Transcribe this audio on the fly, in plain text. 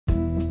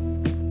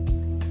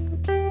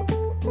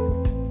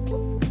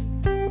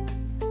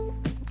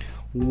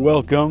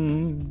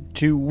Welcome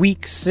to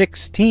week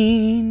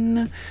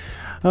 16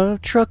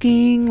 of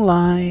Trucking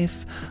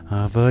Life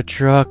of a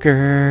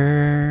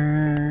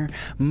Trucker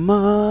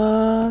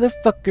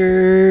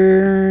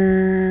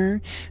Motherfucker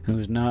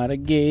who's not a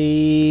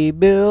gay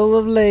bill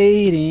of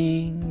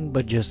lading,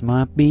 but just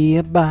might be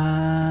a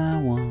bi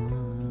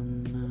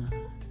one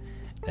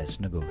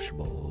that's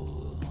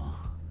negotiable.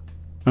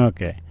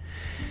 Okay,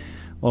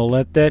 well,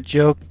 let that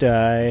joke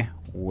die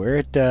where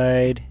it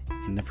died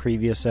in the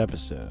previous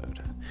episode.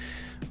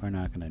 We're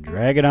not going to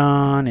drag it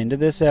on into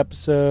this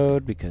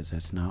episode because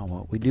that's not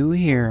what we do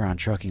here on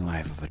Trucking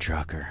Life of a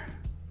Trucker.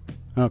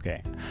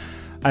 Okay,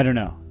 I don't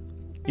know.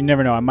 You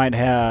never know. I might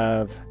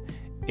have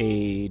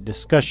a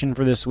discussion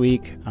for this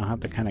week. I'll have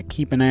to kind of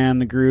keep an eye on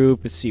the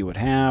group and see what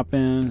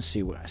happens,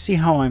 see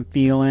how I'm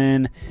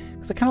feeling.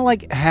 Because I kind of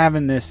like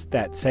having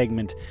that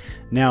segment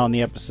now in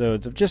the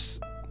episodes of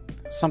just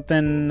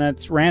something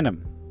that's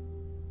random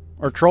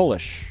or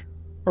trollish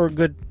or a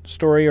good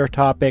story or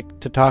topic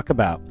to talk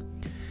about.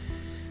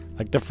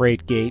 Like the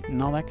freight gate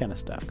and all that kind of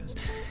stuff. Because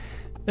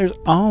there's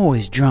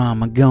always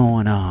drama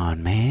going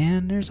on,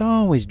 man. There's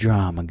always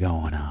drama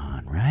going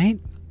on, right?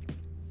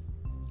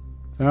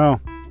 So,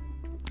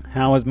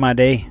 how was my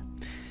day?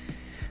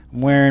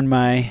 I'm wearing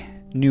my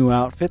new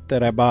outfit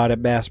that I bought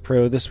at Bass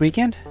Pro this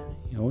weekend.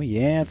 Oh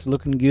yeah, it's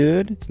looking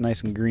good. It's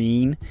nice and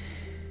green.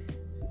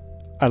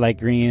 I like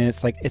green.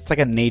 It's like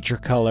a nature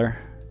color.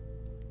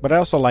 But I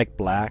also like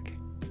black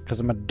because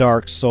I'm a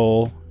dark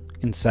soul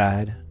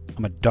inside.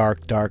 I'm a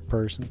dark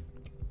person.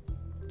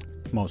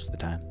 Most of the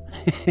time.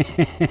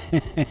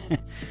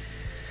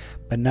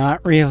 But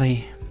not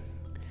really.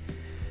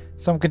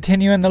 So I'm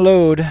continuing the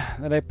load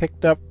that I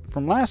picked up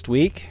from last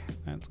week.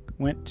 I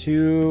went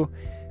to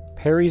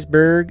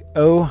Perrysburg,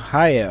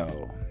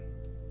 Ohio.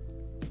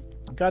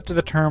 Got to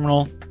the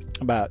terminal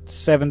about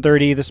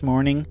 7:30 this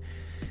morning.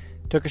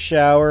 Took a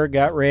shower,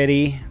 got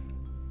ready.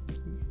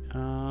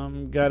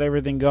 Got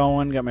everything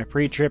going. Got my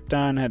pre-trip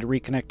done. Had to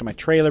reconnect to my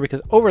trailer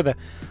because over the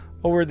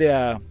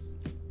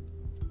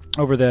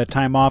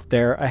time off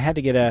there, I had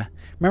to get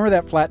remember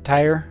that flat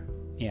tire?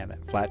 Yeah,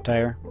 that flat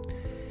tire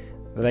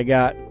that I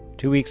got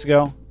 2 weeks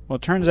ago. Well,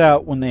 it turns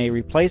out when they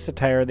replaced the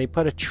tire, they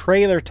put a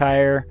trailer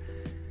tire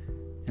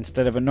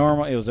instead of a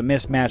normal. It was a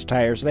mismatched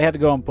tire, so they had to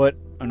go and put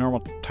a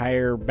normal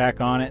tire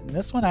back on it. And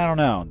this one, I don't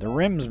know. The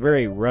rim's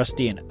very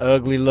rusty and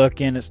ugly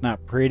looking. It's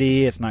not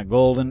pretty. It's not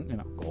golden.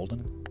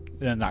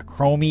 Not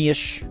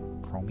chromey-ish.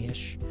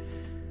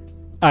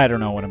 I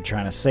don't know what I'm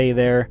trying to say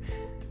there.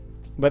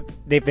 But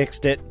they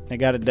fixed it. They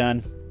got it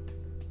done.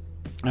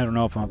 I don't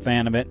know if I'm a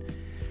fan of it.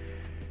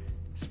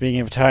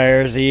 Speaking of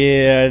tires,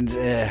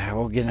 yeah,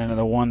 we'll get into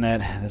the one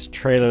this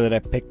trailer that I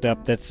picked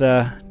up. That's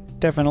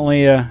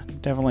definitely a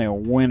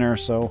winner.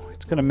 So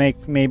it's gonna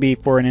make maybe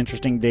for an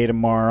interesting day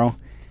tomorrow.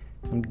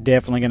 I'm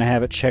definitely gonna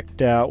have it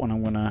checked out when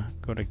I'm gonna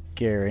go to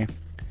Gary.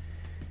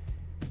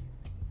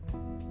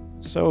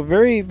 So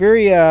very,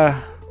 very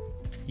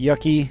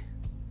yucky,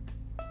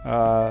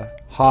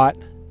 hot,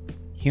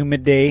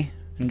 humid day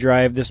and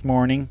drive this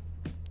morning.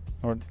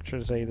 Or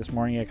should I say this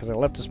morning? Yeah, because I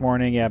left this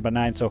morning, about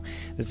 9. So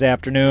this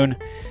afternoon,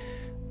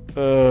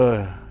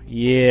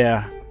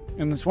 yeah.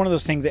 And it's one of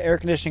those things, the air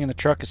conditioning in the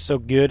truck is so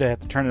good, I have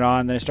to turn it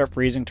on, then I start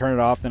freezing, turn it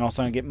off, then all of a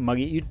sudden I get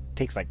muggy. It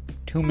takes like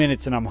 2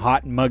 minutes and I'm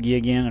hot and muggy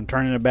again. I'm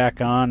turning it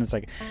back on. It's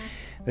like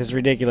this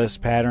ridiculous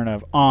pattern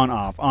of on,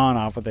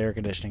 off with the air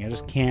conditioning. It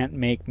just can't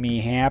make me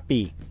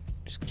happy.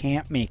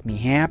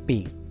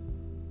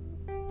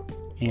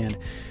 And,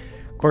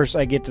 of course,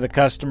 I get to the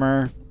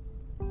customer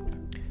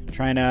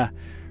trying to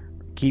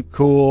keep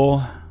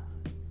cool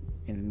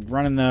and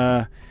running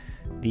the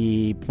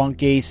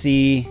bunk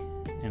AC,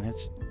 and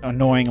it's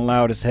annoying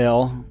loud as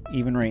hell.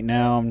 Even right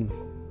now, I'm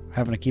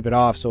having to keep it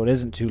off so it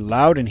isn't too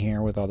loud in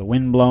here with all the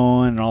wind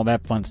blowing and all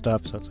that fun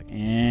stuff. So it's like,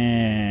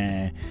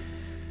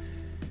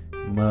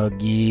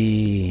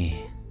 muggy.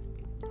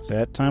 It's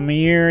that time of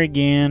year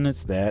again.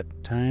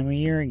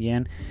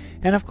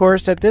 And of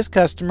course, at this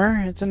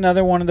customer, it's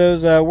another one of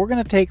those, we're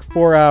going to take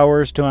 4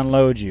 hours to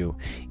unload you.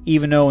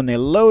 Even though when they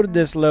loaded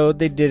this load,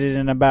 they did it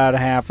in about a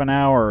half an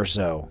hour or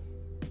so.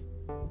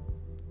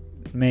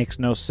 Makes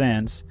no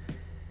sense.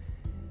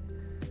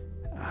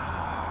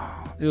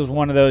 It was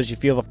one of those, you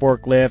feel the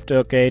forklift,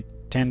 okay,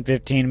 10,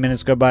 15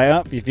 minutes go by,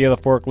 up, you feel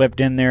the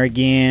forklift in there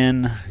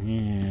again.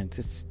 Yeah,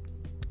 it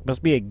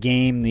must be a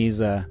game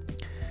these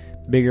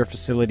bigger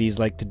facilities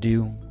like to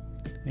do.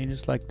 They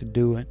just like to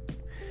do it.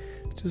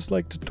 Just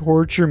like to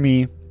torture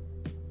me.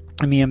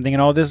 I'm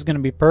thinking, this is going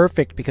to be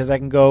perfect because I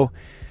can go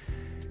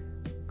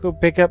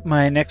pick up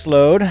my next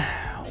load,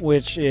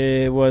 which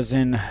was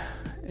in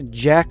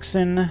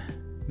Jackson,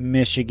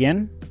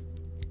 Michigan,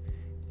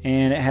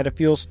 and it had a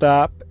fuel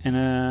stop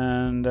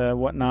and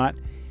whatnot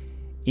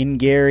in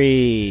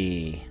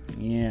Gary.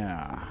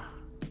 Yeah.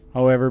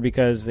 However,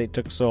 because they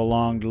took so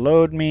long to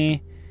load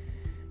me,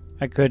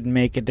 I couldn't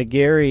make it to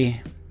Gary.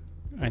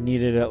 I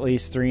needed at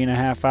least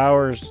 3.5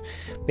 hours.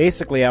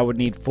 Basically, I would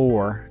need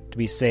 4 to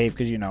be safe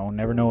because,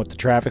 never know what the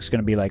traffic's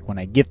going to be like when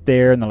I get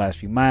there in the last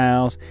few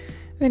miles.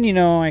 Then,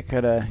 I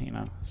could have,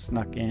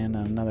 snuck in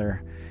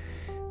another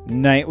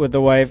night with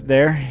the wife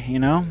there,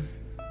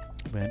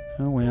 But,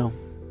 oh well.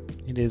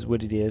 It is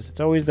what it is. It's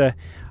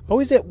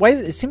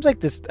it seems like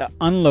this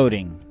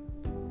unloading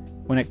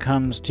when it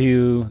comes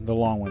to the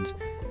long ones.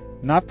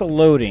 Not the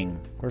loading.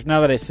 Of course,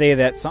 now that I say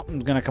that,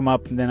 something's going to come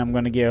up and then I'm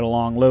going to get a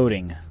long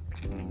loading.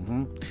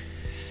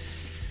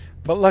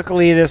 But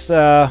luckily, this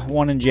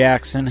one in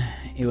Jackson,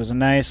 it was a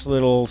nice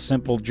little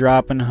simple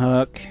drop and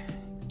hook.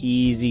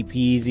 Easy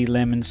peasy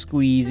lemon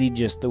squeezy,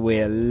 just the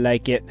way I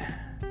like it.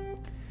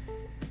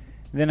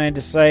 Then I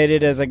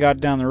decided as I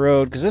got down the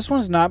road, because this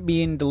one's not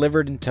being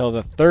delivered until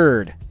the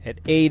 3rd at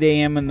 8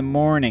 a.m. in the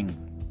morning.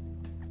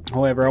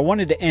 However, I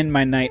wanted to end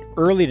my night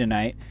early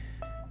tonight.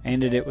 I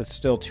ended it with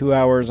still 2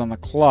 hours on the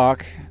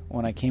clock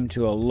when I came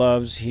to a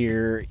Love's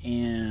here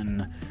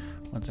in,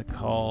 what's it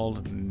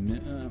called?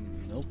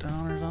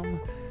 Milltown or something?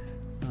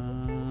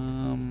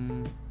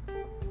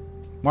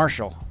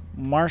 Marshall,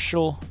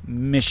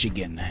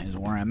 Michigan is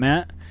where I'm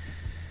at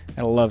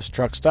a Love's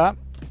truck stop.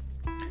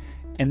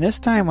 And this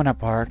time when I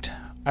parked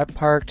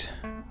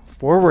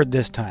forward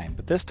this time.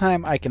 But this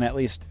time I can at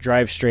least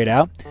drive straight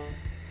out.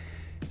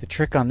 The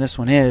trick on this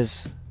one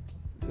is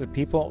the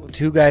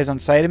two guys on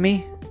side of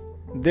me,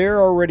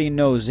 they're already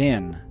nose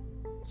in.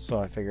 So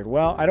I figured,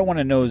 well, I don't want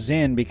to nose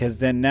in because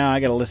then now I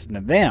got to listen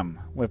to them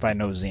if I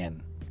nose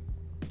in.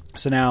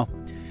 So now,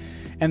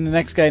 and the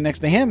next guy next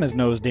to him is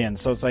nosed in.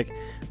 So it's like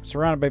I'm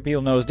surrounded by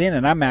people nosed in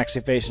and I'm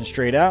actually facing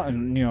straight out.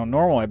 And,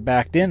 normal, I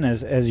backed in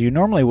as you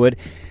normally would.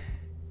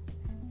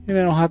 And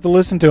I don't have to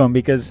listen to them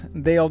because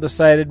they all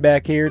decided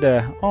back here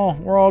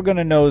we're all going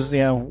to nose,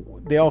 they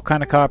all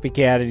kind of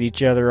copycatted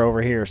each other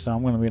over here. So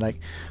I'm going to be like,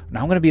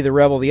 now I'm going to be the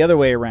rebel the other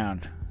way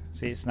around.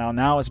 See, so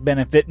now it's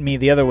benefiting me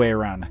the other way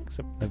around.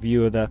 Except I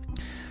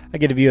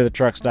get a view of the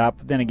truck stop.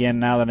 But then again,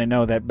 now that I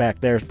know that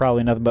back there is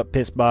probably nothing but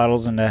piss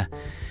bottles and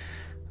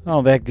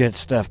all that good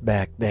stuff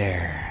back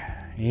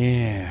there.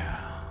 Yeah.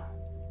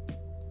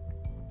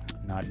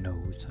 Not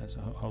nose. That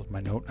was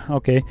my note.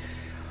 Okay.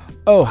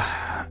 Oh,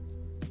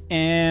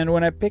 and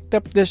when I picked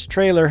up this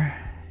trailer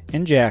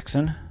in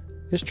Jackson,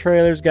 this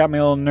trailer's got me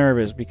a little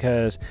nervous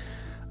because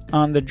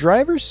on the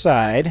driver's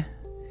side,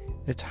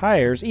 the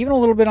tires, even a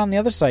little bit on the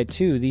other side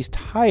too, these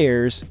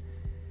tires,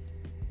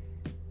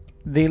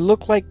 they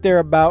look like they're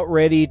about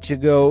ready to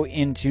go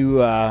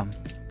into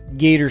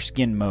gator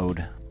skin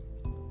mode.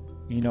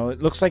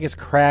 It looks like it's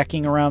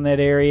cracking around that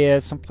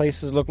area. Some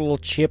places look a little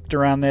chipped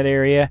around that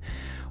area.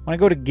 When I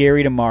go to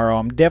Gary tomorrow,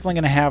 I'm definitely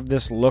going to have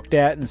this looked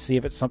at and see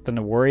if it's something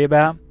to worry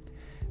about.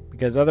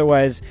 Because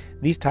otherwise,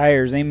 these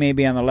tires, they may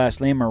be on the last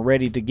limb or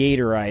ready to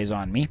gatorize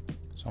on me.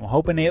 So I'm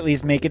hoping they at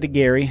least make it to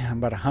Gary. I'm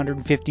about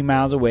 150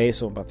 miles away,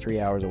 so about 3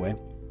 hours away.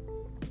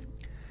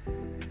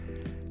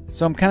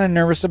 So I'm kind of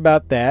nervous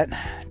about that.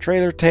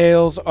 Trailer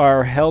tails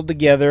are held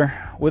together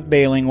with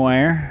baling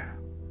wire.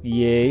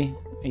 Yay.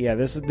 Yeah,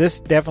 this is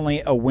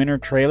definitely a winter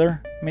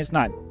trailer. I mean, it's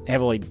not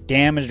heavily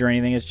damaged or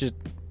anything. It's just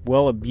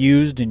well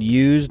abused and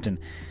used, and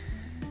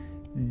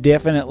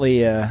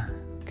definitely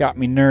got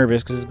me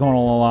nervous because it's going on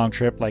a long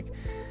trip.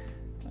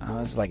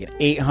 It's like an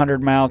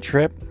 800-mile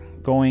trip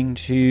going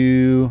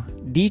to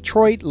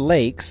Detroit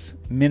Lakes,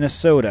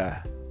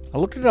 Minnesota. I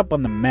looked it up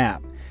on the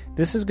map.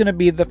 This is going to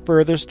be the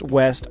furthest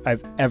west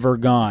I've ever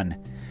gone.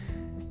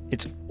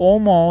 It's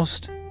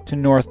almost to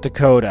North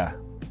Dakota.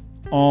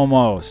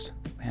 Almost.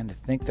 Man, to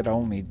think that I'll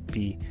only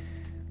be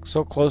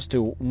so close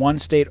to one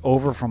state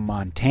over from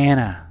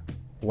Montana.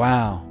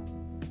 Wow.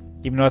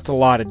 Even though that's a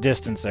lot of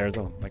distance there. It's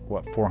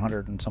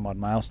 400 and some odd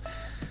miles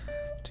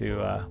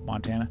to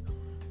Montana.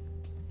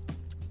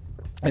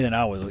 And then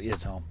I was,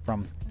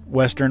 from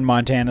western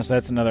Montana, so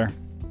that's another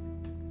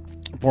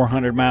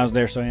 400 miles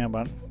there. So,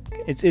 but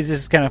it's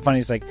just kind of funny.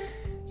 It's like,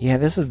 yeah,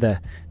 this is the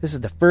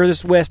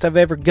furthest west I've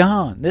ever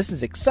gone. This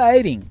is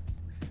exciting.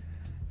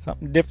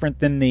 Something different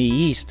than the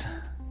east.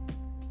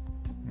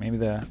 Maybe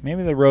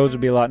the roads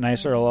will be a lot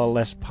nicer, a lot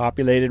less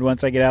populated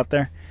once I get out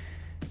there,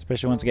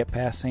 especially once I get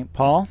past St.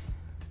 Paul.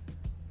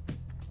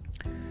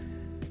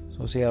 So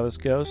we'll see how this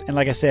goes. And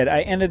like I said,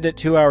 I ended it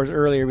 2 hours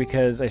earlier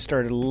because I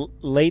started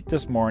late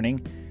this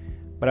morning,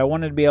 but I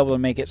wanted to be able to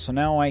make it. So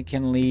now I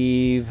can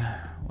leave.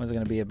 What's it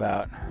going to be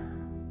about?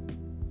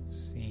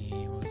 Let's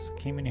see.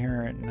 Came in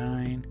here at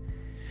 9.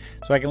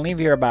 So I can leave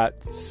here about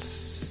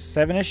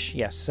 7-ish.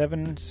 Yeah,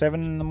 7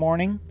 in the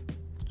morning.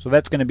 So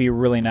that's going to be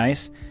really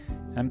nice.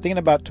 I'm thinking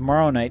about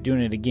tomorrow night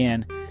doing it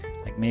again,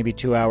 like maybe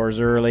 2 hours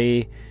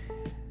early.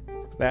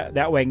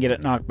 That way I can get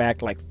it knocked back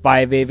to like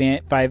 5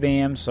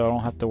 a.m. so I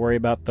don't have to worry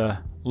about the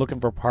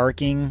looking for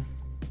parking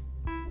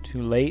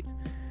too late.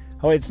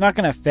 Oh, it's not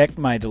going to affect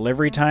my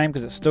delivery time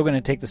because it's still going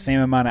to take the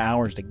same amount of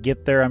hours to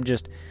get there. I'm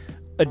just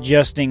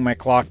adjusting my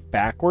clock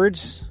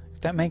backwards,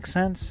 if that makes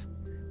sense.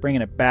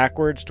 Bringing it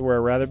backwards to where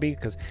I'd rather be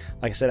because,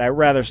 like I said, I'd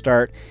rather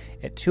start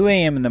at 2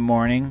 a.m. in the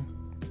morning.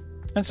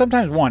 And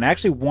sometimes 1.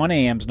 Actually, 1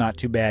 a.m. is not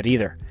too bad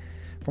either.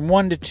 From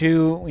 1 to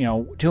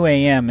 2, 2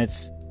 a.m.,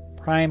 it's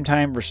prime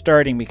time for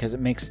starting because it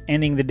makes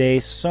ending the day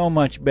so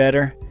much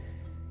better.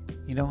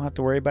 You don't have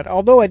to worry about it.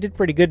 Although I did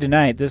pretty good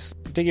tonight. This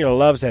particular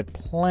Loves had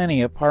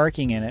plenty of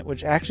parking in it,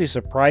 which actually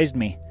surprised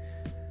me.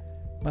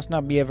 Must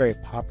not be a very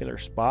popular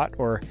spot,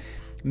 or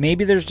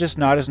maybe there's just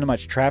not as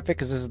much traffic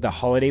because this is the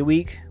holiday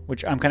week,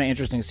 which I'm kind of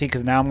interested to see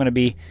because now I'm going to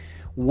be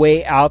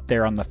way out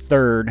there on the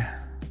 3rd.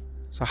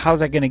 So how's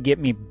that going to get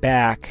me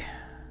back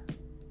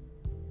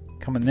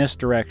coming this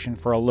direction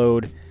for a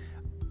load?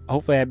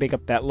 Hopefully I pick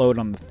up that load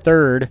on the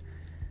 3rd,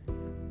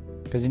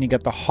 because then you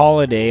got the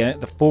holiday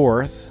the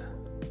 4th.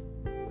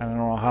 I don't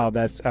know how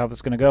that's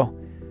going to go.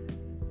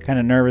 Kind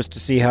of nervous to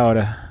see how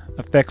it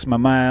affects my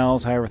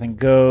miles, how everything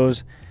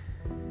goes.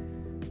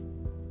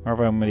 Or if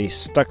I'm going to be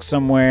stuck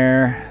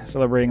somewhere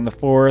celebrating the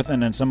 4th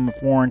and then some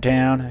foreign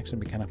town. Actually,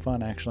 it'd be kind of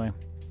fun, actually.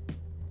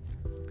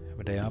 Have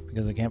a day off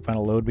because I can't find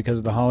a load because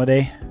of the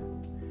holiday.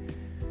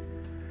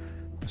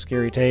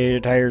 Scary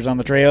tires on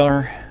the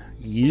trailer.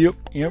 Yep.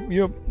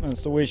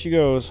 That's the way she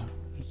goes.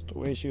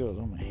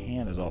 Oh, my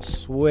hand is all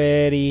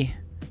sweaty.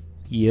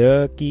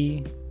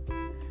 Yucky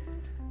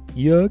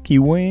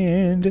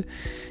wind.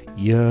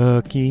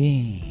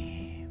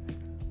 Yucky.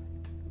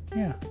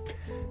 Yeah.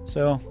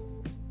 So,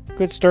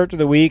 good start to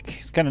the week.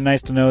 It's kind of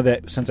nice to know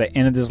that since I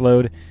ended this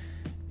load,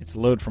 it's a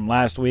load from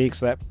last week.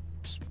 So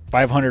that's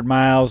 500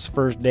 miles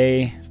first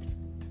day.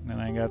 Then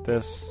I got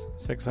this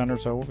 600.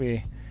 So we'll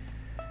be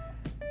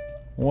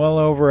well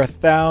over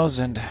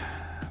 1,000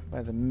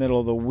 by the middle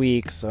of the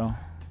week. So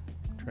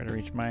try to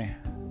reach my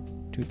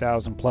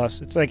 2,000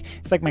 plus. It's like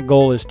my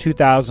goal is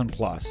 2,000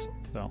 plus.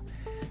 So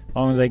as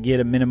long as I get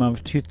a minimum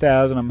of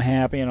 2,000, I'm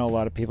happy. I know a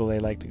lot of people, they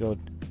like to go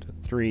to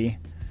 3.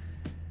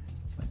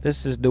 But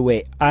this is the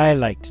way I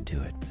like to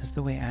do it.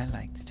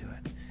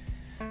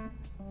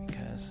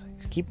 Because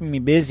it's keeping me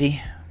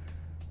busy.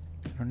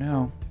 I don't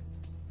know.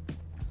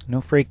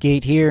 No freight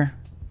gate here.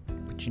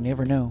 But you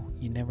never know.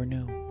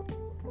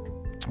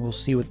 We'll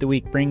see what the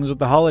week brings with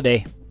the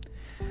holiday.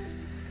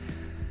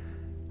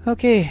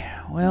 Okay,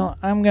 well,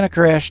 I'm going to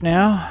crash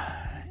now,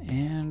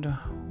 and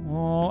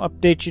we'll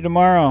update you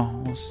tomorrow.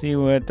 We'll see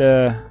what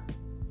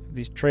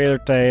these trailer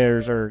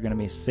tires are going to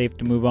be safe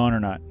to move on or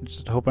not.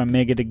 Just hope I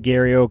make it to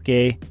Gary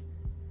okay,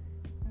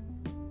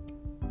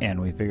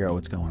 and we figure out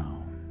what's going on.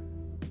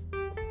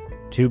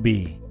 To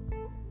be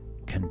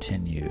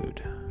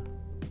continued.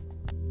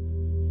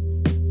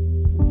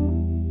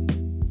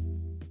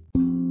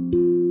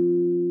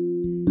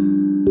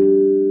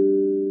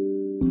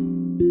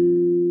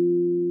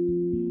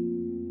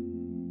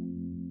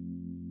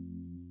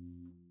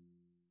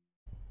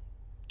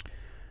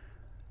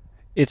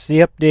 It's the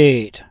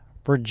update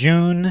for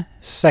June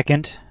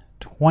 2nd,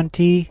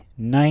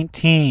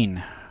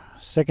 2019.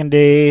 Second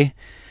day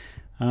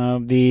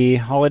of the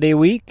holiday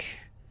week.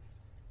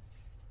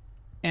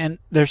 And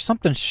there's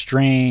something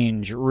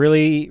strange,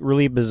 really,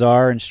 really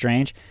bizarre and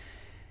strange.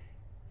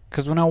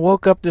 Because when I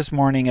woke up this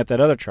morning at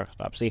that other truck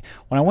stop, see,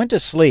 when I went to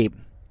sleep,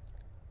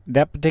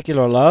 that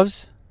particular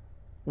Loves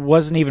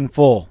wasn't even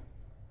full.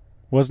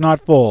 Was not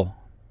full.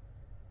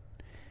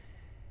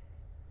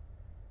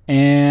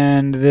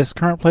 And this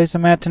current place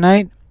I'm at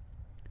tonight,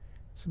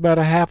 it's about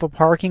a half a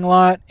parking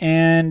lot,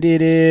 and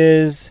it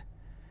is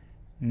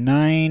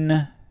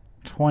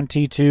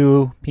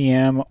 9:22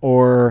 p.m.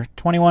 or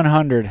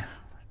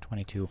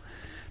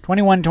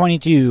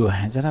 2122.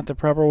 Is that not the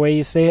proper way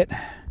you say it?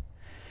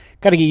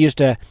 Got to get used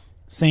to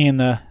saying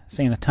the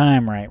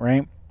time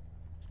right?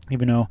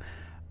 Even though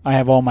I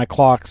have all my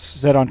clocks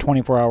set on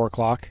 24-hour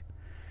clock.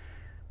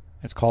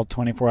 It's called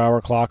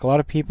 24-hour clock. A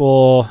lot of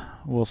people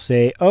will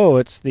say, "Oh,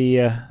 it's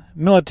the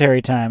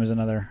military time," is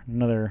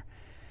another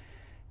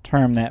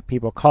term that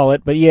people call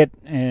it, but yet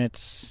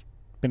it's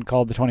been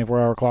called the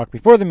 24-hour clock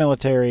before the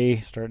military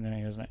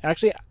started.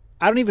 Actually,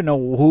 I don't even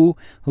know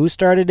who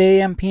started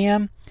AM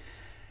PM.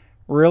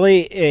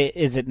 Really,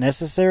 is it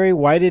necessary?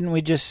 Why didn't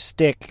we just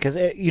stick? Because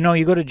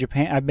you go to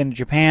Japan. I've been to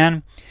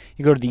Japan.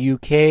 You go to the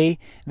UK.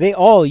 They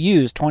all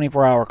use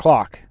 24-hour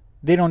clock.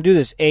 They don't do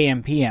this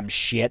AM PM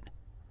shit,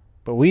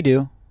 but we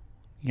do.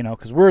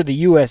 Because we're the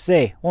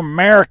USA. We're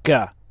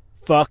America.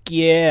 Fuck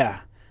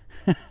yeah.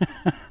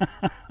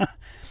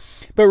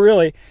 But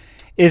really,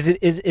 is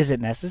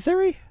it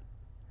necessary?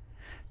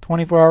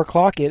 24-hour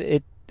clock,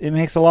 it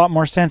makes a lot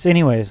more sense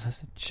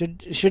anyways.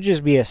 It should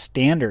just be a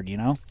standard,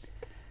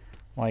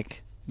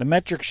 Like, the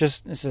metric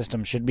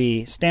system should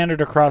be standard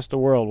across the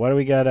world. Why do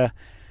we gotta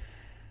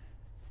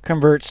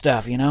convert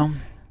stuff,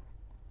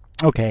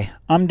 Okay,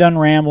 I'm done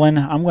rambling.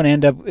 I'm going to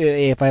end up,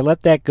 if I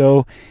let that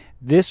go,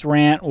 this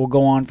rant will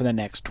go on for the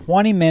next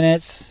 20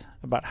 minutes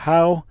about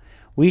how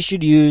we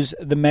should use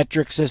the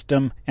metric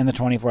system and the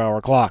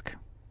 24-hour clock.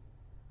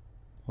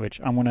 Which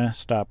I'm going to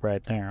stop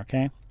right there,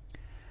 okay?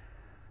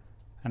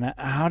 And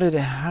how did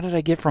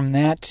I get from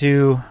that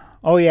to...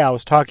 Oh, yeah, I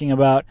was talking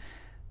about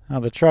how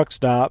the truck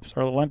stops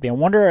are empty. I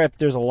wonder if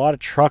there's a lot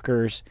of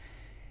truckers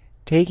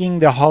taking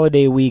the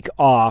holiday week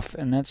off,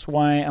 and that's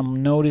why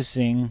I'm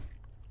noticing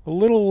a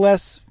little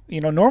less...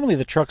 normally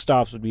the truck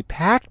stops would be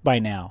packed by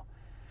now.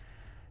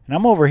 And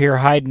I'm over here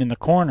hiding in the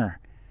corner.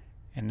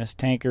 And this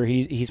tanker,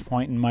 he's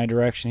pointing my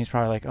direction. He's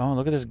probably like, "Oh,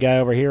 look at this guy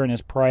over here in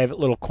his private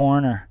little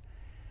corner."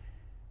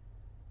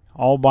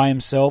 all by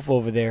himself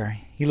over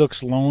there. He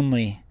looks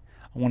lonely.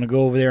 I want to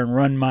go over there and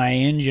run my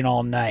engine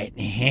all night.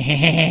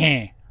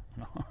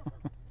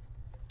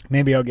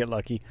 Maybe I'll get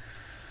lucky.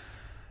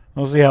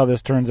 We'll see how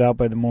this turns out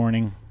by the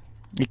morning.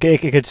 It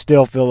could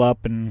still fill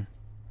up, and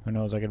who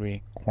knows, I could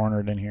be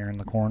cornered in here in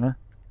the corner.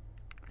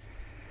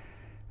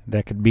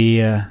 That could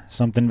be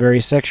something very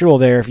sexual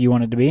there if you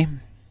wanted to be.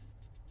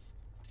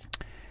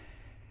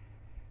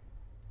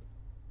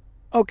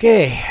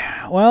 Okay,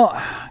 well,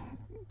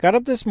 got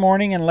up this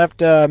morning and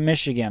left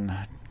Michigan.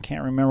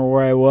 Can't remember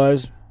where I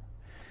was.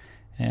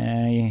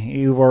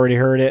 You've already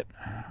heard it.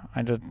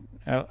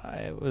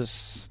 It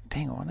was,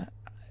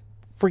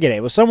 forget it.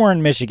 It was somewhere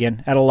in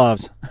Michigan at a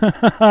Love's.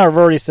 I've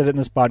already said it in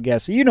this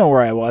podcast, so you know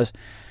where I was.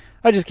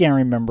 I just can't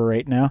remember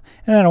right now,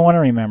 and I don't want to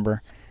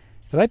remember.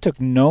 But I took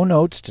no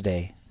notes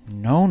today.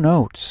 No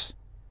notes.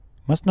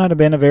 Must not have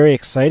been a very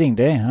exciting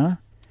day, huh?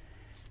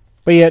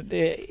 But yet,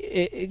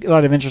 a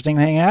lot of interesting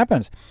thing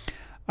happens.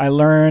 I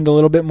learned a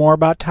little bit more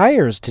about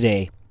tires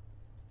today.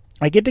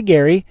 I get to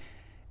Gary,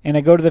 and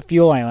I go to the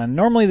fuel island.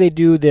 Normally they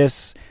do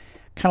this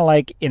kind of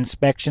like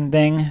inspection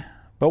thing,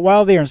 but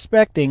while they're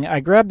inspecting, I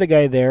grabbed the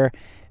guy there,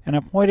 and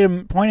I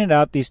pointed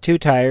out these 2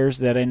 tires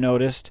that I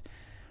noticed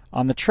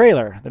on the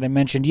trailer that I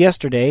mentioned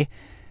yesterday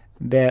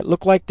that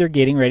look like they're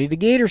getting ready to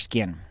gator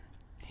skin.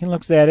 He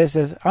looks at it and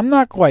says, I'm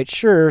not quite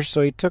sure,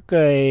 so he took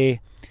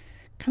a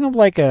kind of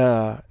like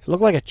it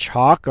looked like a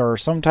chalk or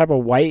some type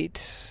of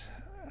white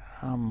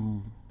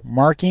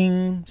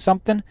marking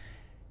something,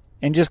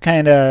 and just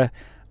kind of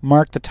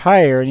marked the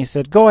tire, and he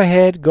said, go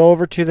ahead, go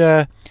over to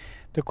the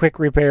quick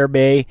repair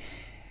bay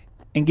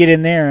and get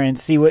in there and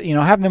see what,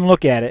 have them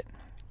look at it.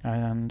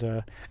 And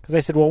because I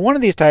said, well, one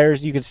of these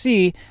tires you can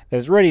see that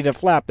is ready to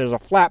flap. There's a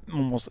flap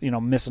almost,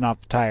 missing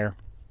off the tire.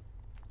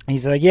 He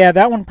said, yeah,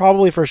 that one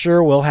probably for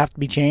sure will have to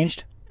be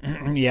changed.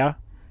 Yeah.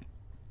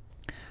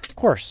 Of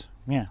course.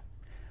 Yeah.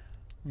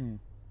 I'm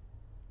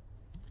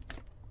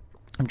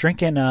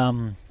drinking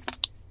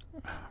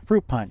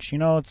fruit punch.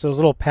 It's those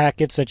little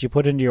packets that you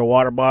put into your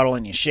water bottle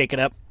and you shake it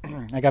up.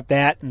 I got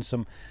that and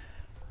some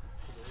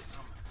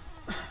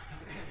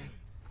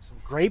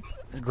grape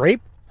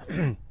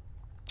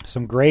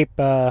some grape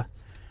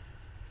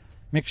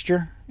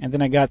mixture, and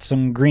then I got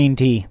some green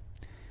tea.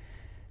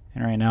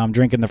 And right now I'm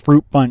drinking the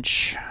fruit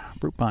punch.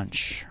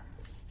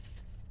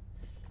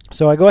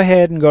 So I go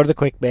ahead and go to the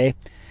quick bay.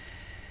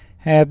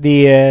 Had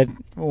the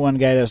one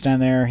guy that was down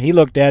there, he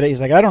looked at it, he's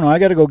like, I don't know, I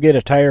got to go get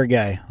a tire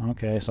guy.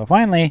 Okay, so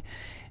finally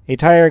a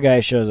tire guy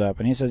shows up,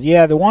 and he says,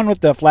 yeah, the one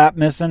with the flap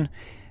missing,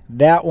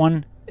 that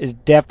one is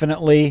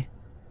definitely,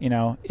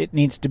 it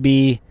needs to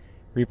be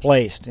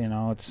replaced.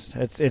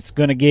 It's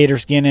going to gator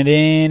skin at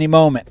any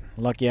moment.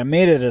 Lucky I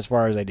made it as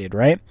far as I did,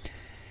 right?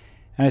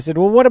 And I said,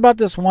 well, what about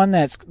this one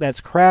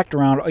that's cracked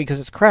around, because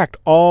it's cracked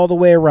all the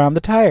way around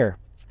the tire?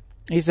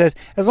 He says,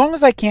 as long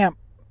as I can't,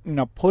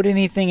 put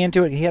anything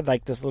into it. He had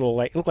like this little,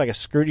 looked like a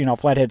screw,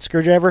 flathead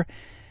screwdriver.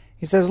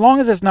 He says, as long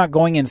as it's not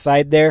going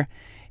inside there,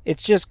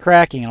 it's just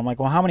cracking. And I'm like,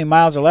 well, how many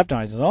miles are left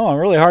on it? He says, oh,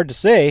 really hard to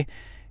say.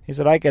 He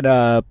said, I could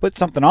put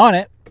something on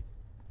it.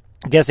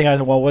 Guessing, I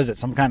said, well, was it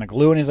some kind of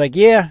glue? And he's like,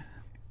 yeah.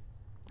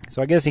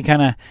 So I guess he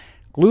kind of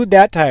glued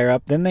that tire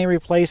up. Then they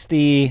replaced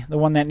the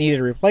one that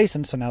needed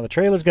replacing. So now the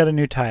trailer's got a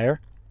new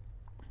tire.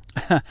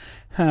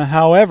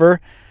 However,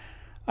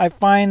 I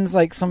find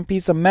like some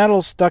piece of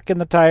metal stuck in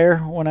the tire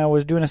when I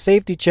was doing a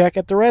safety check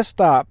at the rest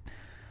stop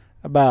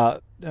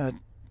about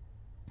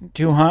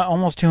 200,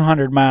 almost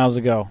 200 miles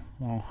ago.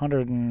 Well,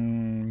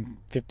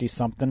 150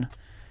 something.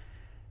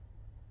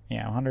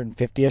 Yeah,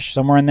 150-ish,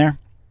 somewhere in there.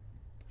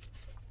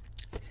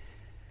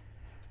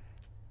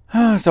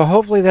 So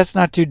hopefully that's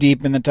not too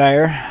deep in the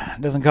tire.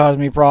 It doesn't cause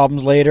me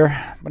problems later.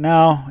 But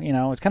now,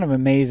 it's kind of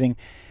amazing.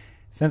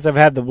 Since I've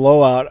had the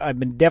blowout, I've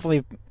been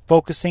definitely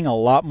focusing a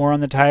lot more on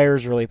the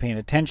tires, really paying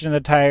attention to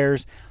the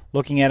tires,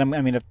 looking at them.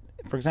 I mean,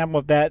 for example,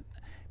 if that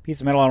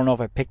piece of metal, I don't know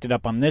if I picked it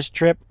up on this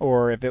trip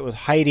or if it was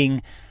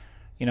hiding,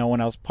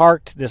 when I was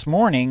parked this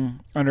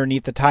morning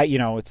underneath the tire,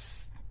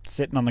 it's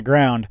sitting on the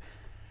ground.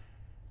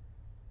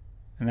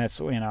 And that's,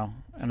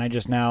 and I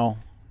just now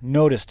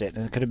noticed it.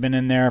 It could have been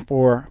in there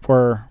for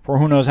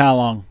who knows how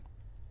long.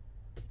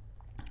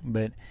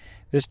 But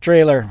this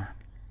trailer,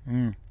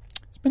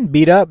 it's been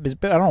beat up. I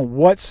don't know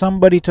what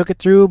somebody took it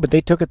through, but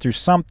they took it through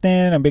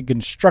something, a big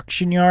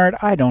construction yard.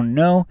 I don't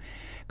know,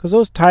 because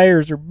those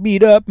tires are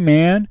beat up,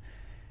 man.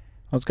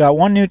 Well, it's got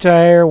one new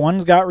tire,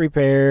 one's got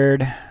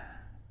repaired.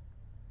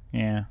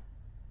 Yeah,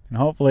 and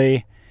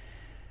hopefully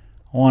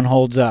one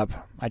holds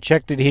up. I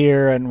checked it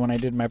here, and when I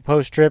did my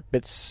post trip,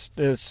 it's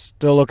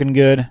still looking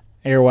good.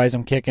 Airwise,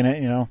 I'm kicking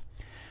it,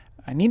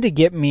 I need to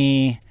get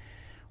me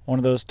one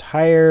of those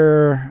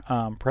tire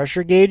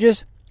pressure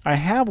gauges. I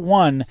have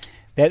one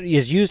that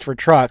is used for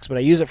trucks, but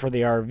I use it for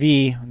the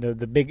RV,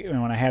 the big,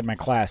 when I had my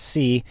Class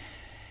C,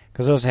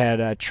 because those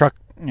had truck,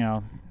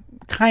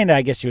 kind of,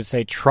 I guess you would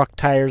say, truck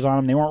tires on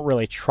them. They weren't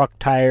really truck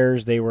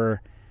tires. They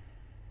were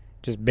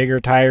just bigger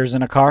tires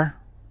in a car,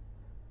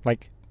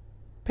 like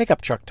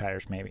pickup truck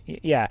tires, maybe.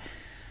 Yeah,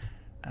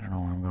 I don't know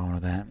where I'm going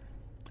with that.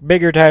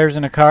 Bigger tires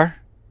in a car.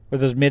 Or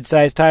those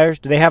mid-sized tires?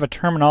 Do they have a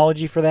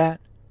terminology for that?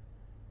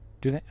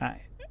 Do they?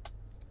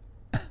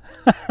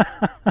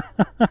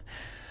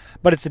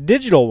 But it's a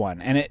digital one,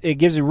 and it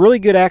gives you really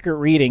good, accurate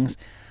readings.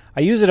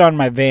 I use it on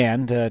my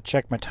van to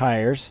check my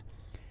tires,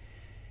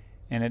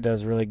 and it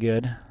does really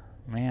good.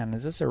 Man,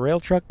 is this a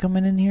rail truck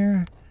coming in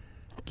here?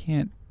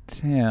 Can't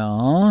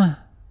tell.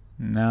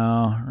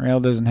 No, rail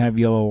doesn't have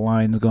yellow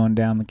lines going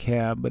down the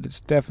cab, but it's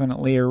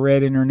definitely a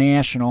red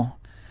International.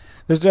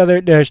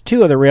 There's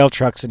two other rail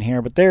trucks in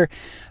here, but they're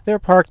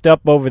parked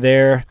up over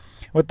there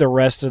with the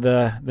rest of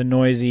the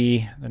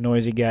noisy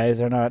guys.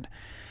 They're not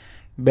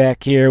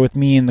back here with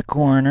me in the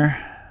corner.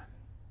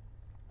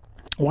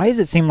 Why does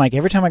it seem like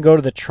every time I go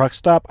to the truck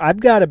stop, I've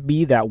got to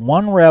be that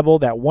one rebel,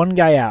 that one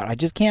guy out? I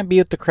just can't be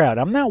with the crowd.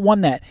 I'm not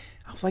one that...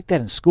 I was like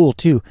that in school,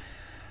 too.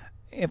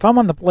 If I'm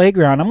on the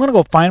playground, I'm going to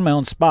go find my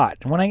own spot.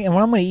 And when I'm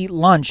going to eat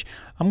lunch,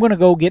 I'm going to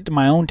go get to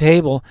my own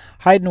table,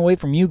 hiding away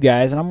from you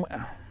guys, and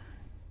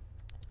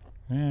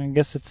I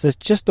guess it's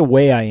just the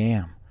way I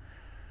am.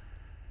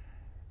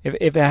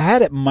 If I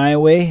had it my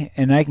way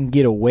and I can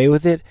get away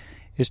with it,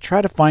 is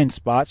try to find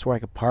spots where I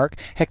could park.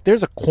 Heck,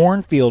 there's a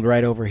cornfield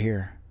right over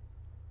here.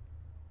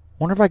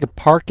 Wonder if I could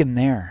park in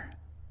there.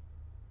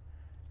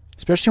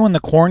 Especially when the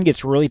corn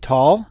gets really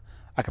tall,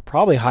 I could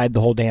probably hide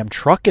the whole damn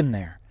truck in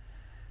there.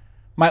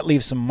 Might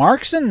leave some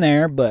marks in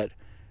there, but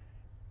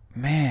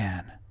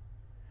man,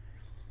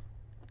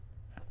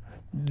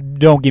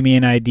 don't give me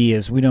any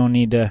ideas. We don't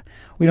need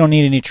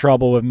any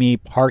trouble with me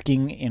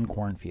parking in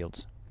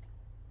cornfields.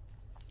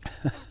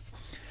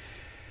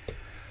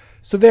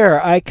 So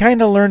there, I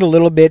kind of learned a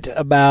little bit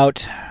about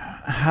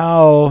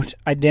how to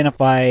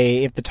identify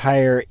if the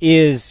tire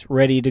is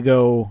ready to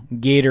go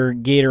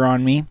gator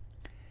on me.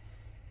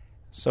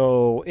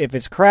 So if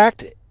it's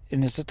cracked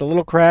and it's just a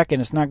little crack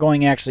and it's not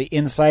going actually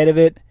inside of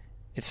it,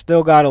 it's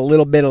still got a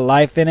little bit of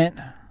life in it,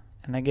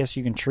 and I guess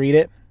you can treat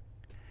it.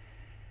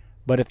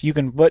 But if you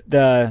can put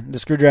the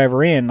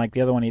screwdriver in, like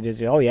the other one he did,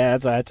 say, oh yeah,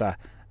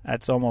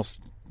 that's almost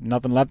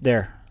nothing left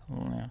there.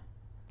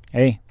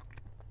 Hey,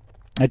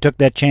 I took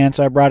that chance.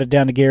 I brought it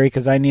down to Gary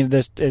because I needed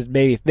this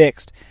baby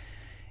fixed.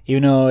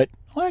 Even though it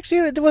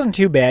wasn't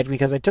too bad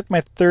because I took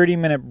my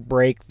 30-minute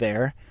break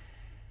there.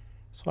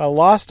 So I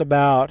lost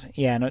about,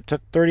 it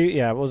took 30,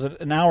 it was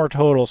an hour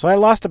total. So I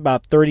lost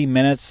about 30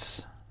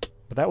 minutes,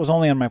 but that was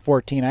only on my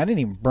 14. I didn't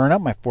even burn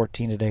up my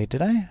 14 today,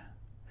 did I?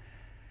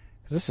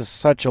 This is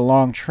such a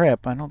long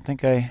trip. I don't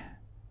think I...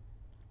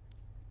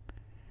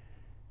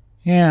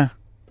 Yeah.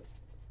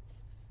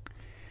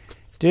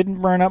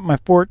 Didn't burn up my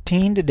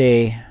 14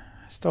 today.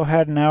 Still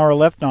had an hour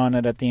left on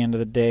it at the end of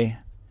the day.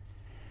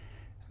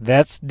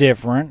 That's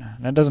different.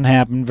 That doesn't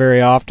happen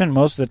very often.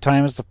 Most of the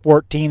time it's the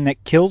 14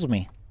 that kills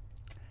me.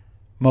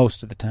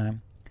 Most of the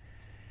time.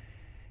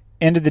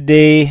 End of the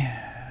day,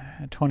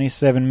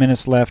 27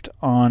 minutes left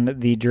on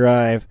the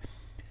drive.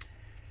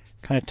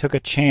 Kind of took a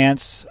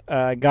chance.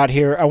 Got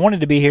here. I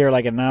wanted to be here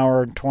like an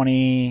hour and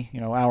 20,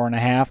 hour and a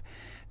half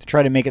to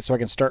try to make it so I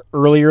can start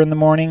earlier in the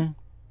morning.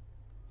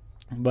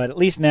 But at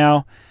least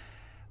now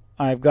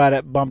I've got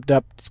it bumped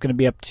up. It's going to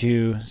be up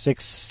to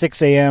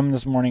 6 a.m.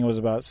 This morning it was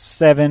about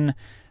 7.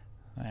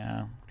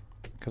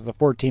 Because the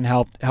 14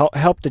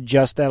 helped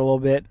adjust that a little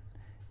bit.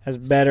 As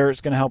better.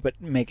 It's going to help it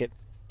make it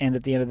end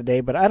at the end of the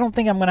day. But I don't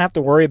think I'm going to have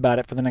to worry about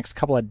it for the next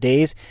couple of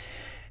days.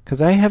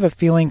 Because I have a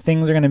feeling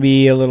things are going to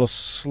be a little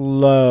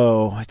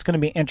slow. It's going to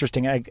be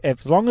interesting.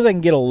 As long as I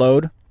can get a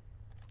load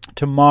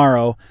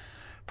tomorrow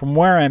from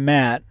where I'm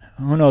at,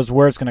 who knows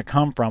where it's going to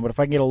come from. But if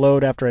I can get a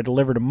load after I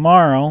deliver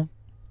tomorrow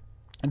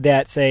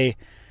that, say,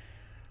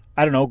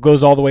 I don't know,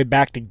 goes all the way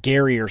back to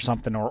Gary or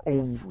something, or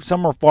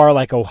somewhere far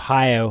like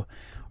Ohio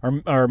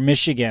or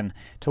Michigan,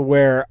 to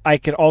where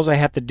all I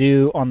have to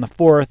do on the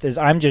 4th is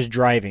I'm just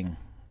driving.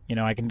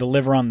 I can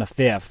deliver on the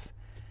 5th.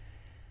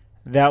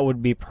 That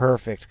would be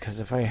perfect, because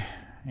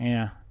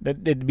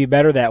it'd be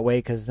better that way,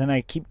 because then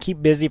I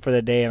keep busy for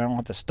the day and I don't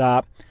have to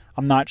stop.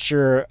 I'm not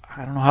sure.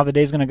 I don't know how the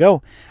day's going to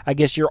go. I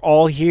guess you're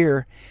all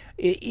here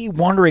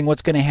wondering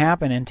what's going to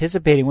happen,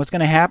 anticipating what's going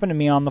to happen to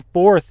me on the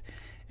 4th.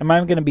 Am I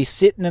going to be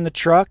sitting in the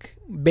truck,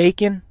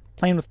 baking,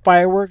 playing with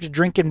fireworks,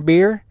 drinking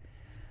beer?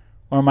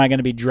 Or am I going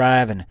to be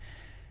driving?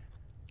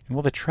 And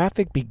will the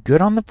traffic be good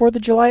on the 4th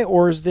of July?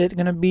 Or is it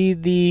going to be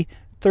the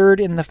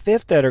 3rd and the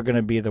 5th that are going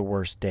to be the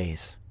worst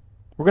days?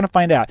 We're going to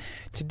find out.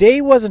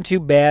 Today wasn't too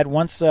bad.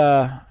 Once,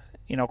 of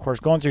course,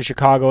 going through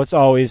Chicago, it's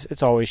always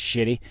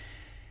shitty.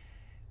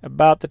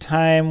 About the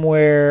time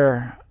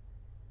where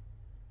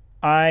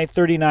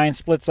I-39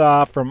 splits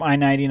off from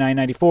I-90 and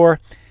I-94,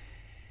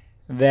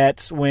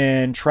 that's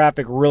when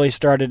traffic really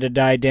started to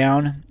die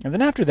down. And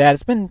then after that,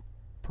 it's been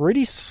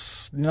pretty,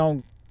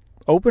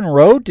 open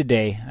road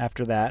today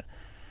after that.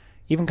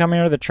 Even coming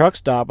out of the truck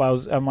stop,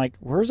 I'm like,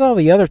 where's all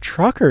the other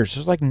truckers?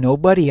 There's like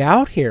nobody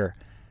out here.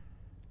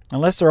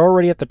 Unless they're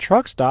already at the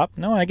truck stop.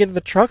 No, I get to the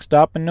truck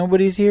stop and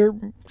nobody's here.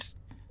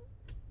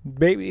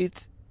 Baby,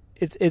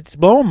 it's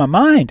blowing my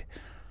mind.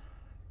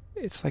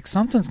 It's like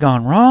something's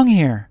gone wrong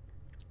here.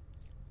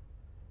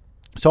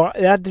 So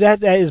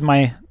that's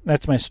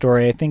my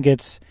story. I think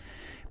it's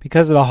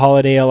because of the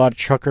holiday, a lot of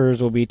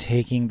truckers will be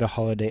taking the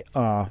holiday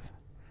off.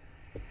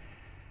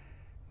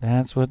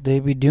 That's what they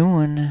be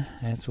doing.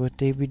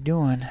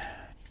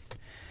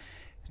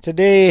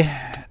 Today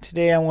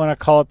I'm going to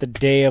call it the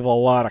day of a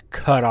lot of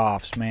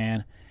cutoffs,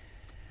 man.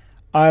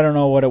 I don't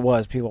know what it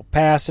was. People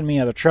passing me,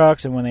 other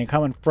trucks, and when they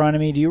come in front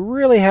of me, do you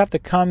really have to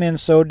come in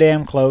so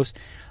damn close?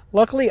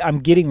 Luckily,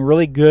 I'm getting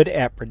really good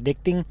at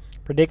predicting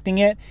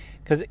it,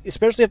 because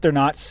especially if they're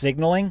not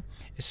signaling,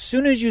 as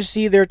soon as you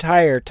see their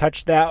tire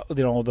touch that,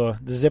 the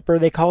zipper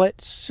they call it,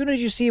 as soon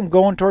as you see them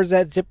going towards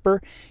that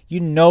zipper, you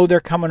know they're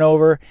coming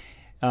over.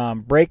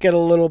 Brake it a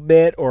little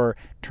bit or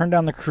turn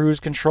down the cruise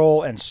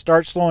control and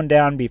start slowing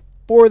down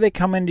before they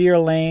come into your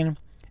lane.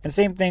 And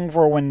same thing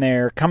for when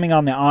they're coming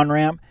on the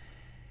on-ramp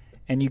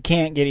and you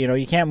can't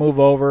move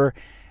over.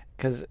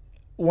 Because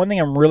one thing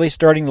I'm really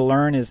starting to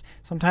learn is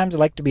sometimes I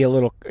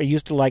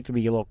used to like to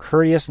be a little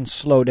courteous and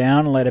slow down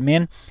and let them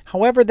in.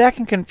 However, that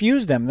can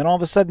confuse them. Then all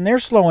of a sudden they're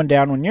slowing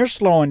down when you're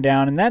slowing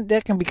down, and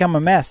that can become a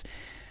mess.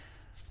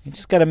 You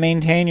just got to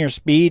maintain your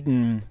speed,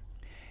 and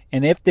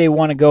if they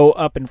want to go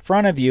up in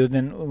front of you,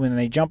 then when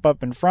they jump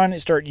up in front,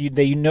 you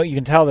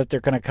can tell that they're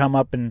going to come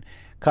up and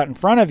cut in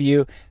front of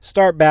you.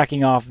 Start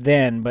backing off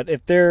then. But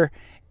if they're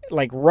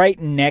like right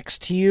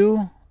next to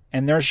you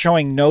and they're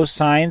showing no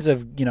signs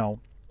of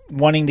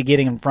wanting to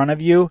get in front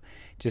of you,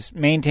 just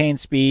maintain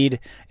speed.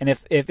 And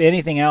if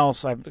anything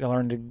else, I've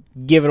learned to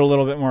give it a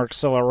little bit more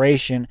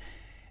acceleration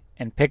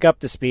and pick up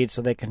the speed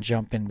so they can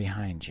jump in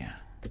behind you.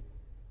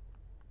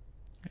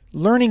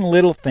 Learning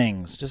little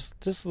things,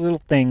 just little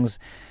things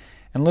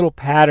and little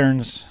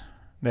patterns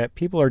that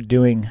people are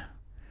doing.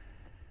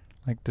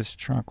 Like this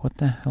truck. What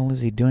the hell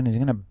is he doing? Is he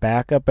going to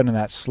back up into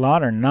that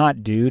slot or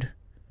not, dude?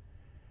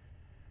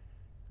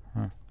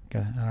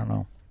 Okay, I don't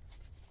know.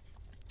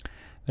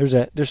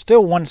 There's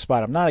still one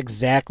spot. I'm not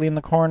exactly in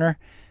the corner.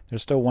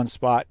 There's still one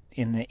spot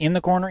in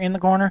the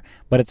corner,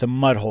 but it's a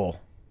mud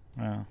hole.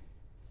 And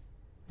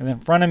in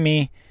front of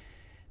me,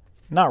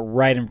 not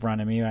right in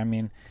front of me. I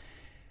mean,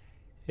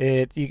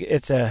 is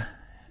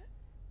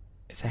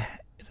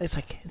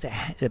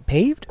it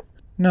paved?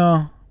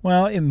 No.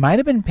 Well, it might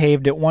have been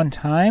paved at one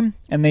time,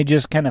 and they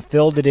just kind of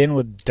filled it in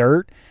with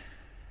dirt.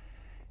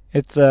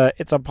 It's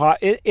what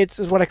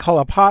I call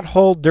a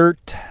pothole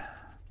dirt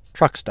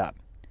truck stop.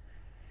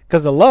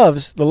 Because the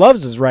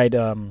Loves is right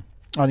on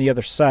the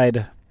other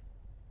side,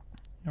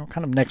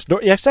 kind of next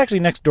door. Yeah, it's actually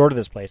next door to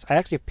this place. I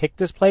actually picked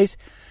this place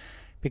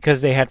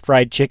because they had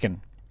fried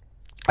chicken.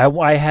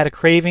 I had a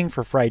craving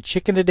for fried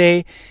chicken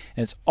today,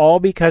 and it's all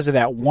because of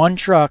that one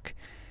truck,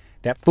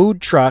 that food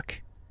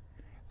truck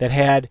that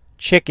had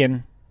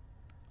chicken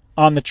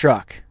on the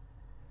truck.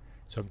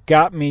 So it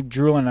got me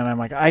drooling, and I'm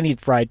like, I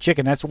need fried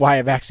chicken. That's why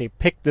I've actually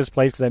picked this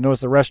place, because I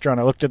noticed the restaurant.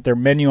 I looked at their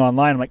menu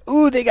online. I'm like,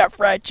 ooh, they got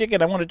fried chicken.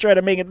 I want to try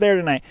to make it there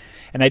tonight.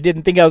 And I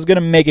didn't think I was going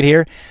to make it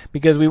here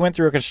because we went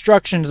through a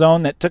construction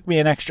zone that took me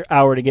an extra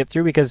hour to get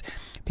through because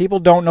people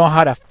don't know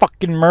how to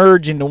fucking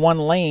merge into one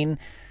lane.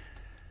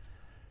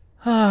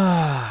 Boy,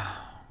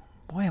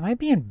 am I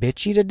being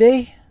bitchy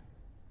today?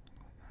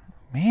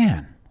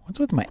 Man, what's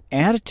with my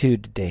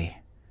attitude today?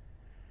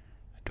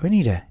 Do I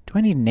need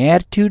an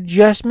attitude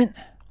adjustment?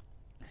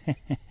 How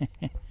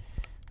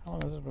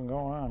long has this been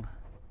going on?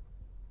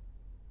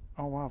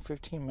 Oh, wow,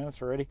 15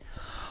 minutes already.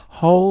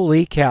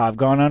 Holy cow, I've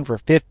gone on for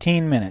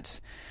 15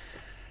 minutes.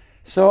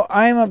 So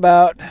I'm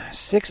about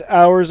 6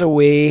 hours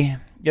away.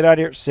 Get out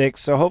here at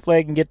 6, so hopefully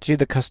I can get to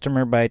the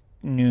customer by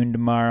noon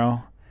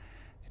tomorrow.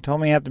 They told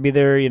me I have to be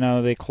there,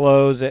 they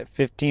close at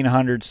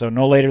 1500, so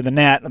no later than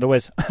that.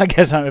 Otherwise, I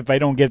guess if I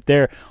don't get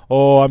there,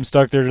 I'm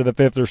stuck there to the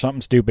 5th or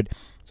something stupid.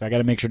 So I got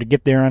to make sure to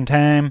get there on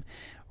time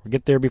or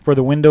get there before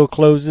the window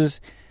closes.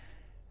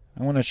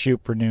 I want to shoot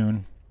for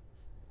noon.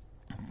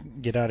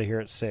 Get out of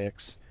here at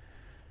 6.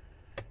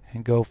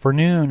 And go for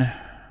noon.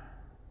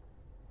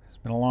 It's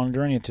been a long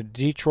journey to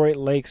Detroit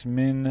Lakes,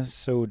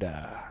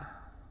 Minnesota.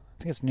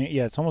 I think it's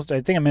near, I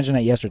think I mentioned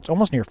that yesterday. It's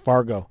almost near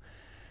Fargo.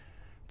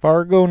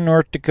 Fargo,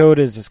 North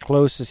Dakota is its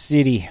closest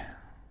city.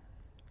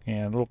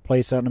 Yeah, a little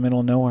place out in the middle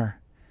of nowhere.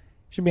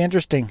 Should be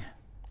interesting.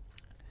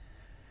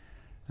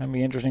 That'd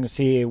be interesting to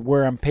see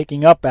where I'm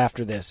picking up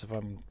after this. If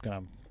I'm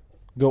going to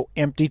go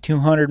empty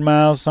 200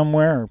 miles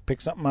somewhere or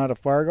pick something out of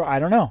Fargo. I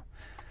don't know.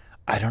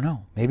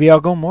 Maybe I'll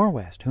go more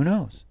west. Who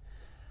knows?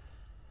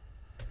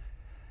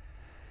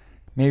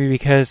 Maybe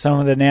because some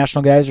of the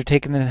national guys are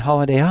taking the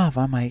holiday off,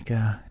 I might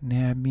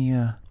nab me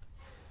a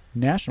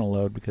national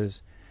load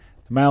because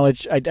the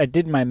mileage, I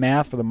did my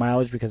math for the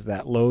mileage because of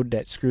that load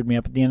that screwed me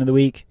up at the end of the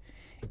week.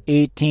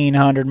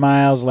 1,800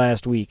 miles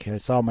last week. I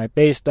saw my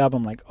base stop.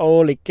 I'm like,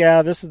 holy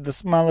cow, this is the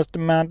smallest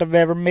amount I've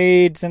ever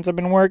made since I've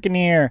been working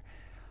here.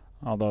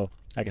 Although,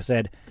 like I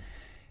said,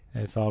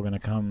 it's all going to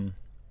come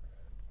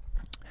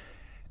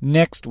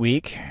next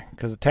week,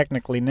 because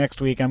technically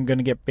next week I'm going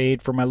to get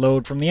paid for my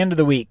load from the end of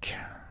the week.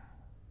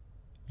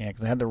 Yeah,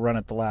 because I had to run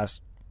it the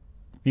last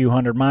few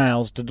hundred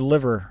miles to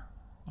deliver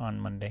on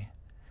Monday.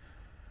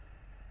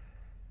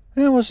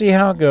 And we'll see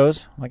how it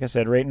goes. Like I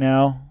said, right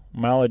now,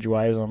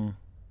 mileage-wise, I'm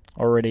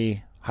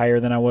already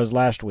higher than I was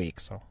last week,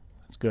 so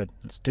It's good.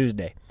 It's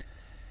Tuesday.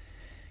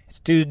 It's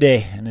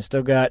Tuesday, and I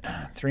still got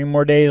 3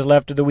 more days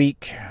left of the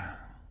week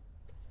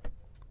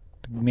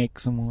to make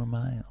some more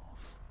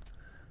miles.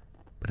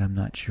 But I'm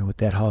not sure what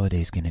that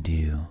holiday's going to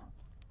do.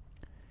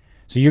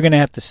 So you're going to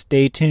have to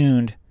stay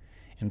tuned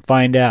and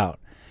find out.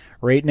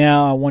 Right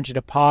now, I want you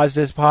to pause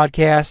this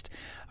podcast.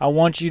 I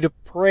want you to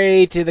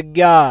pray to the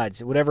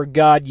gods, whatever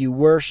god you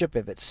worship,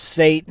 if it's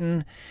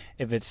Satan,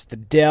 if it's the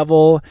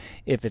devil,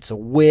 if it's a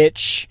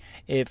witch,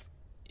 if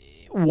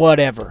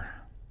whatever.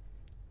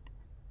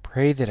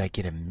 Pray that I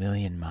get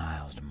 1,000,000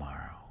 miles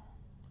tomorrow.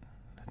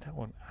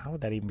 How would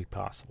that even be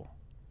possible?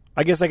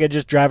 I guess I could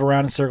just drive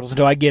around in circles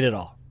until I get it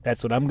all.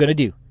 That's what I'm going to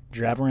do.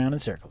 Drive around in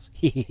circles.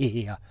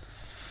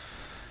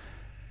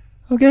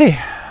 Okay,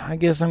 I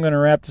guess I'm going to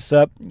wrap this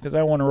up because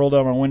I want to roll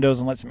down my windows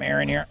and let some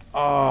air in here.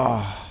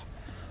 Oh,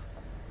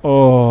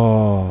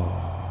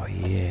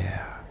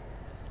 yeah.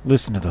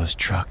 Listen to those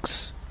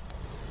trucks.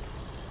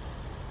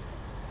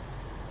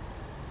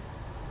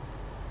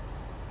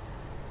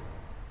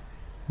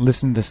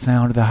 Listen to the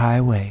sound of the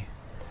highway.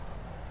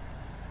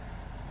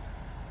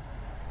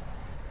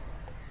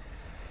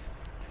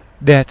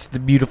 That's the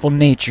beautiful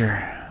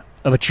nature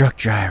of a truck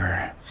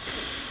driver.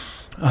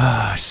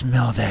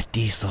 Smell that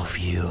diesel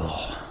fuel.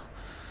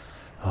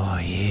 Oh,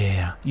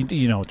 yeah.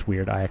 You know, it's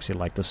weird. I actually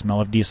like the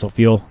smell of diesel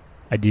fuel.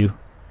 I do.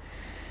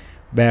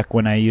 Back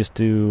when I used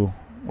to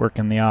work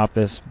in the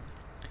office,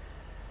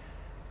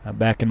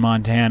 back in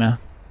Montana,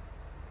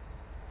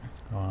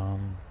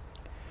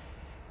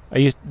 I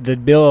used the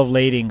bill of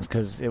ladings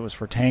because it was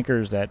for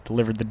tankers that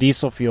delivered the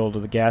diesel fuel to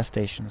the gas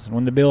stations. And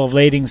when the bill of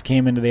ladings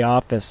came into the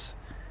office,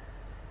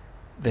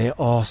 they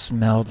all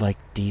smelled like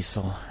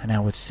diesel, and I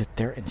would sit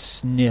there and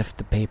sniff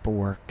the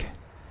paperwork.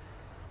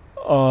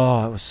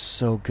 Oh, it was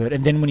so good.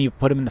 And then when you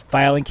put them in the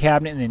filing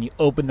cabinet, and then you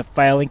open the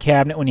filing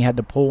cabinet when you had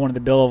to pull one of the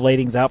bill of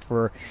ladings out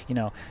for,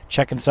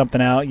 checking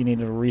something out, you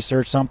needed to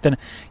research something,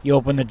 you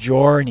open the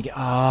drawer, and you get,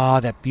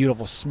 that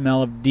beautiful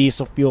smell of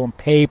diesel fuel and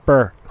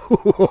paper.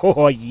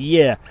 Oh,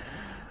 yeah.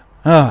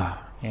 Yeah,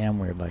 I'm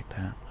weird like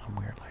that.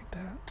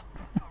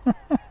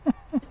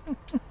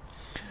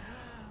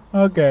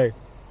 Okay.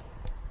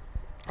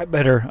 I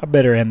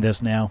better end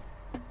this now.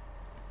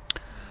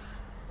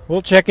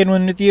 We'll check in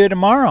with you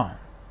tomorrow,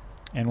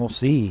 and we'll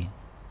see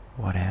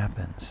what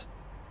happens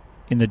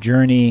in the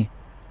journey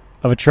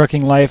of a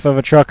trucking life of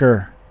a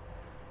trucker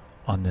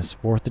on this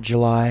 4th of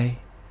July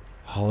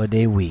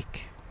holiday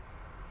week.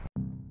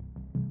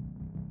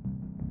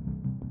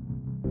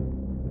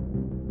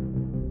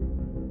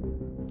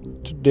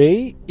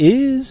 Today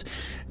is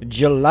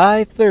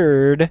July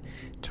 3rd,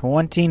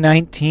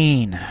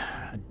 2019,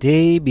 a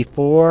day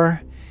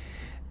before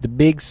the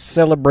big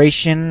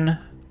celebration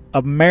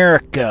of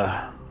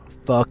America.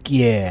 Fuck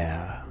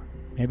yeah.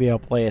 Maybe I'll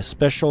play a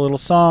special little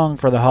song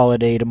for the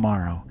holiday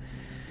tomorrow.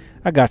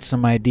 I got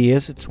some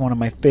ideas. It's one of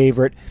my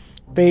favorite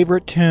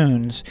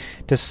tunes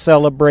to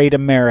celebrate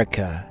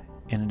America.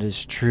 And it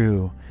is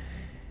true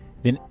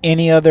than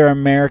any other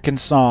American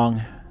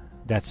song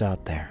that's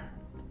out there.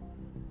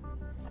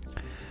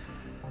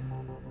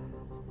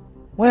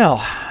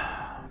 Well,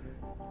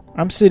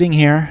 I'm sitting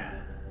here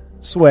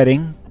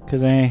sweating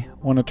because I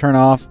want to turn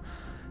off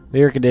the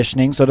air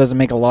conditioning so it doesn't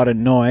make a lot of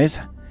noise.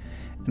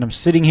 And I'm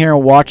sitting here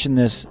watching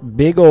this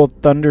big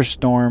old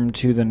thunderstorm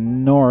to the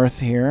north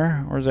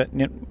here. Or is that?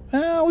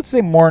 I would say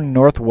more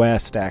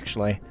northwest,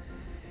 actually.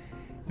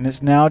 And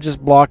it's now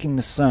just blocking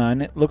the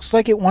sun. It looks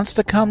like it wants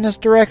to come this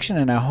direction,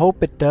 and I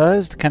hope it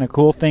does to kind of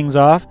cool things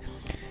off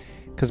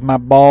because my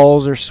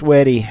balls are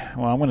sweaty.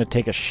 Well, I'm going to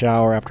take a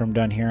shower after I'm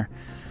done here.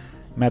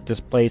 I'm at this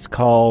place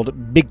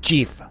called Big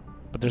Chief,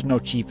 but there's no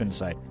chief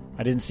inside.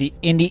 I didn't see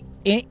any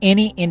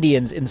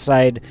Indians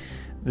inside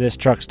this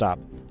truck stop.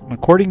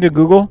 According to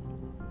Google,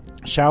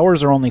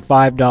 showers are only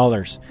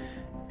 $5,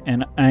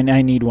 and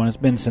I need one. It's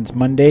been since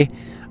Monday.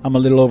 I'm a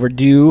little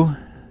overdue,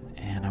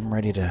 and I'm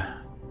ready to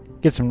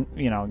get some,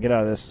 get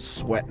out of this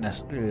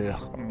sweatness.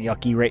 Ugh, I'm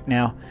yucky right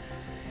now.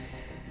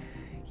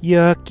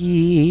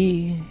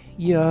 Yucky.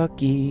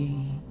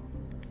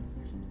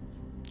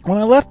 When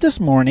I left this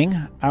morning,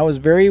 I was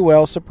very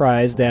well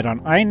surprised that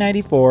on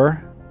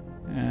I-94,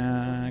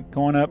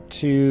 going up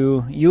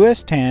to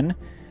US 10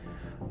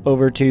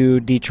 over to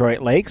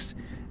Detroit Lakes,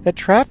 that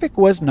traffic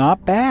was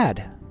not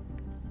bad.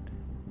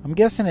 I'm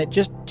guessing it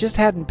just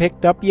hadn't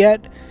picked up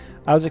yet.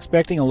 I was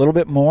expecting a little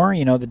bit more,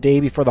 the day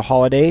before the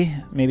holiday.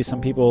 Maybe some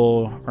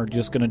people are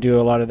just going to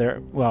do a lot of their...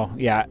 Well,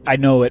 yeah, I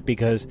know it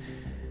because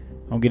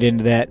I'll get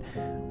into that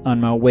on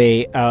my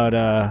way out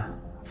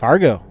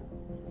Fargo.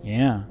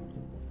 Yeah,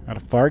 out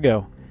of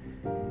Fargo.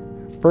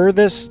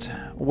 Furthest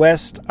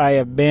west I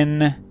have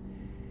been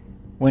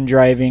when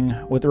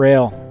driving with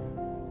rail.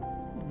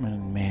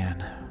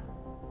 Man.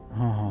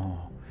 Oh,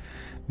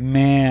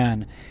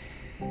 man.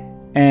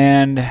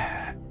 And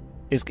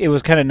it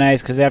was kind of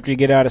nice because after you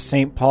get out of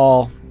St.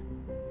 Paul,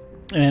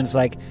 and it's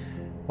like,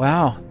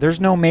 wow,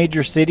 there's no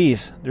major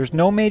cities. There's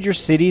no major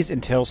cities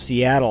until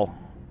Seattle.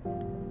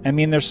 I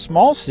mean, there's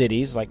small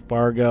cities like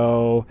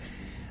Fargo,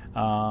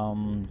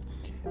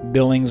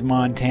 Billings,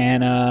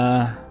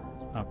 Montana,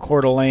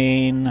 Coeur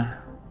d'Alene.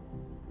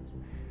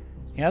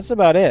 Yeah, that's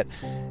about it.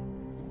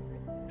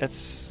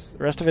 The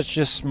rest of it's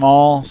just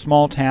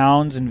small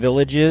towns and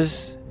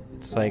villages.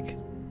 It's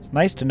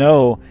nice to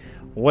know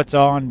what's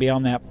on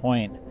beyond that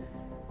point.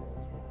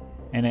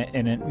 And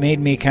it made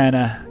me kind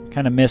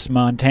of miss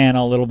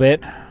Montana a little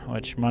bit,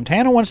 which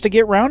Montana wants to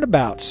get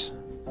roundabouts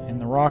in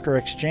the Rocker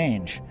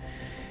Exchange.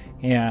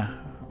 Yeah,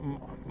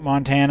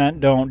 Montana,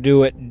 don't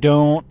do it.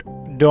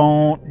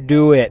 Don't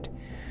do it.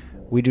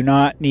 We do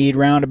not need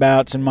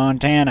roundabouts in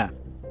Montana.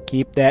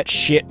 Keep that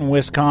shit in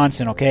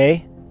Wisconsin,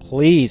 okay?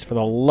 Please, for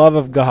the love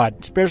of God,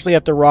 especially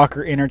at the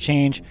Rocker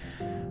interchange.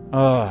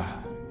 And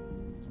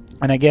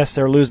I guess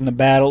they're losing the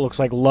battle. It looks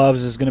like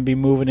Love's is going to be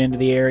moving into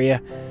the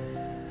area.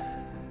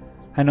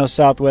 I know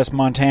Southwest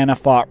Montana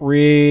fought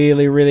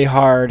really, really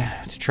hard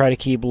to try to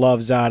keep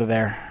Love's out of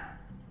there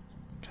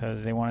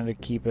because they wanted to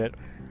keep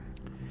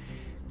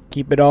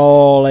it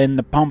all in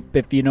the pump,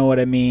 if you know what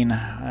I mean.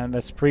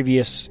 That's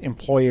previous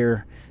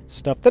employer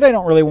stuff that I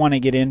don't really want to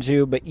get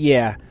into, but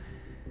yeah,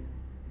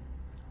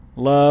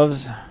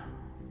 Love's.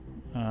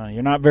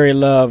 You're not very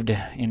loved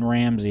in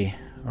Ramsey,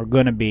 or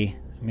gonna be.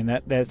 I mean,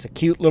 that's a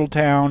cute little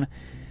town,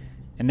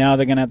 and now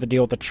they're gonna have to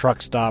deal with the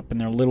truck stop in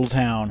their little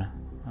town.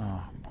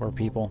 Oh, poor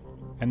people.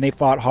 And they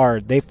fought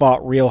hard. They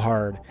fought real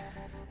hard.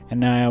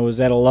 And I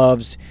was at a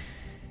Love's,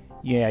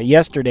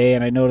 yesterday,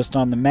 and I noticed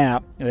on the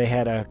map they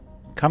had a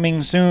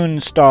coming soon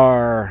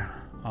star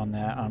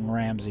on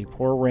Ramsey.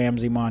 Poor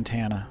Ramsey,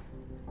 Montana.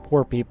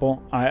 Poor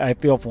people. I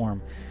feel for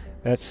them.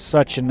 That's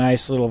such a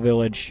nice little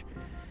village.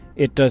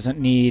 It doesn't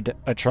need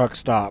a truck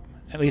stop.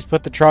 At least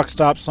put the truck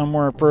stop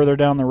somewhere further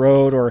down the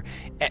road, or,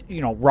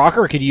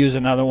 Rocker could use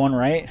another one,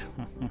 right?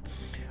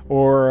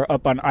 Or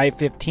up on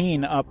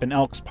I-15 up in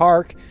Elks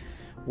Park,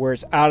 where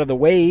it's out of the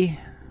way.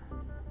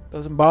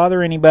 Doesn't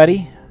bother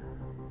anybody.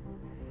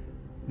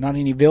 Not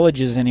any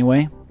villages,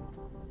 anyway.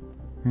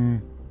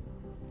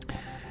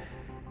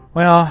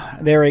 Well,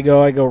 there we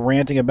go. I go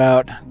ranting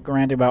about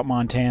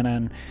Montana,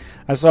 and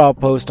I saw a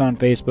post on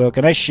Facebook,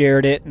 and I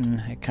shared it, and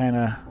it kind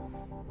of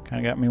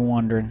got me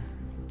wondering.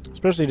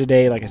 Especially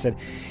today, like I said,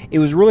 it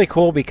was really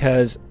cool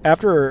because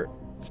after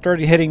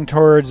started heading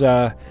towards,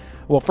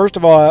 first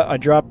of all, I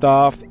dropped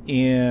off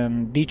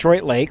in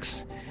Detroit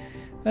Lakes.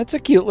 That's a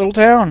cute little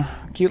town.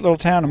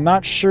 I'm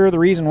not sure the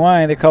reason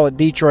why they call it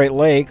Detroit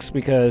Lakes,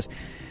 because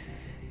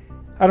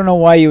I don't know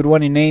why you would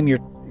want to name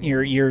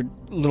your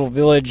little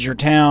village, your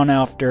town,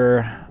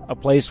 after a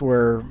place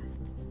where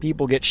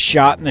people get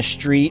shot in the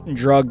street and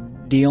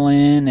drug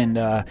dealing and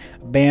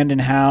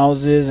abandoned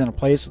houses, and a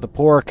place with a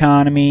poor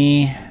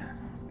economy.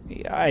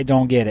 I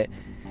don't get it.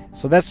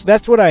 So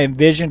that's what I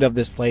envisioned of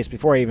this place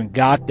before I even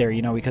got there,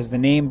 because the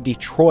name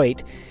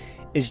Detroit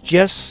is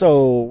just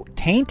so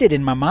tainted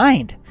in my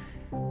mind.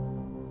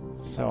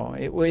 So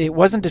it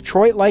wasn't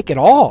Detroit-like at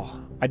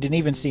all. I didn't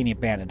even see any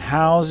abandoned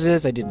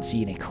houses. I didn't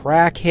see any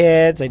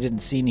crackheads. I didn't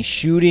see any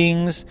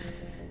shootings.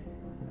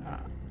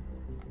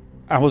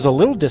 I was a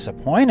little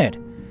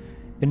disappointed.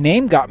 The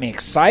name got me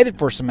excited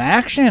for some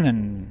action,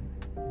 and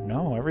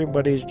no,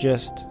 everybody's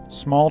just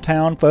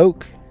small-town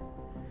folk.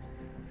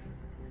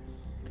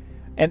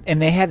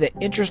 And they had the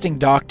interesting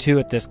dock, too,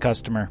 at this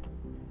customer.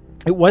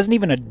 It wasn't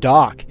even a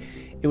dock.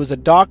 It was a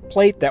dock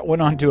plate that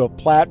went onto a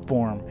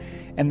platform.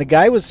 And the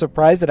guy was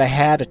surprised that I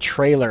had a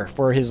trailer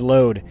for his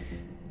load,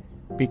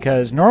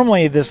 because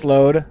normally this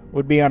load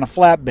would be on a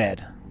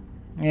flatbed.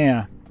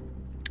 Yeah.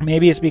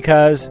 Maybe it's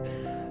because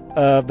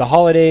of the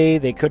holiday.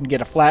 They couldn't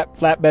get a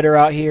flatbedder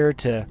out here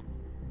to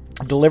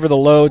deliver the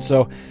load,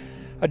 so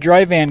a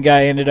dry van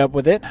guy ended up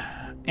with it.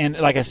 And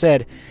like I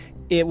said,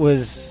 it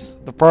was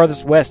the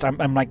farthest west.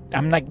 I'm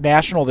like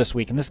national this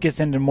week, and this gets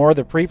into more of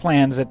the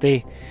pre-plans that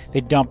they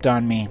dumped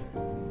on me.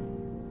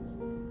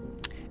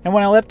 And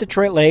when I left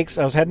Detroit Lakes,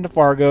 I was heading to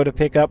Fargo to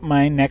pick up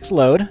my next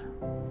load.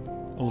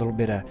 A little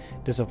bit of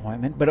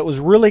disappointment, but it was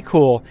really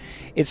cool.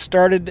 I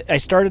started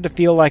to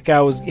feel like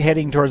I was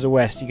heading towards the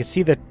west. You could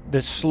see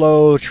the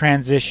slow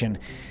transition.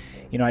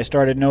 I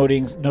started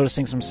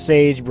noticing some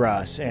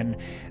sagebrush, and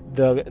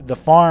the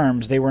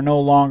farms, they were no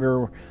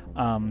longer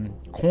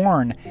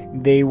corn.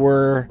 They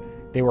were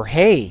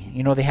hay.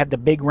 They had the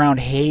big round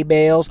hay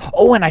bales.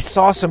 Oh, and I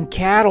saw some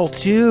cattle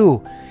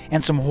too,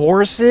 and some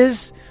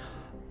horses.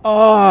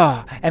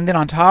 Oh, and then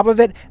on top of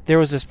it, there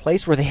was this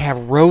place where they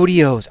have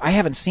rodeos. I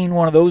haven't seen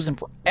one of those in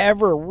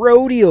forever.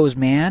 Rodeos,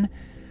 man.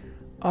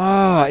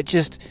 Oh, it's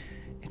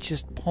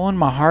just pulling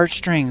my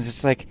heartstrings.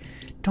 It's like,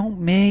 don't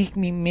make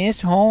me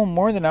miss home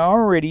more than I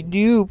already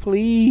do.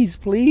 Please,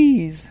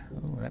 please.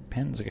 Oh, that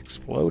pen's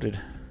exploded.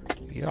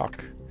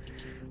 Yuck.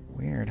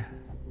 Weird.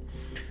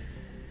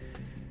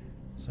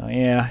 So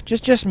yeah,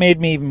 just made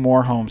me even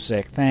more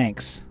homesick.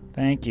 Thanks.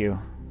 Thank you.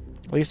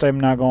 At least I'm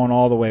not going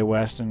all the way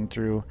west and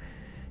through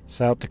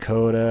South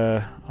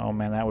Dakota. Oh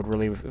man, that would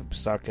really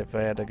suck if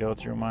I had to go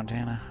through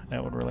Montana.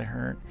 That would really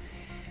hurt.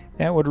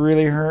 That would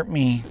really hurt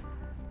me.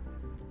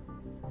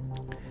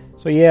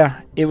 So yeah,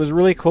 it was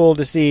really cool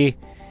to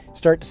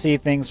start to see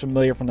things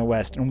familiar from the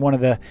west. And one of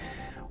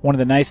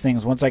the nice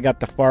things, once I got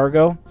to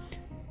Fargo,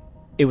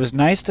 It was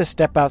nice to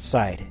step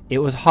outside. It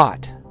was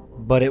hot,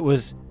 but it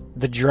was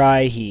the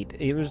dry heat.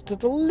 It was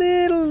just a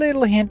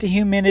little hint of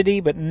humidity,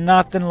 but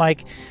nothing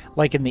like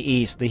in the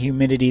east, the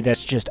humidity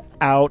that's just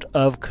out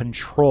of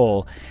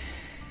control.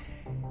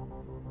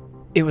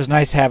 It was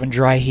nice having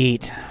dry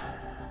heat.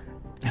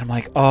 And I'm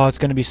like, oh, it's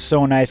going to be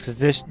so nice because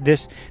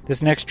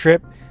this next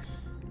trip,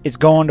 it's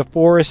going to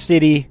Forest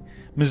City,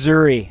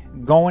 Missouri,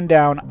 going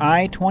down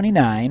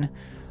I-29.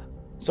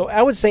 So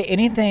I would say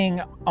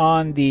anything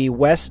on the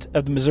west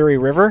of the Missouri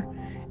River,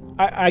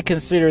 I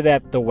consider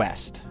that the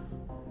west.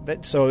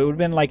 So it would have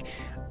been like,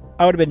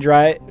 I would have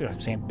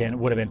been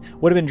would have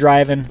been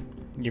driving.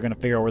 You're going to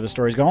figure out where the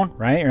story's going,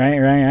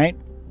 right?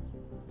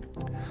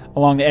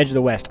 Along the edge of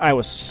the west. I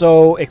was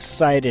so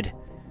excited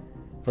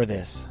for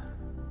this.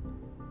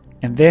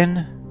 And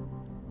then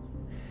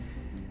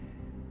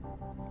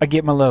I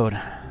get my load.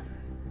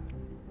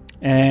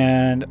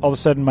 And all of a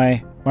sudden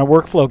my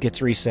workflow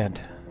gets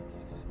resent.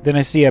 Then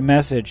I see a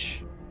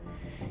message.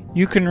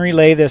 You can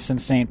relay this in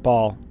St.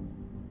 Paul.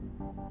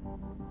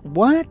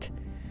 What?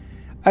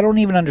 I don't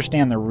even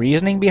understand the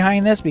reasoning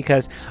behind this,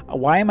 because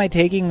why am I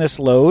taking this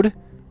load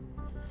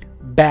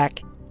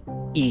back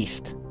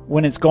east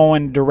when it's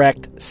going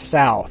direct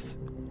south?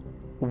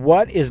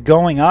 What is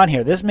going on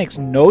here? This makes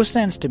no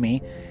sense to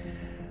me.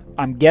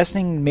 I'm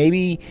guessing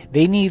maybe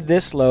they need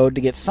this load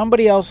to get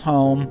somebody else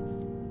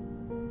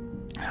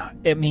home.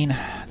 I mean,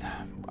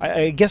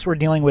 I guess we're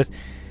dealing with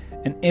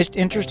an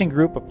interesting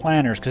group of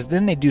planners, because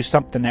then they do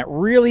something that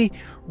really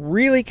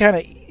kind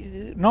of,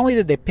 not only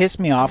did they piss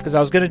me off, because I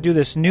was going to do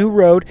this new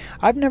road.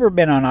 I've never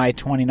been on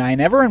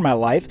I-29 ever in my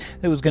life.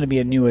 It was going to be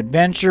a new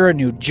adventure, a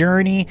new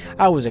journey.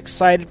 I was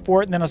excited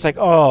for it, and then I was like,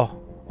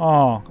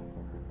 oh,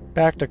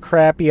 back to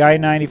crappy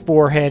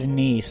I-94 heading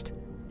east.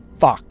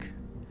 Fuck.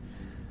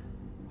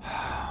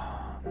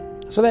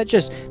 So that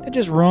just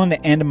ruined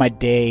the end of my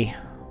day.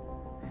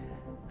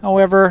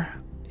 However,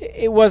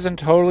 it wasn't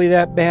totally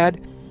that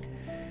bad,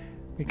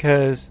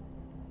 because,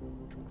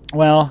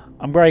 well,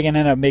 I'm probably going to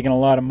end up making a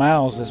lot of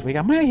miles this week.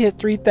 I might hit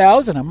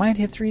 3,000.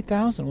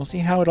 We'll see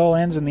how it all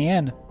ends in the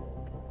end.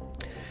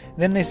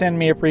 Then they send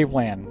me a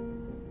pre-plan.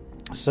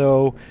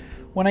 So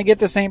when I get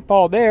to St.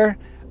 Paul there,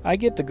 I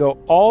get to go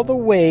all the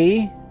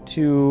way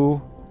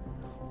to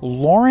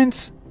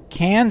Lawrence,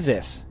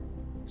 Kansas.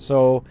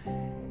 So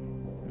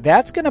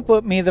that's going to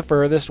put me the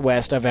furthest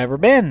west I've ever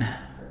been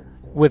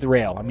with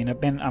rail. I mean,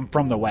 I'm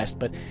from the west,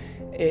 but,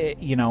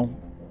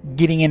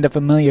 getting into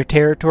familiar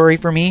territory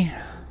for me.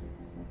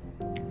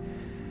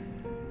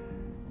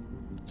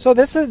 So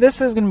this is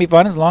going to be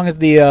fun, as long as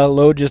the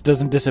load just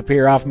doesn't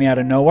disappear off me out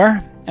of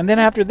nowhere. And then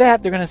after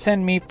that, they're going to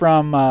send me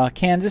from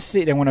Kansas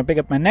City. I'm going to pick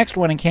up my next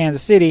one in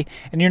Kansas City,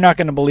 and you're not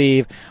going to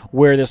believe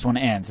where this one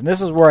ends. And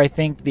this is where I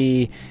think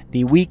the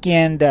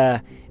weekend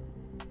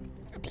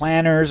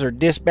planners or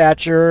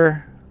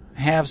dispatcher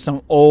have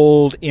some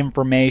old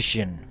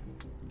information.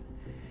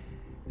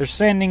 They're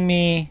sending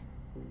me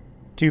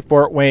to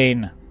Fort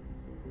Wayne,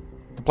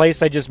 the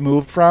place I just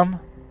moved from.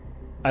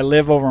 I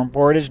live over in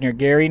Portage near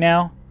Gary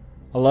now.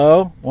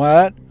 Hello?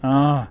 What?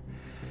 I'm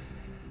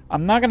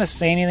not going to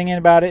say anything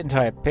about it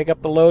until I pick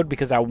up the load,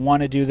 because I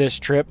want to do this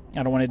trip.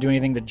 I don't want to do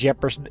anything to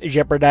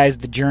jeopardize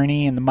the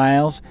journey and the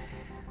miles.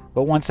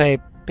 But once I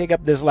pick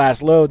up this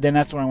last load, then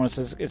that's when I want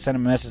to send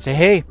them a message. Say,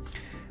 hey,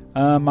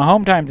 my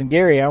home time's in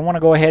Gary. I want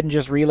to go ahead and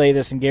just relay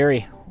this in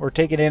Gary, or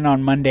take it in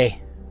on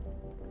Monday.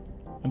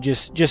 And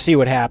just see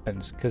what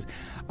happens, because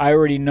I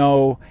already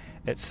know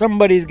that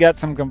somebody's got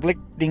some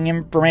conflicting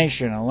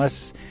information,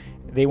 unless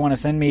they want to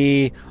send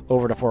me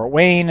over to Fort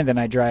Wayne, and then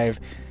I drive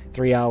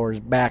 3 hours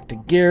back to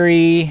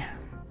Gary,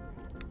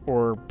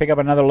 or pick up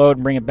another load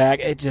and bring it back.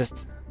 It's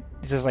just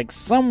like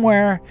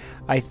somewhere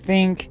I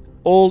think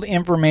old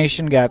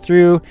information got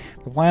through.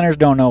 The planners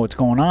don't know what's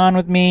going on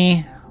with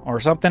me or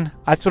something.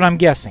 That's what I'm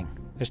guessing.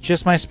 It's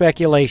just my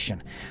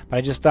speculation. But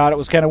I just thought it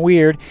was kind of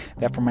weird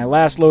that for my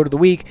last load of the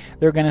week,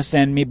 they're going to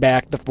send me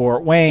back to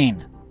Fort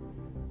Wayne.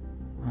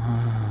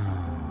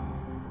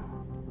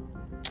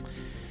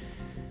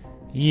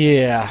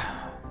 Yeah.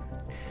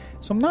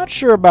 So I'm not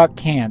sure about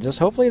Kansas.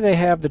 Hopefully they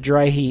have the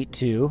dry heat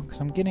too, because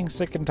I'm getting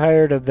sick and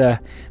tired of the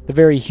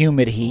very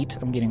humid heat.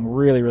 I'm getting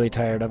really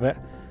tired of it.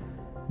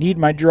 Need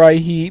my dry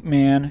heat,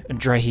 man. And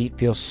dry heat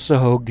feels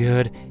so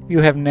good. If you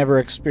have never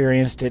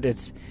experienced it,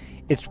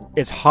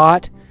 it's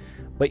hot,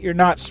 but you're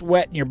not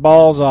sweating your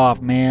balls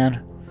off,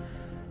 man.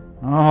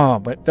 Oh,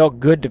 but it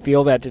felt good to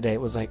feel that today.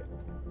 It was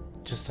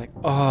just like,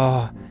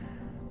 oh,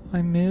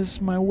 I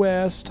miss my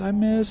West.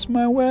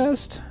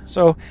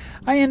 So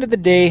I ended the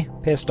day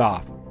pissed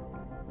off.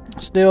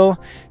 Still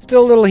a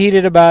little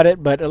heated about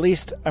it, but at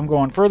least I'm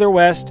going further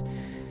west.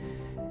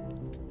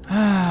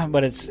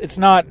 But it's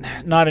not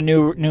a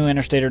new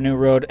interstate or new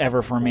road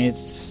ever for me. It's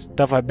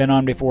stuff I've been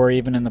on before,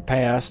 even in the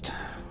past.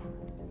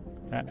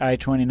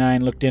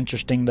 I-29 looked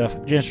interesting to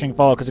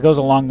follow, because it goes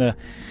along the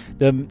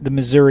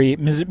Missouri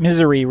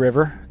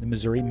River. The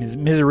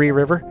Missouri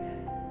River.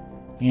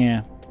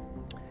 Yeah.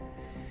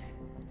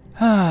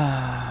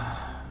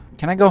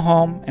 Can I go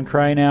home and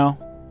cry now?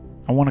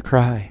 I want to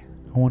cry.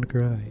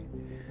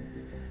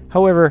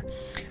 However,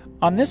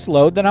 on this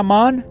load that I'm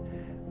on,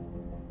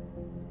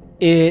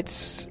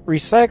 it's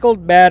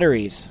recycled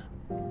batteries.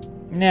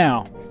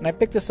 Now, when I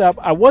picked this up,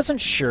 I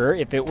wasn't sure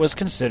if it was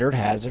considered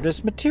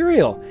hazardous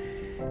material.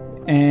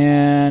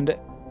 And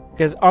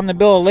because on the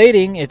bill of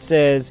lading, it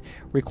says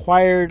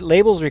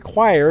labels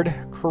required,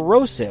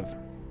 corrosive.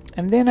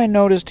 And then I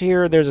noticed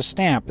here there's a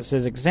stamp. It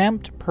says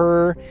exempt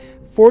per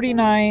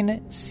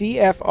 49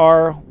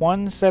 CFR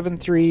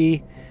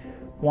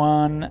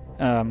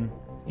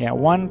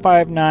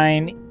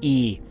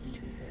 159E.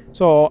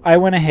 So I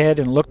went ahead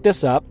and looked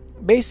this up.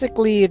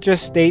 Basically, it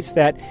just states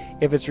that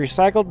if it's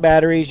recycled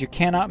batteries, you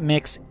cannot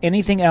mix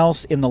anything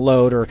else in the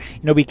load, or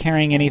be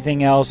carrying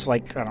anything else,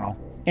 like, I don't know,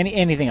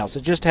 anything else.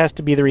 It just has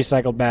to be the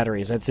recycled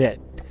batteries. That's it.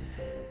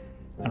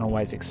 I don't know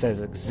why it says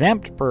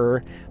exempt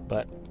per,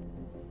 but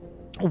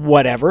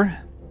whatever.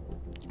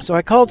 So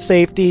I called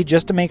safety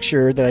just to make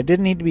sure that I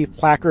didn't need to be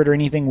placard or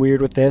anything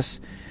weird with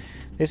this.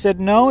 They said,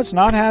 no, it's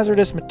not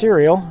hazardous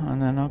material.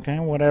 And then, okay,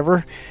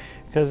 whatever.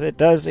 Because it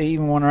does,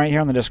 even one right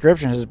here on the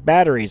description, it says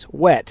batteries,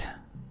 wet,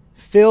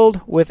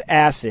 filled with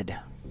acid.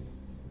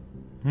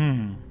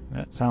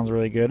 That sounds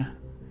really good.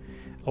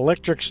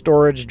 Electric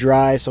storage,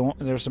 dry, so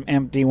there's some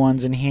empty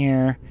ones in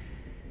here.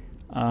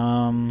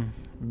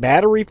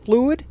 Battery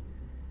fluid?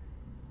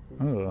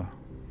 Ooh.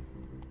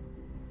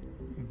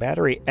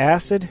 Battery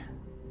acid?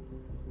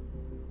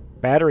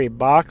 Battery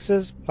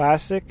boxes,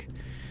 plastic.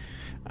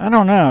 I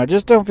don't know. I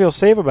just don't feel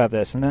safe about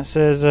this. And that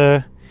says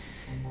at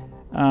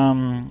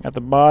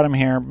the bottom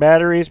here,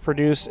 batteries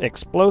produce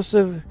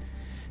explosive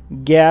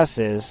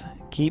gases,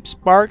 keep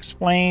sparks,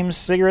 flames,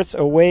 cigarettes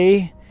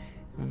away,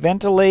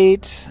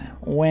 ventilate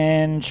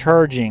when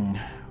charging,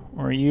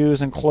 or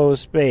use in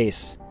closed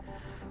space.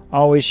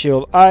 Always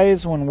shield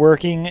eyes when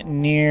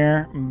working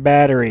near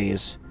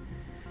batteries.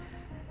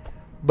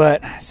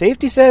 But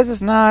safety says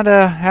it's not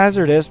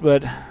hazardous,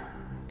 but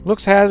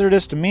looks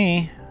hazardous to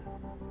me.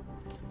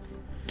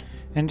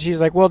 And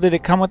she's like, well, did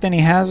it come with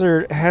any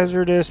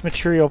hazardous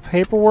material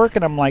paperwork?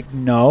 And I'm like,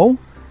 no.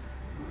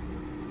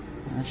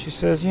 And she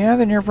says, yeah,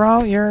 then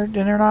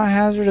they're not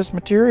hazardous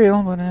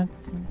material, but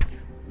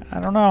I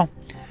don't know.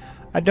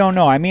 I don't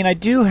know. I mean, I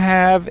do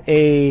have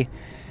a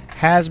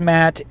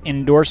hazmat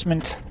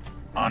endorsement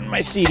on my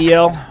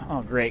CDL.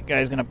 Oh, great.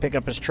 Guy's going to pick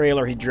up his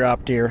trailer he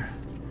dropped here.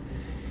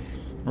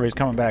 Or he's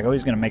coming back. Oh,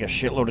 he's going to make a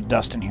shitload of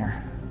dust in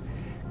here.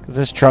 Because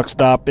this truck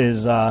stop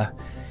is a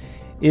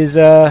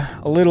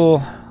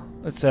little...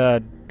 It's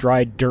a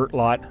dry dirt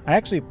lot. I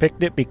actually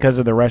picked it because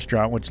of the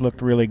restaurant, which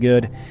looked really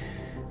good.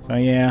 So,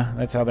 yeah,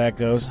 that's how that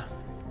goes.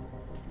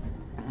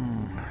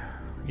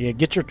 Yeah,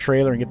 get your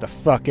trailer and get the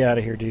fuck out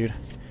of here, dude.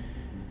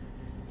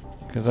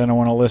 Because I don't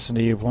want to listen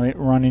to you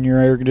running your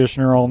air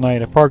conditioner all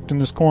night. I parked in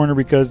this corner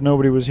because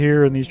nobody was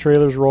here and these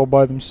trailers were all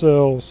by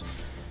themselves.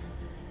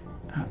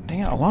 Oh, dang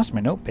it, I lost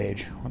my note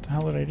page. What the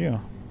hell did I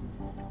do?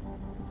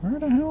 Where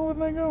the hell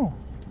did I go?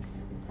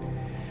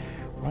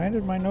 Why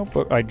did my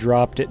notebook... I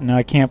dropped it and now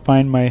I can't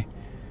find my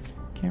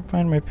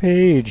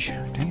page.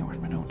 Dang it, where's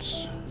my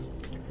notes?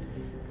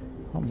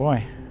 Oh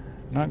boy.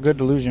 Not good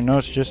to lose your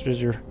notes just as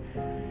you're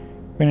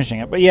finishing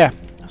it. But yeah,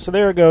 so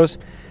there it goes.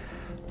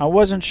 I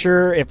wasn't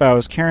sure if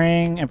I'm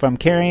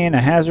carrying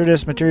a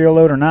hazardous material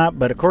load or not,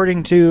 but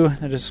according to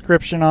the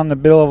description on the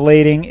bill of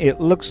lading,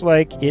 it looks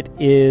like it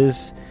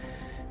is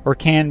or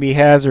can be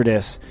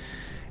hazardous.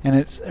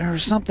 And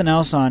there's something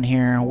else on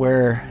here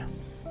where...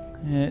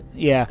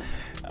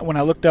 when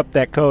I looked up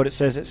that code, it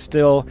says it's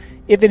still,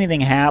 if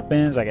anything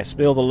happens, like I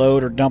spill the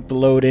load or dump the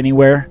load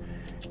anywhere,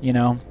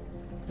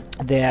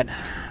 that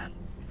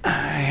I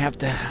have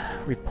to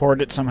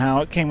report it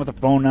somehow. It came with a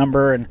phone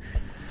number, and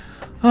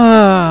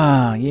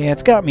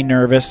it's got me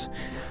nervous.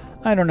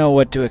 I don't know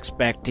what to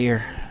expect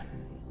here.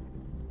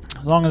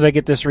 As long as I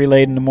get this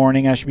relayed in the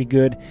morning, I should be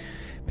good.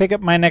 Pick up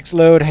my next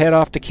load, head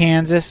off to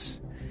Kansas.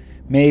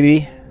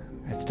 Maybe.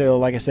 It's still,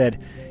 like I said,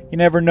 you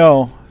never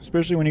know.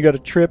 Especially when you got a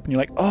trip and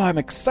you're like, oh, I'm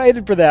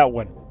excited for that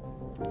one.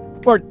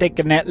 We're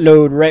taking that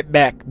load right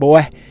back,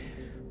 boy.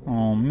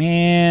 Oh,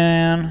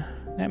 man.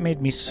 That made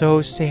me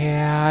so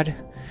sad.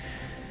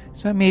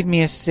 So it made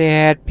me a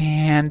sad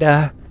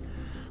panda.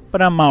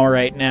 But I'm all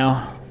right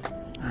now.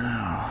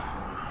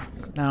 Oh,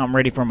 now I'm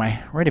ready for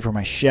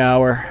my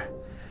shower.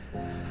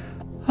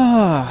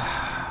 Oh,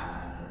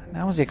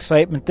 that was the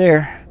excitement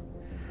there.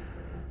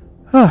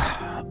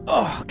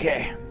 Oh,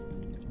 okay.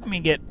 Let me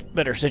get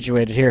better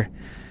situated here.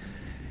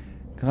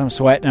 Because I'm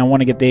sweating. I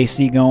want to get the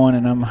AC going,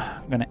 and I'm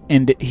going to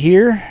end it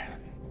here.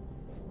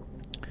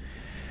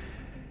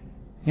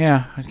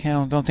 Yeah, I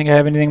don't think I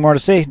have anything more to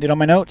say. Did all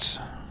my notes.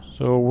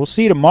 So we'll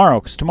see tomorrow,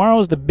 because tomorrow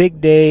is the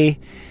big day,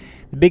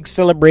 the big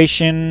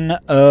celebration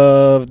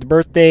of the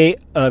birthday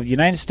of the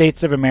United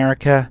States of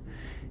America.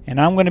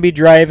 And I'm going to be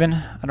driving.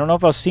 I don't know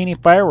if I'll see any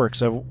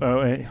fireworks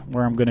where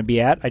I'm going to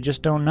be at. I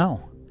just don't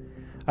know.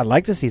 I'd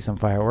like to see some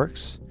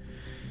fireworks.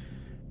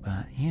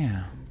 But,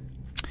 yeah.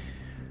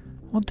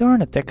 Well,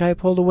 darn it, that guy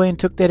pulled away and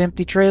took that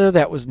empty trailer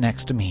that was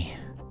next to me.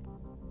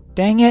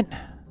 Dang it.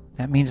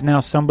 That means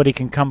now somebody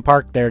can come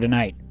park there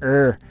tonight.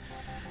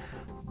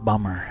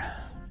 Bummer.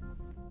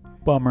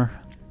 Bummer.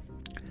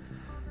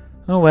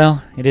 Oh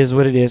well, it is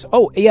what it is.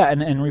 Oh yeah,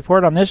 and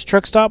report on this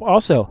truck stop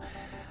also.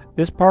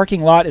 This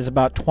parking lot is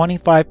about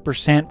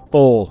 25%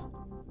 full.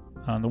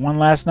 The one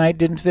last night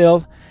didn't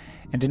fill,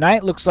 and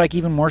tonight looks like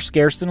even more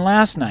scarce than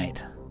last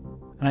night.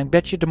 And I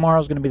bet you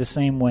tomorrow's going to be the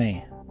same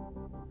way.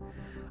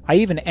 I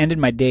even ended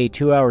my day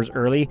 2 hours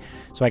early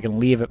so I can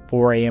leave at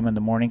 4 a.m. in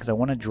the morning because I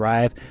want to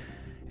drive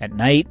at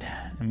night,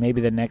 and maybe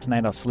the next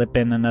night I'll slip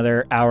in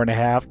another hour and a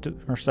half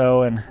or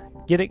so and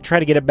try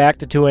to get it back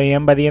to 2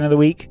 a.m. by the end of the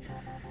week.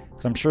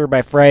 Because I'm sure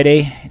by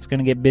Friday it's going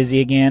to get busy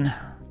again.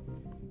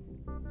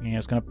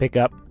 It's going to pick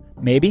up.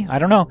 Maybe. I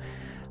don't know.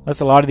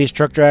 Unless a lot of these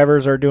truck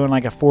drivers are doing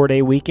like a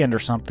 4-day weekend or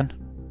something.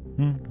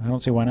 I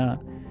don't see why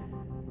not.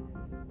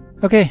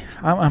 Okay,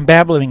 I'm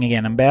babbling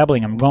again. I'm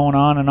going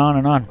on and on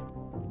and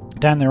on.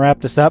 Time to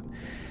wrap this up.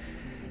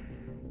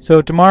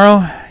 So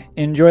tomorrow,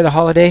 enjoy the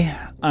holiday.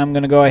 I'm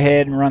going to go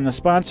ahead and run the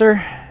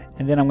sponsor.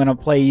 And then I'm going to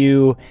play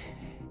you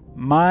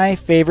my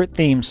favorite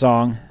theme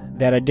song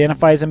that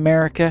identifies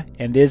America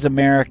and is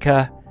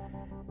America.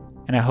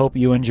 And I hope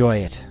you enjoy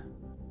it.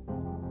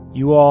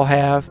 You all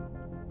have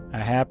a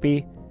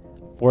happy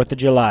 4th of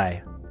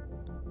July.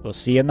 We'll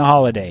see you in the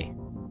holiday.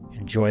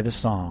 Enjoy the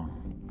song.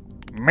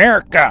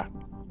 America!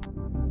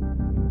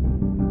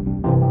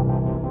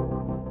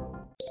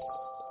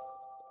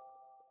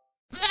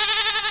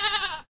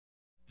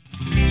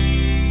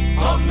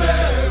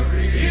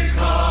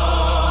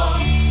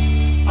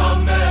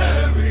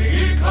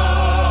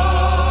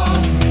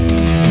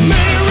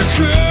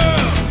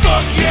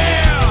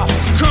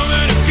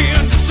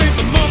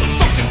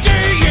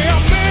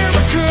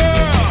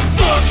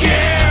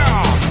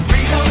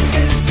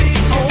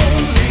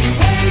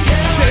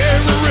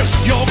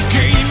 Your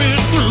game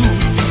is through,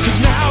 'cause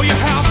now you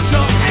have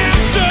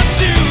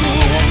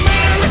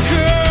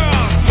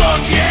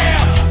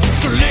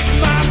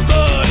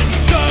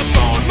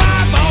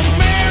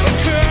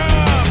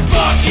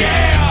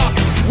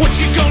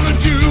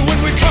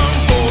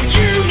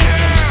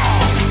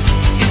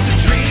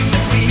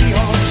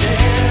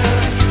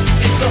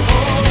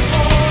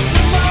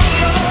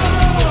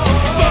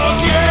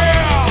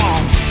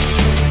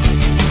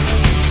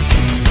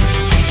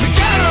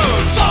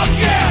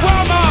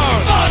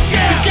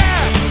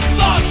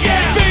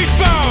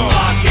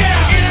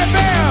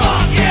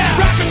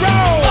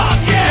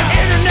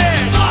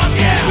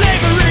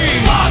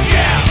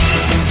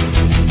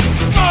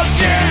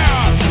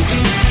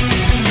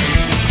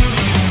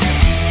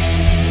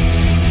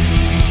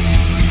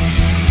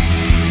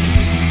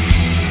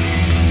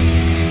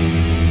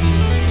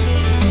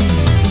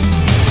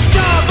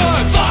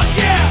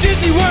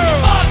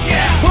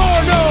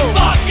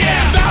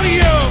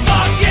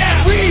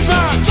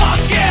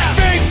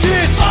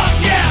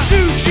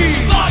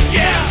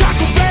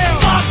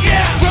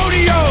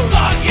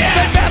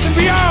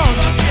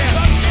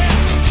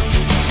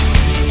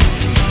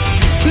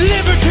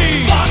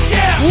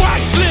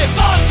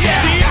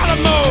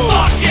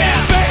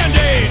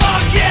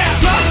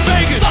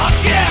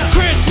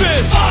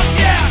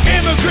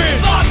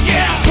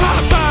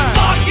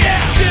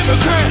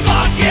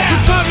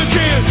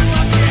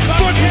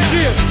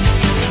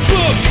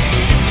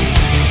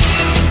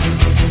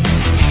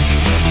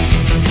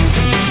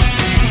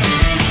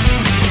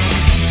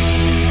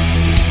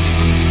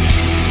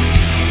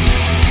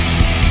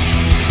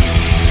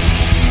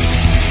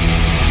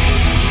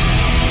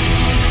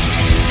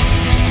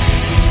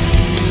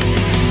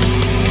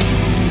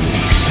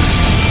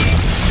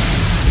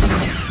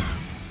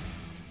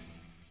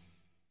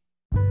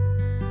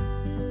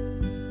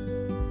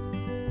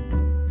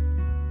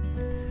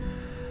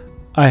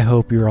I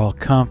hope you're all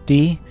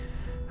comfy,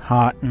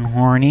 hot and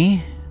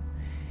horny.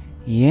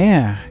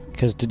 Yeah,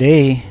 because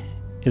today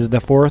is the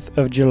 4th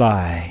of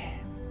July.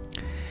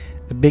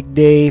 The big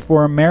day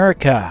for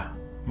America.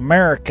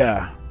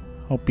 America.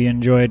 Hope you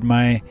enjoyed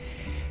my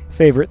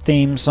favorite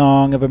theme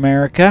song of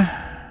America.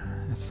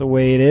 That's the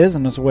way it is,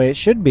 and that's the way it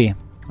should be,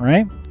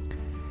 right?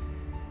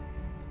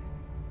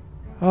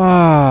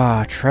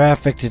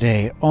 Traffic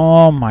today.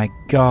 Oh my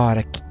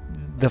God.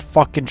 The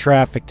fucking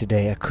traffic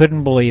today. I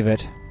couldn't believe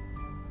it.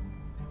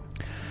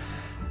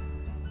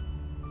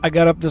 I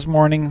got up this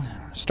morning,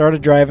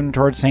 started driving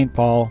towards St.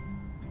 Paul.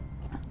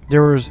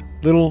 There was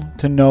little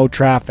to no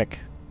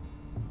traffic.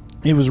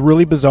 It was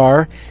really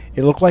bizarre.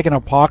 It looked like an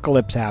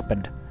apocalypse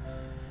happened.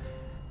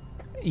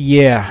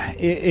 Yeah,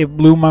 it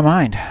blew my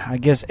mind. I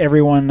guess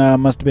everyone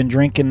must have been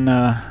drinking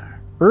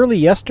early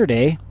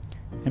yesterday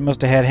and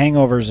must have had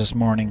hangovers this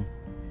morning.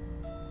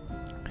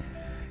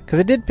 Because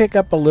it did pick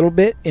up a little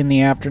bit in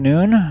the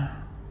afternoon,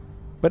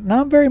 but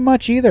not very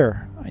much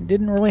either. I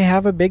didn't really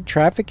have a big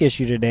traffic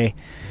issue today.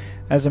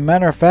 As a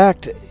matter of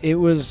fact, it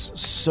was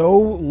so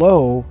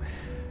low,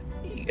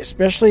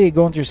 especially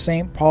going through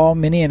St. Paul,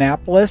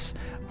 Minneapolis.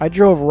 I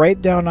drove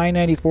right down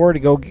I-94 to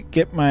go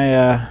get my,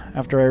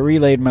 after I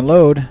relayed my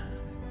load,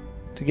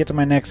 to get to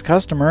my next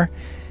customer.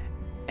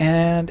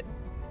 And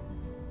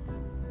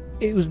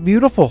it was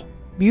beautiful.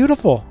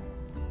 Beautiful.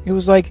 It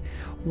was like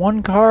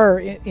one car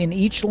in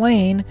each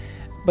lane,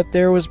 but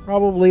there was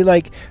probably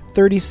like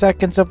 30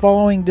 seconds of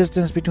following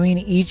distance between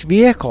each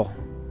vehicle.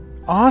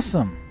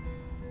 Awesome.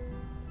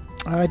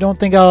 I don't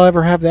think I'll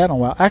ever have that in a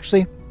while.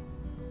 Actually,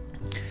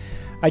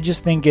 I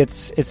just think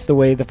it's the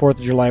way the 4th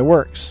of July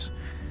works.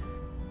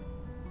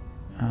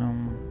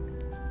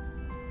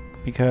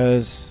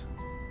 Because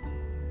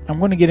I'm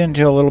going to get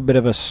into a little bit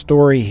of a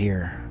story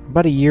here.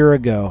 About a year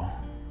ago,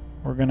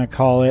 we're going to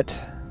call it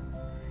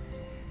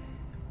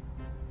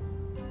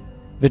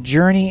The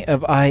Journey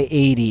of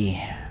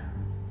I-80.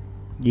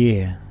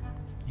 Yeah.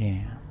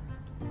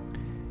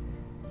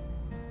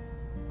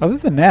 Other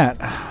than that,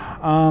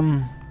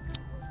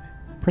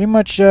 pretty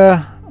much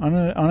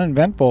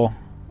uneventful.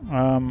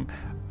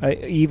 I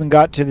even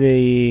got to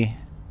the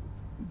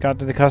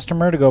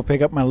customer to go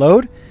pick up my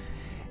load,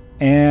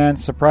 and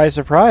surprise,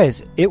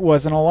 surprise, it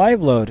wasn't a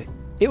live load.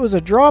 It was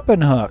a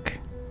drop-in hook.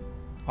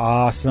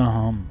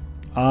 Awesome.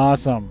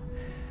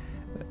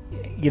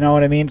 You know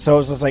what I mean? So it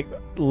was just like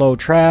low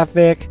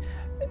traffic,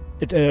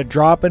 a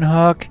drop-in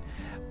hook.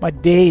 My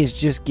day is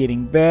just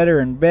getting better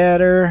and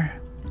better.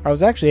 I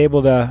was actually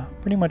able to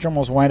pretty much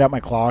almost wind up my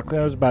clock.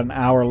 There was about an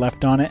hour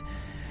left on it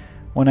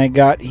when I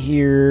got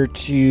here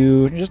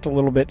to just a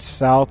little bit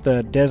south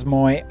of Des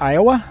Moines,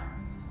 Iowa.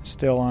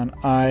 Still on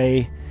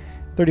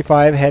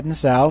I-35 heading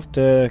south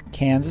to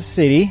Kansas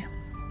City.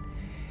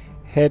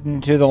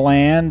 Heading to the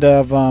land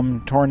of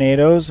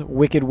tornadoes,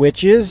 wicked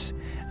witches,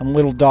 and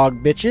little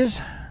dog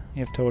bitches.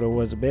 If Toto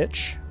was a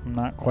bitch. I'm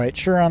not quite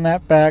sure on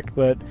that fact,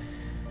 but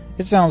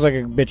it sounds like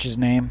a bitch's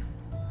name.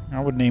 I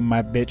would name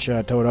my bitch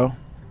Toto.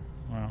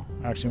 Well,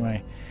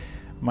 actually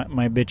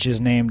my bitch is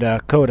named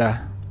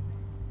Coda.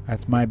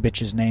 That's my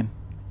bitch's name.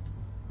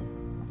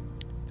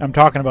 I'm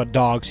talking about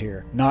dogs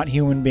here, not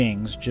human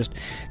beings. Just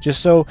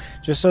so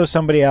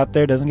somebody out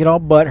there doesn't get all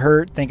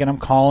butthurt thinking I'm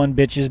calling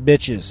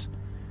bitches.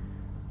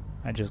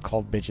 I just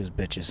called bitches.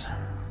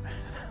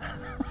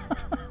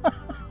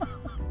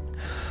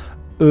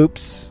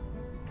 Oops.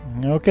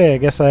 Okay, I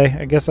guess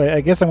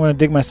I'm going to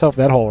dig myself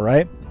that hole,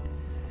 right?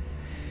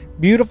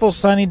 Beautiful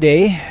sunny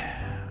day.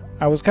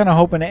 I was kind of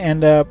hoping to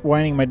end up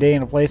winding my day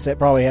in a place that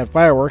probably had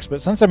fireworks,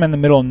 but since I'm in the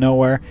middle of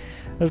nowhere,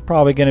 there's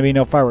probably going to be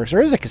no fireworks.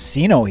 There is a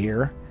casino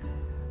here.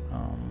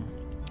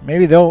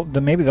 Maybe they'll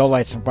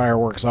light some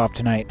fireworks off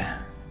tonight.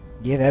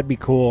 Yeah, that'd be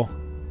cool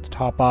to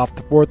top off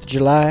the 4th of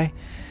July.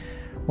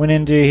 Went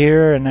into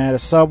here and had a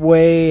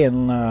Subway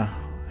and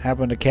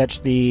happened to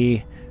catch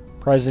the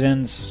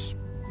president's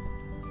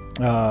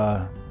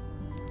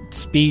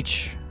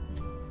speech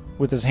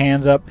with his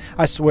hands up.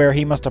 I swear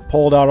he must have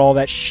pulled out all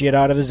that shit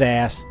out of his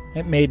ass.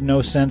 It made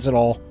no sense at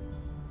all.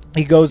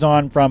 He goes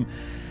on from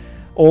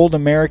old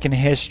American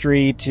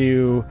history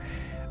to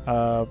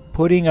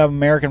putting an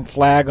American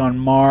flag on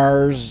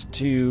Mars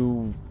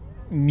to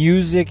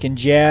music and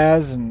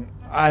jazz, and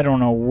I don't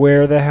know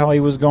where the hell he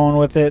was going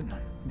with it,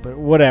 but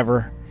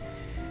whatever.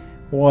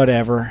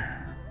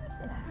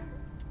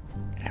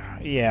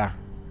 Yeah,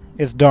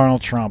 it's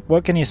Donald Trump.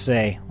 What can you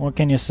say? What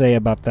can you say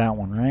about that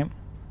one, right?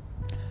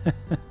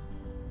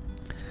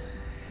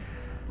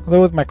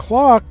 Although with my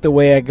clock, the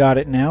way I got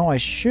it now, I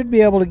should be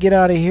able to get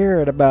out of here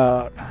at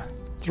about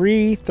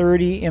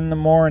 3:30 in the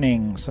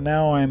morning. So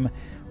now I'm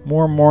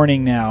more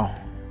morning now.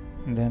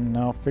 And then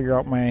I'll figure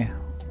out my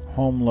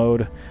home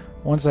load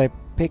once I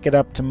pick it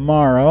up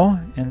tomorrow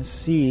and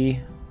see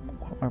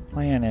what my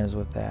plan is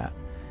with that.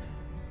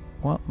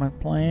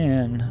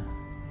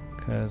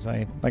 Because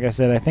like I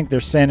said, I think they're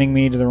sending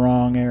me to the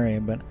wrong area,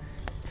 but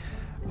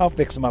I'll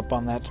fix them up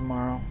on that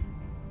tomorrow.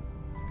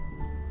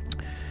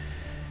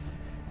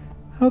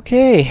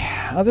 Okay,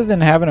 other than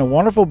having a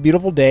wonderful,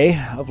 beautiful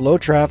day of low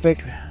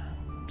traffic,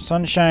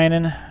 sun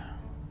shining,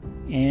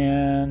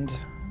 and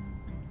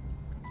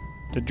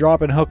the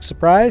drop-in hook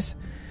surprise,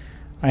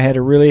 I had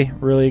a really,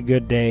 really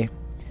good day.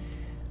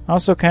 I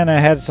also kind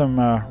of had some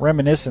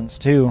reminiscence,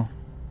 too,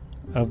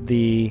 of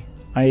the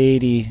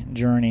I-80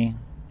 journey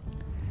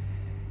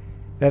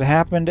that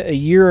happened a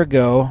year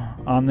ago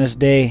on this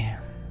day.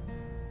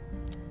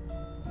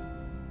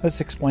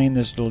 Let's explain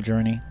this little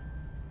journey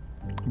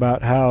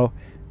about how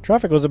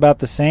traffic was about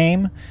the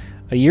same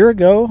a year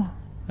ago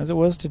as it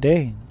was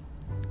today.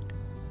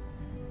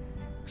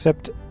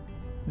 Except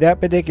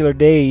that particular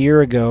day a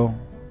year ago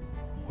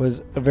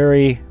was a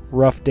very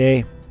rough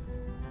day.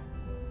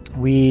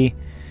 We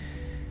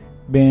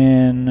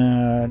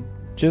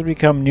just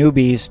become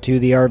newbies to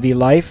the RV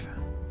life.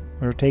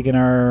 We're taking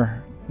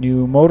our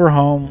new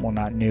motorhome. Well,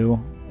 not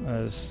new.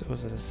 Was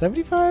it a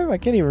 75? I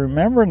can't even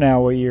remember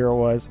now what year it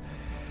was.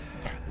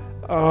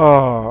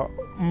 Oh,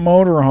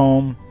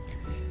 motorhome.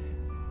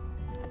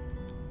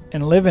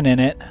 And living in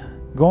it.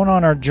 Going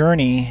on our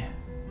journey.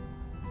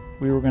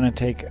 We were going to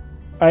take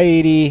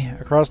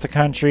I-80 across the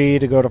country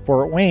to go to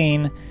Fort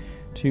Wayne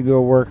to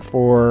go work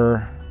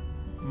for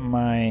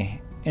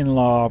my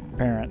in-law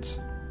parents.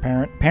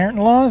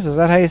 Parent-in-laws? Is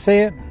that how you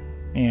say it?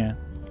 Yeah.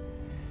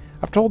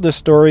 I've told this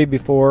story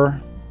before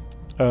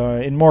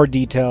in more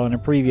detail in a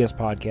previous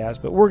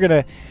podcast, but we're going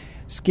to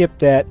skip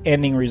that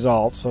ending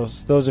result. So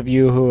those of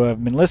you who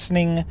have been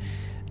listening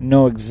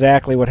know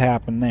exactly what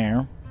happened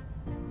there.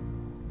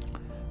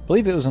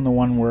 believe it was in the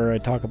one where I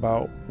talk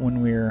about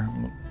when we were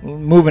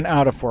moving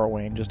out of Fort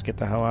Wayne just to get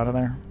the hell out of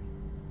there.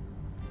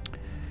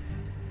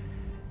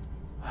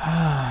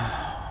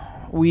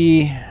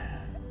 We,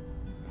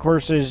 of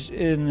course, is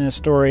in the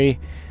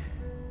story,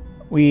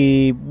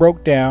 we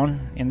broke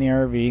down in the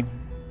RV,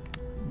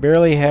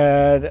 barely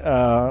had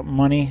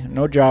money,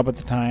 no job at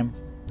the time,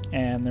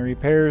 and the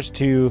repairs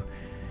to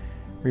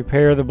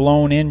repair the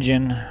blown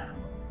engine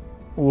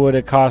would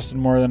have costed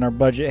more than our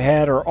budget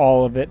had, or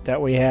all of it that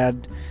we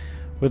had,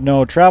 with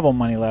no travel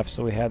money left.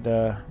 So we had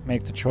to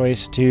make the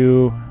choice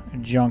to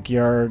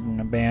junkyard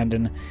and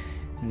abandon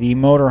the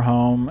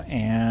motorhome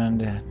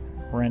and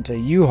rent a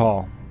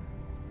U-Haul.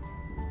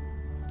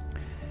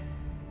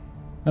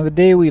 Now the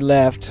day we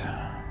left,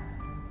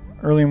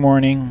 early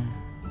morning,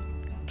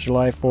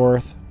 July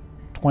 4th,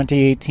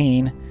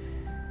 2018,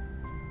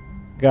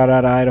 got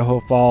out of Idaho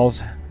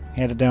Falls,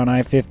 headed down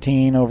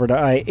I-15 over to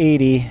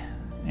I-80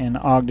 in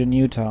Ogden,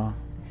 Utah.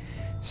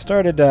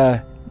 Started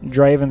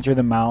driving through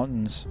the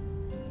mountains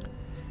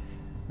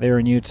there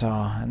in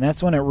Utah, and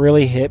that's when it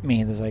really hit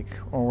me. There's like,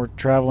 oh, we're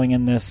traveling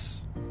in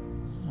this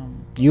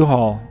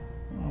U-Haul.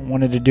 I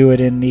wanted to do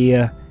it in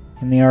the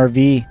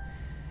RV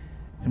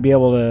and be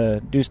able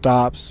to do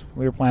stops.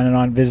 We were planning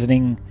on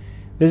visiting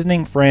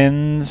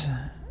friends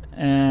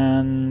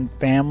and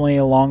family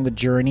along the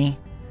journey,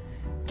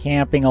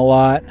 camping a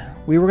lot.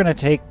 We were going to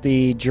take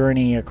the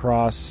journey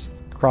across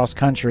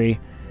country,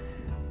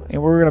 and we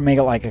were going to make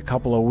it like a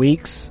couple of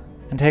weeks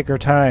and take our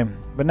time.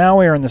 But now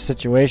we are in the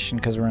situation,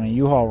 because we're in a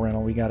U-Haul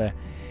rental, we got to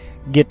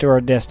get to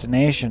our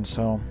destination.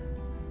 So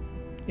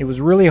it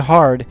was really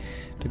hard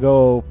to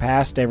go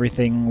past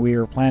everything we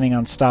were planning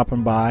on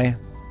stopping by,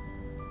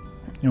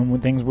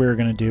 things we were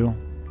going to do.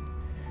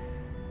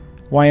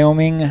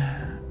 Wyoming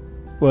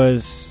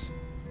was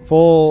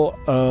full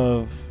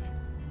of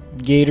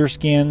gator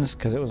skins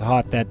because it was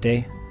hot that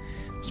day.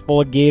 It was full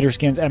of gator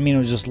skins. I mean, it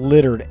was just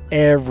littered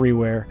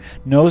everywhere.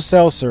 No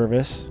cell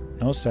service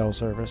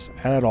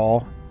at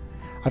all.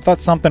 I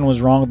thought something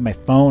was wrong with my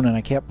phone, and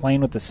I kept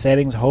playing with the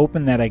settings,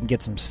 hoping that I can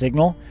get some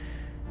signal.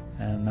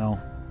 And no,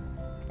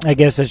 I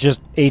guess it's just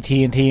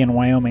AT&T in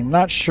Wyoming.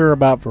 Not sure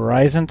about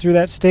Verizon through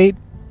that state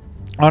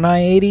on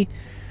I-80,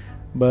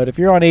 but if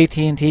you're on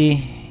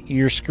AT&T,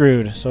 you're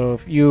screwed. So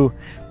if you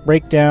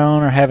break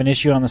down or have an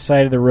issue on the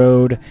side of the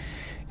road,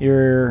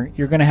 you're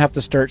going to have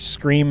to start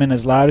screaming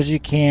as loud as you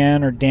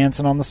can or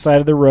dancing on the side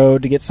of the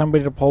road to get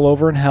somebody to pull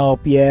over and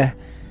help you,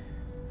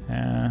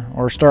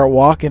 or start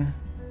walking.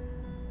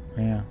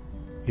 Yeah,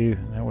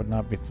 that would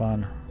not be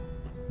fun.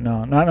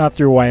 No, not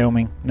through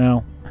Wyoming.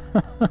 No.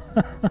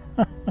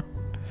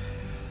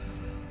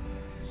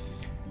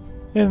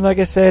 And like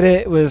I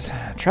said,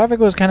 traffic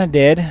was kind of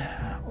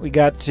dead. We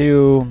got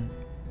to,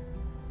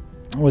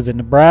 was it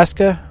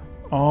Nebraska?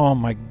 Oh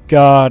my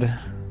God.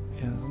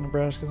 Yeah, is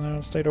Nebraska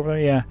the state over there?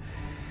 Yeah.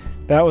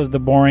 That was the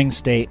boring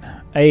state.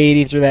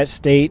 I-80 through that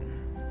state.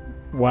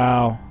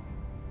 Wow.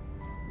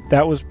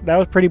 That was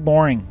pretty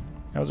boring.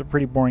 That was a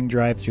pretty boring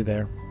drive through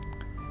there.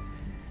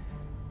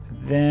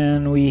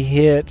 Then we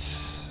hit,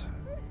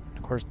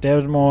 of course,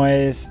 Des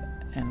Moines,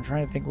 and I'm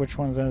trying to think which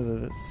one's is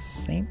it.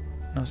 St.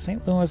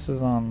 Louis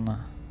is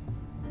on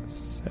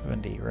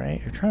 70,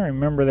 right? I'm trying to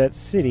remember that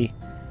city.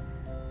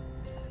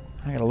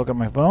 I gotta look at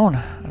my phone.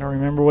 I don't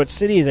remember what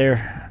city is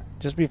there.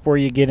 Just before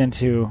you get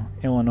into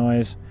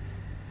Illinois,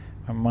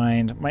 my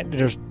mind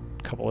there's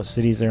a couple of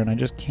cities there, and I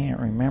just can't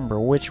remember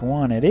which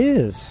one it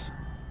is.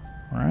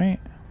 Right?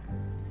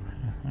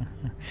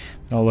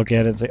 I'll look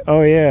at it and say,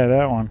 oh yeah,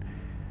 that one.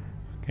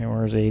 Okay,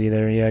 where's 80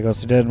 there? Yeah, it goes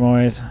to Des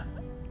Moines.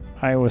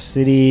 Iowa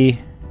City.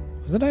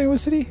 Was it Iowa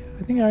City?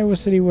 I think Iowa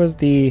City was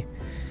the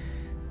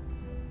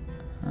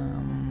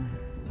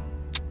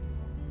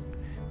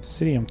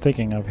city I'm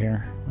thinking of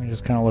here. Let me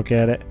just kind of look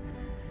at it.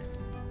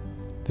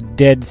 The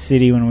dead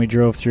city when we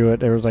drove through it.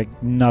 There was like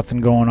nothing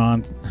going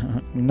on.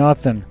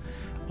 Nothing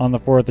on the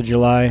 4th of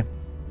July.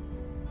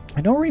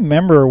 I don't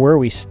remember where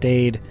we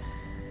stayed.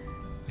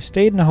 We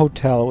stayed in a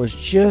hotel. It was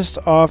just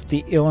off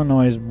the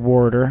Illinois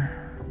border.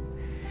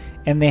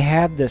 And they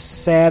had the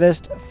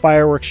saddest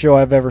fireworks show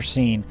I've ever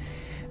seen.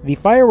 The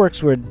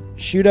fireworks would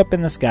shoot up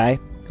in the sky,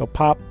 go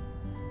pop.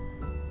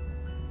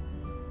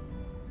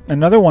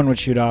 Another one would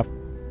shoot off,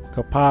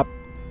 go pop.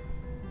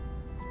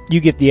 You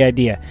get the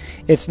idea.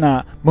 It's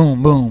not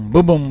boom, boom,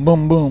 boom, boom,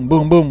 boom, boom,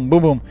 boom, boom,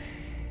 boom, boom.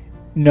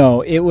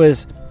 No, it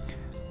was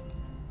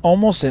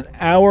almost an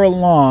hour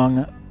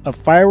long of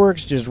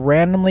fireworks just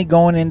randomly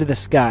going into the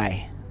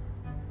sky.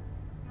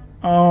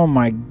 Oh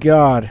my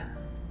God. I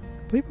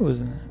believe it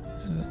was... it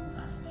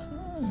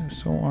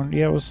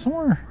was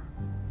somewhere.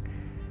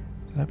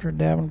 Is that after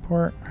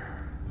Davenport?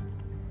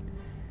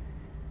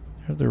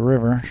 There's the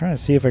river. I'm trying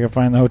to see if I can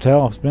find the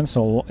hotel. It's been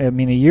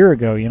a year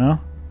ago, you know?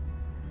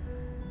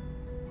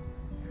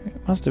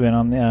 It must have been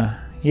on the...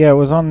 it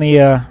was on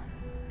the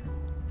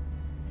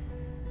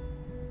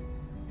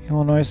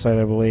Illinois side,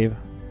 I believe.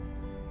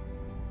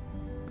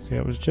 See,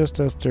 it was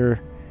just after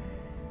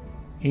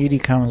 80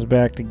 comes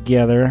back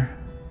together.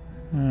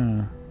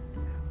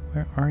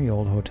 Where are you,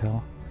 old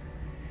hotel?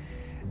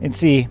 And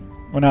see,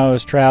 when I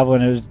was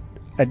traveling,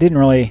 I didn't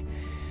really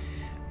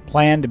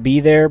plan to be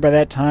there by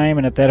that time,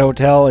 and at that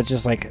hotel, it's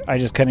just like I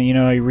just kind of,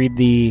 you read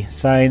the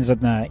signs on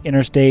the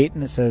interstate,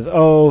 and it says,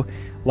 "Oh,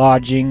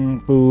 lodging,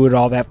 food,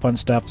 all that fun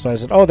stuff." So I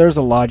said, "Oh, there's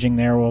a lodging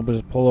there. We'll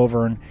just pull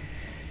over and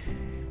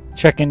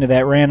check into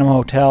that random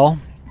hotel,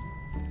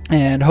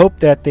 and hope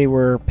that they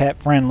were pet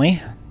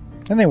friendly."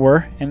 And they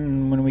were.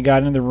 And when we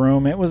got into the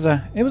room, it was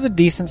a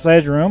decent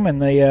sized room,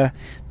 and the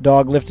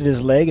dog lifted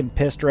his leg and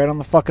pissed right on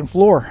the fucking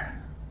floor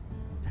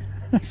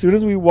as soon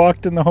as we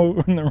walked in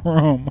the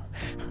room.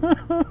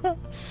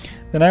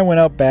 Then I went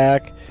out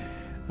back,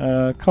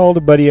 called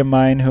a buddy of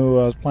mine who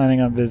I was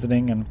planning on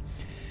visiting, and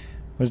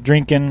was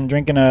drinking I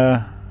think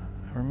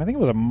it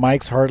was a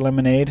Mike's Hard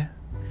Lemonade.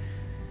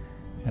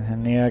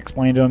 And then I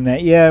explained to him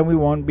that we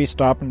won't be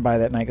stopping by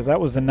that night, because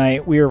that was the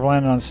night we were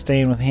planning on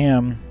staying with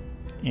him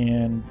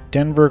in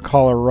Denver,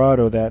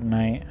 Colorado that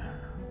night.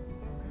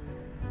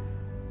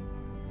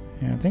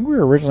 I think we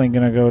were originally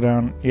gonna go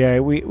down.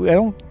 It was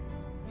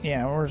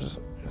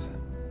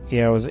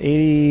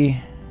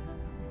 80.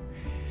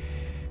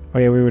 Oh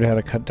yeah, we would have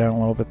had to cut down a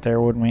little bit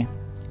there, wouldn't we?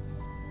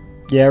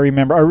 Yeah, I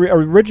remember. Our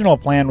original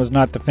plan was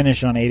not to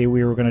finish on 80.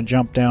 We were going to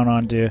jump down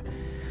onto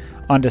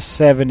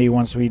 70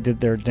 once we did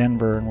their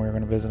Denver, and we were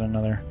going to visit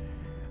another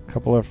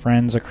couple of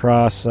friends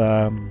across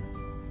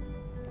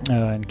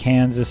in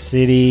Kansas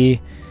City,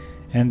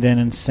 and then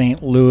in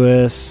St.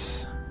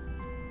 Louis,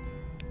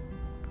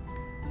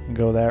 and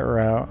go that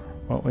route.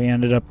 But we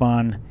ended up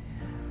on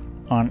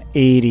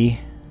 80.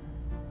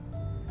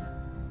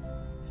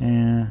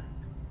 Yeah.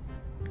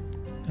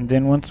 And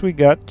then once we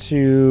got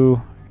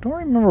to, I don't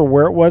remember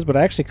where it was, but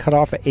I actually cut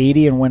off at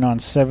 80 and went on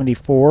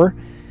 74.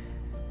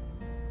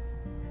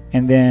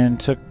 And then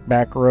took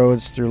back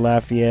roads through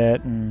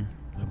Lafayette and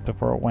up to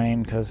Fort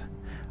Wayne, because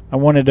I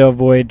wanted to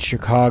avoid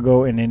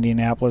Chicago and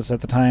Indianapolis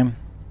at the time.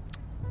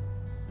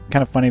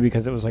 Kind of funny,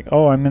 because it was like,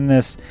 oh, I'm in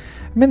this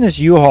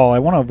U-Haul. I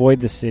want to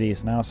avoid the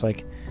cities. Now it's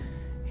like,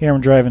 here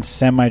I'm driving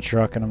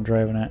semi-truck, and I'm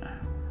driving it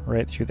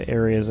right through the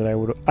areas that I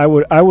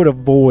would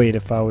avoid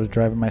if I was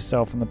driving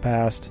myself in the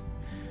past.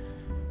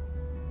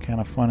 Kind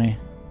of funny.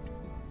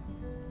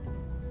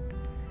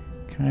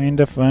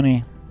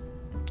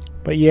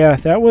 But yeah,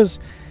 that was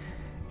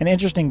an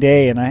interesting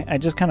day, and I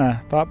just kind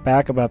of thought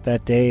back about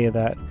that day,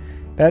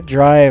 that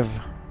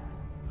drive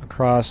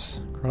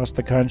across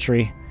the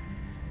country,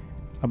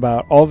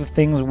 about all the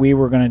things we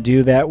were going to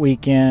do that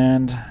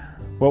weekend,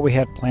 what we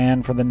had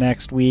planned for the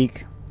next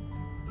week,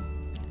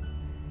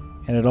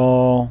 and it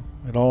all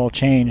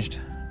changed.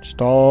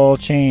 Just all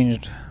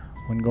changed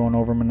when going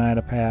over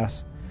Oneida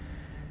Pass.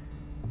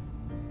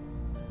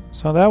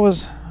 So that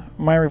was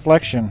my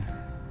reflection.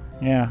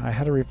 Yeah, I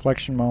had a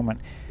reflection moment.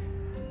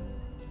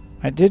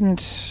 I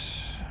didn't...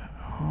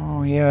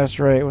 Oh, yeah, that's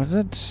right. Was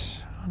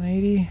it on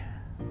 80?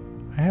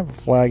 I have a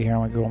flag here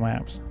on my Google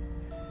Maps.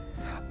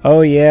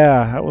 Oh,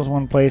 yeah, that was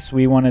one place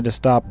we wanted to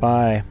stop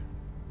by.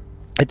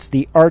 It's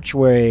the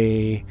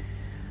Archway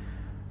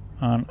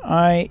on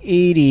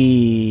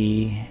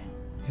I-80.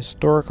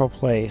 Historical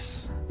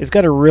place. It's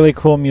got a really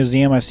cool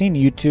museum. I've seen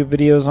YouTube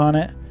videos on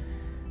it.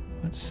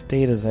 What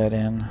state is that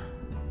in?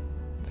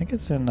 I think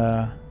it's in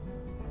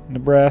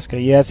Nebraska.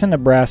 Yeah, it's in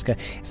Nebraska.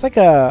 It's like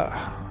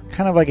a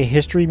kind of like a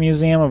history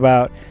museum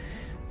about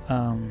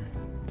the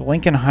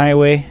Lincoln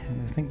Highway.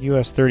 I think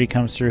US 30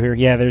 comes through here.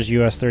 Yeah, there's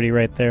US 30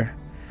 right there.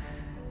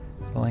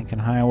 The Lincoln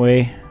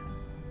Highway.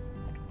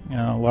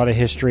 A lot of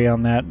history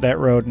on that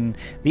road, and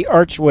the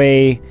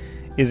Archway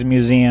is a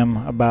museum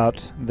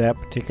about that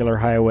particular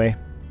highway.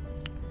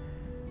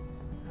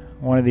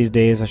 One of these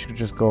days I should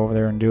just go over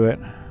there and do it.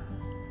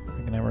 I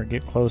can never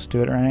get close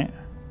to it, right?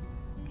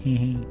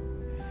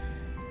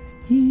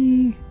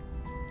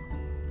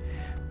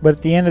 But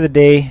at the end of the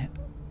day,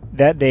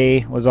 that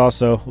day was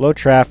also low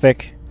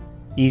traffic,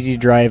 easy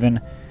driving,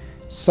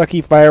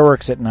 sucky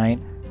fireworks at night.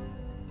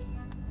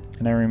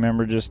 And I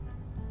remember just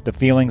the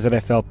feelings that I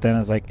felt then. I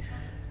was like,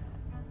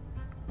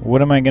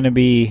 what am I going to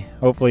be,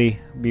 hopefully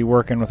be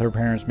working with her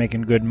parents,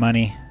 making good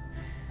money,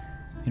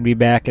 and be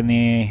back in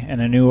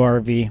a new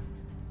RV.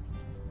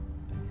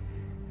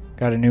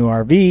 Got a new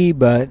RV,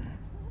 but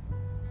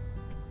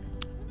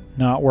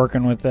not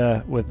working with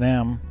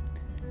them,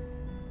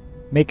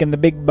 making the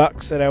big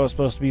bucks that I was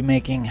supposed to be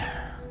making.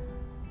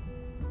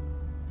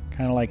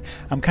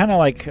 I'm kind of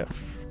like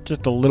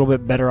just a little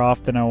bit better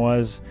off than I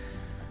was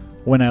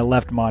when I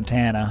left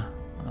Montana,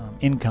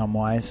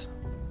 income-wise.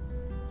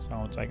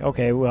 So it's like,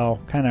 okay, well,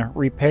 kind of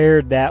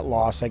repaired that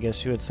loss, I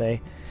guess you would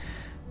say.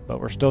 But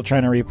we're still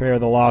trying to repair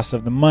the loss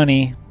of the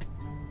money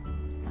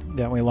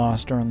that we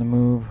lost during the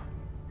move.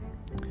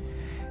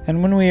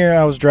 And when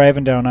I was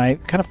driving down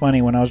kind of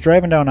funny, when I was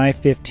driving down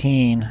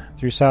I-15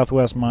 through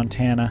southwest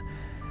Montana,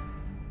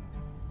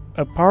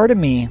 a part of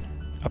me,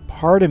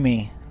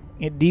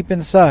 deep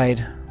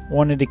inside,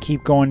 wanted to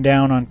keep going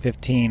down on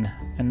 15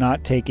 and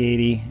not take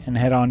 80 and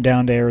head on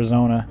down to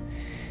Arizona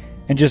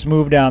and just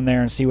move down there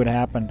and see what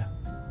happened.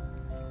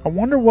 I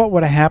wonder what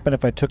would have happened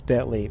if I took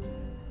that leap.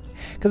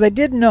 Because I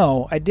did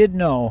know,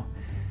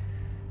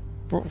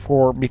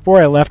 for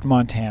before I left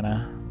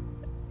Montana,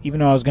 even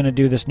though I was going to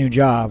do this new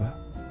job,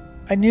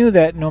 I knew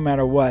that no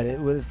matter what,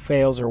 it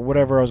fails or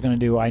whatever I was going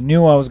to do, I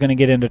knew I was going to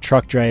get into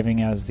truck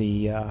driving as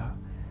the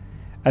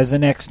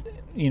next,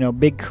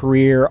 big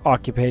career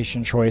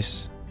occupation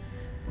choice,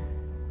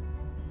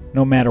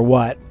 no matter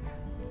what.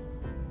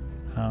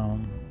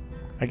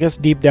 I guess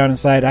deep down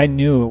inside, I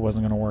knew it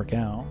wasn't going to work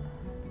out.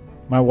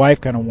 My wife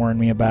kind of warned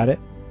me about it,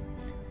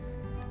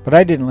 but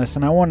I didn't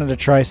listen. I wanted to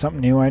try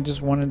something new. I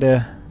just wanted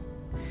to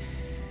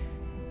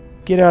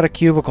get out of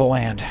cubicle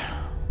land.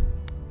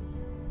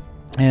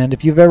 And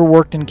if you've ever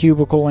worked in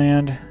cubicle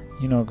land,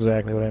 you know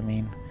exactly what I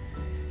mean.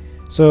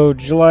 So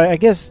July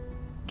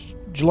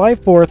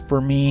 4th for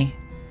me,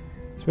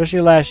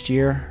 especially last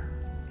year,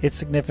 its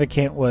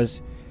significant was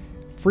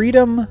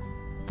freedom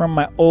from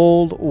my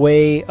old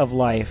way of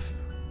life.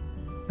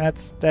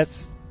 That's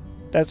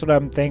what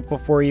I'm thankful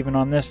for even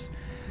on this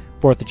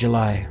 4th of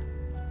July.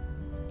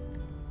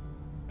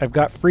 I've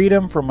got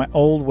freedom from my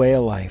old way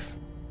of life.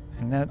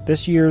 And that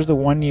this year is the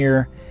 1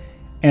 year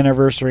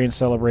anniversary and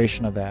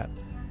celebration of that.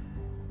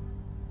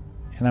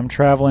 And I'm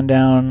traveling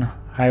down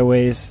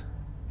highways.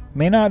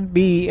 May not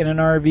be in an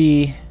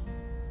RV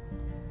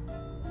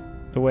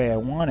the way I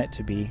want it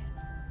to be,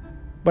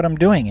 but I'm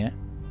doing it.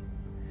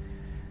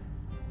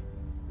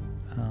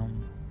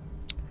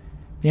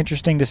 Be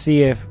interesting to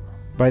see if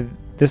by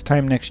this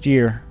time next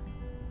year,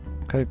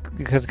 because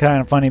it's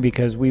kind of funny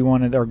because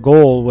our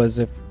goal was,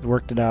 if we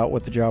worked it out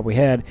with the job we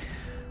had,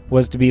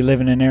 was to be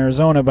living in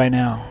Arizona by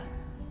now.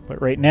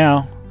 But right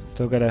now,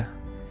 still got to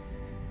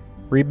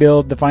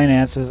rebuild the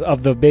finances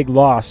of the big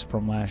loss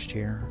from last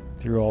year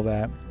through all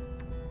that.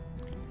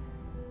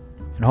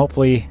 And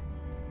hopefully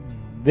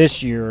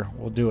this year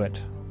we'll do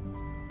it.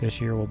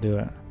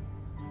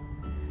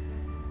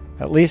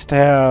 At least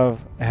have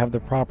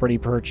the property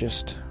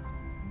purchased.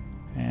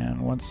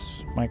 And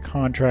once my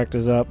contract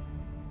is up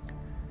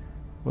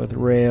with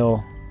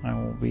Rail, I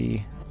will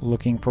be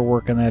looking for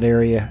work in that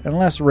area.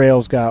 Unless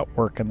Rail's got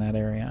work in that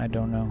area, I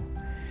don't know.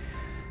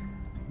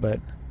 But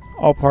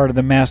all part of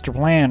the master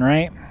plan,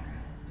 right?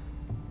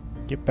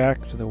 Get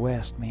back to the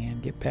west,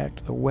 man. Get back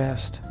to the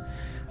west.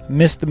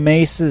 Miss the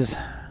mesas.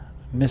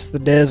 Miss the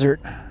desert.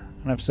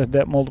 And I've said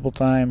that multiple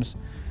times.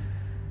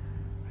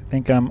 I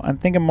think I'm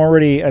at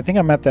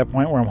that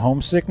point where I'm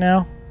homesick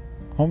now.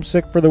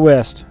 Homesick for the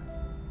west.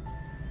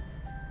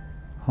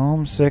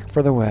 Homesick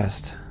for the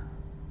west.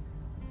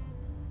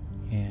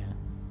 Yeah.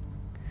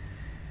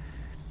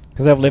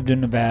 Because I've lived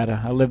in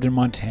Nevada. I lived in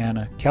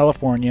Montana,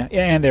 California,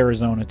 and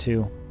Arizona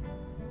too.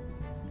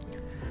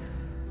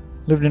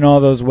 Lived in all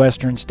those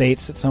western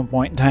states at some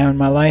point in time in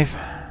my life.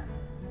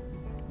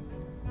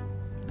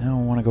 I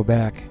don't want to go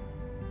back.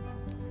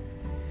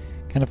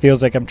 Kind of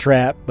feels like I'm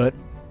trapped, but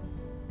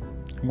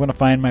I'm going to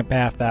find my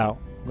path out.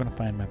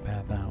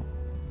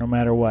 No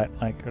matter what.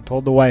 Like I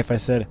told the wife, I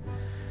said,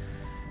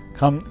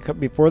 come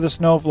before the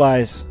snow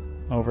flies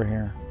over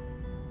here.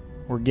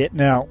 We're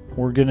getting out.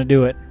 We're going to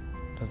do it.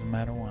 Doesn't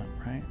matter what,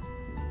 right?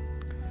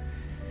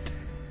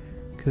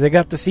 Because I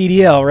got the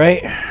CDL,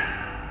 right?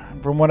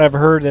 From what I've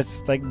heard,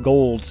 that's like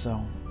gold,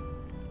 so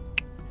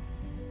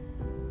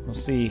we'll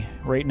see.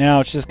 Right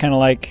now, it's just kind of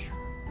like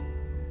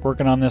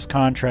working on this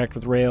contract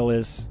with Rail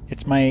it's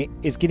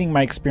getting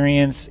my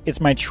experience. It's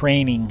my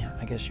training,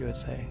 I guess you would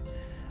say.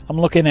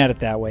 I'm looking at it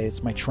that way.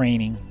 It's my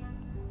training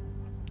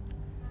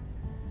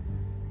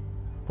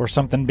for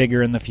something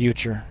bigger in the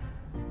future.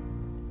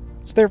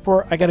 So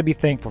therefore, I got to be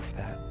thankful for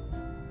that.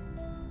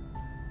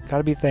 Got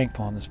to be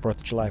thankful on this 4th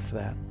of July for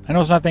that. I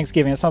know it's not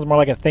Thanksgiving. It sounds more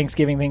like a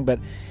Thanksgiving thing, but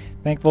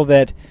thankful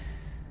that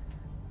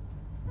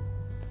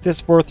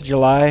this 4th of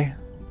July,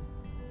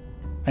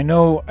 I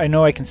know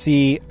I can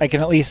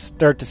at least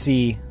start to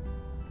see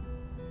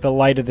the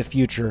light of the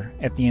future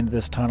at the end of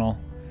this tunnel.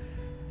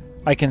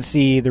 I can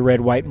see the red,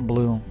 white, and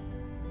blue.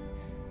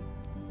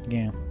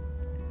 Yeah.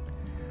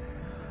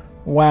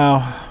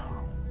 Wow.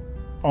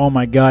 Oh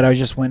my God, I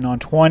just went on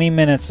 20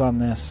 minutes on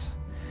this.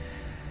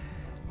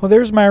 Well,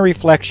 there's my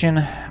reflection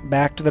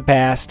back to the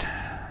past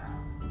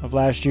of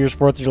last year's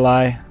 4th of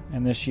July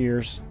and this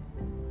year's.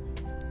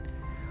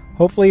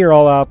 Hopefully you're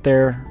all out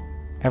there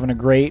having a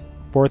great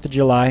 4th of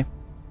July,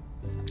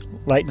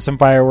 lighting some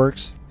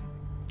fireworks,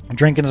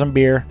 drinking some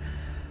beer.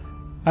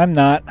 I'm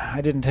not.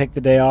 I didn't take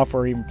the day off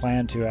or even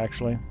plan to,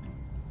 actually.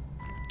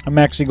 I'm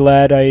actually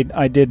glad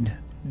I did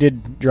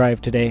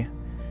drive today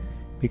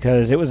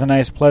because it was a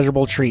nice,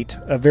 pleasurable treat.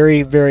 A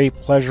very, very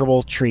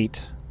pleasurable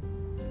treat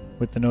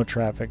with the no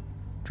traffic,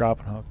 drop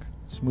and hook.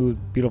 Smooth,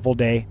 beautiful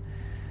day.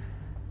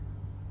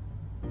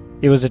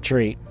 It was a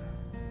treat.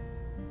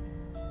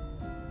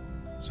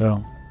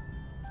 So,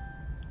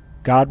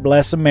 God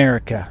bless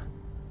America.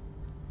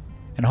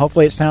 And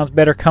hopefully it sounds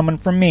better coming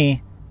from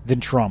me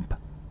than Trump.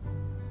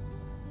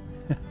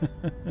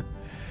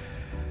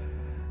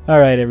 All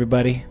right,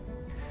 everybody.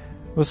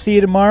 We'll see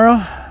you tomorrow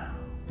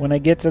when I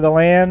get to the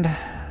land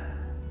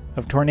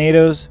of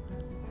tornadoes,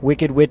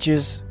 wicked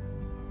witches,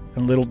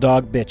 and little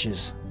dog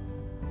bitches.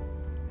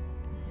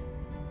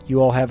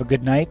 You all have a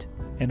good night,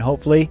 and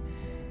hopefully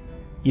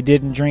you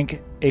didn't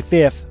drink a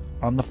fifth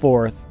on the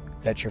 4th.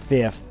 That your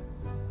 5th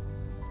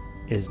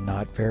is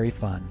not very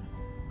fun.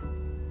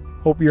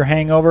 Hope your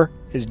hangover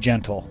is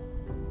gentle.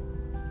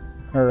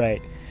 All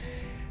right.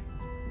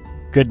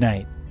 Good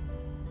night.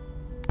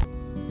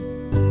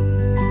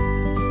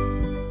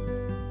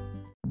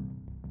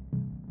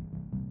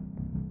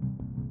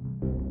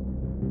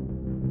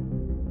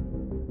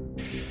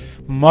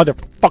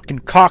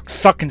 Motherfucking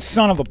cock-sucking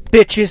son of a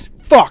bitches.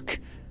 Fuck.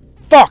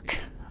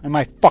 Am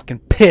I fucking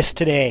pissed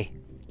today?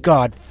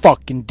 God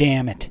fucking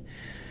damn it.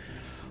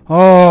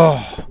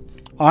 Oh,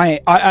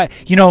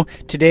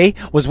 today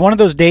was one of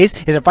those days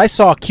that if I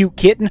saw a cute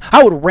kitten,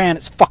 I would have ran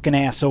its fucking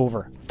ass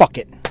over. Fuck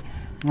it.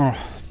 Oh.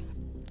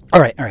 All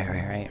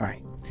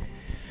right.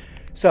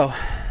 So,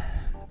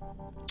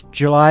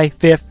 July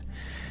 5th,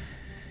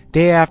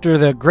 day after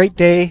the great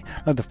day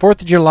of the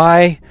 4th of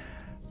July,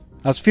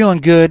 I was feeling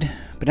good,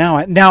 but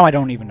now I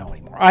don't even know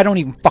anymore. I don't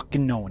even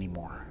fucking know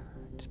anymore.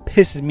 It just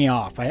pisses me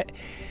off.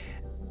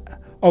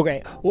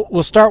 Okay,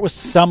 we'll start with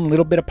some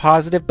little bit of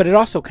positive, but it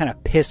also kind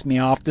of pissed me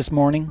off this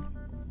morning.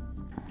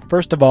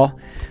 First of all,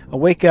 I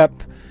wake up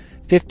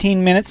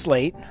 15 minutes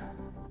late,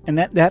 and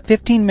that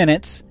 15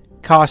 minutes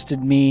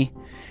costed me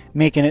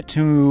making it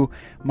to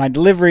my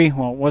delivery.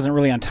 Well, it wasn't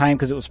really on time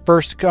because it was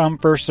first come,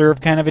 first serve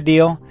kind of a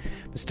deal,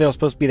 but still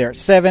supposed to be there at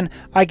 7.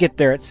 I get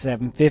there at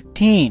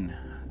 7:15.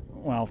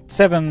 Well,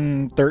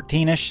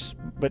 7:13ish,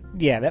 but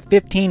yeah, that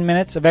 15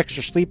 minutes of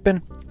extra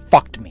sleeping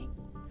fucked me.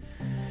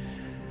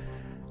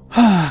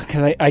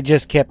 Because I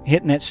just kept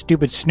hitting that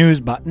stupid snooze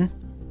button.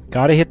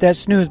 Gotta hit that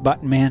snooze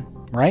button, man.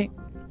 Right?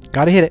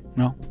 Gotta hit it.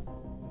 No.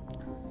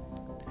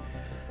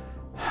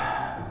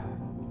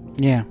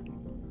 Yeah.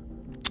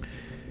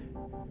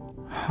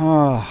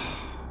 Oh,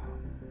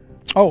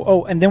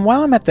 and then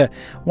while I'm at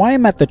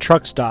the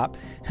truck stop,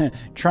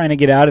 trying to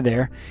get out of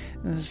there,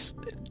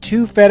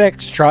 2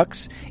 FedEx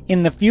trucks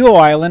in the fuel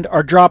island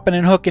are dropping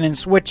and hooking and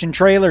switching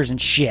trailers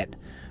and shit.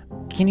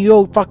 Can you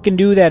go fucking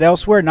do that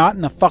elsewhere, not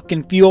in the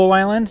fucking fuel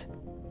island?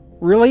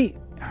 Really?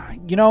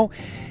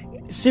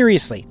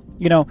 Seriously.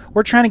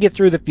 We're trying to get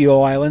through the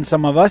fuel island,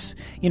 some of us,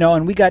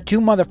 and we got 2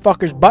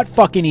 motherfuckers butt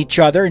fucking each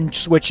other and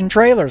switching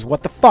trailers.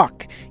 What the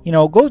fuck?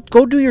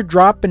 Go do your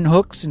drop and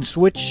hooks and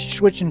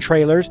switching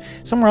trailers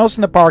somewhere else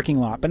in the parking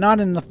lot, but not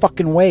in the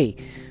fucking way.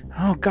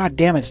 Oh, god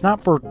damn it. It's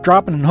not for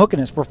dropping and hooking,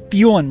 it's for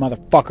fueling,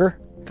 motherfucker.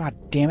 God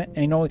damn it.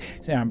 I know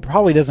it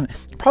probably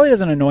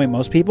doesn't annoy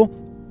most people,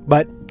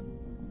 but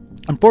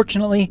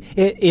unfortunately,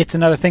 it's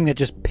another thing that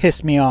just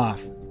pissed me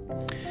off.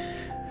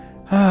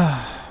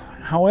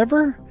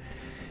 However,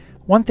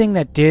 one thing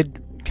that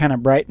did kind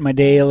of brighten my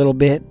day a little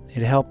bit,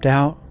 it helped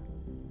out,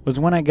 was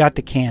when I got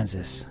to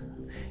Kansas.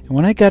 And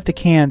when I got to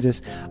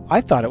Kansas,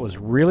 I thought it was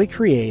really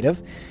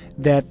creative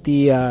that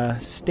the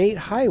state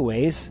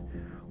highways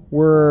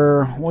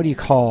were,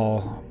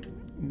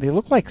 they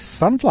look like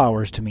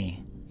sunflowers to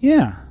me.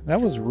 Yeah,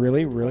 that was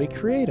really, really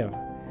creative.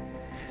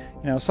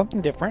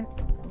 Something different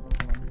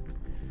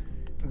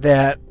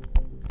that,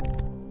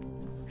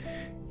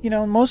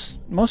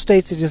 most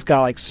states have just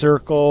got like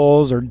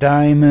circles or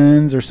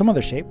diamonds or some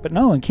other shape. But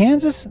no, in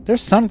Kansas,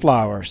 there's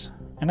sunflowers.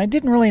 And I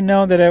didn't really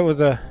know that it was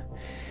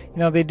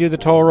they do the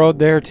toll road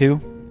there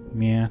too.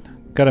 Yeah,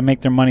 got to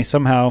make their money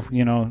somehow,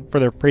 for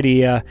their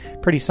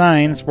pretty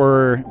signs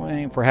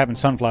for having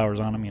sunflowers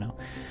on them,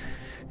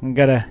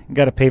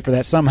 Gotta pay for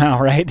that somehow,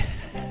 right?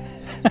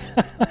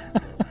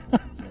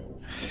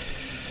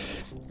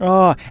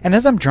 Oh, and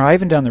as I'm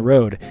driving down the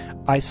road,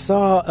 I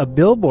saw a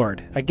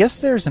billboard. I guess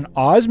there's an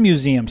Oz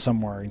museum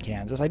somewhere in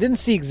Kansas. I didn't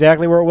see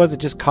exactly where it was. It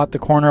just caught the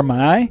corner of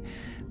my eye.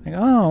 Like,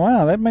 oh,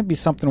 wow, that might be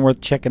something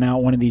worth checking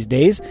out one of these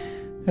days.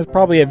 There's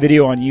probably a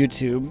video on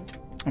YouTube,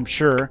 I'm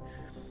sure,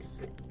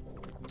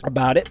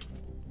 about it.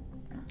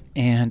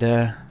 And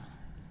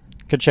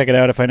could check it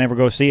out if I never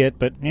go see it,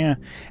 but yeah.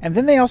 And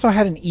then they also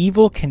had an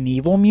Evel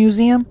Knievel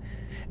museum.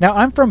 Now,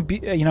 I'm from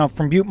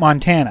Butte,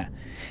 Montana.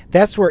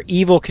 That's where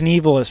Evel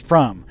Knievel is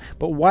from.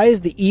 But why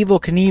is the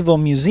Evel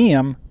Knievel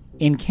Museum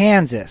in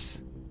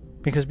Kansas?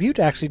 Because Butte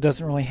actually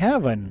doesn't really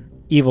have an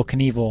Evel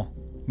Knievel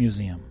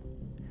Museum.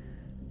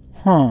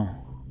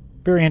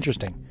 Very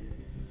interesting.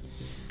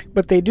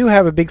 But they do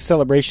have a big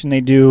celebration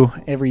they do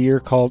every year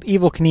called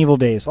Evel Knievel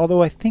Days.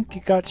 Although I think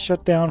it got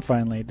shut down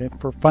finally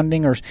for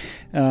funding or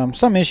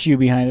some issue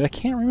behind it. I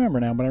can't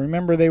remember now, but I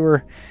remember they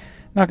were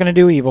not going to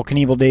do Evel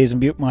Knievel Days in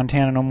Butte,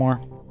 Montana no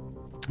more.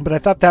 But I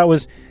thought that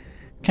was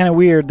kind of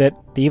weird that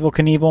the Evel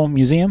Knievel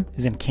Museum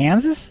is in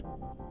Kansas?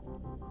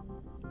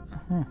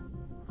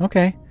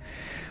 Okay.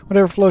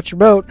 Whatever floats your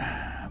boat.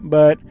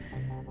 But,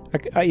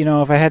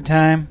 if I had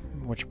time,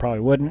 which I probably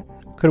wouldn't,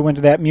 could have went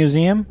to that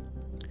museum.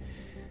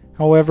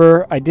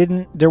 However, I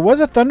didn't. There was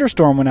a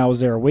thunderstorm when I was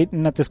there,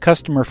 waiting at this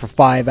customer for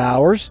 5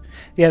 hours.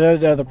 Yeah,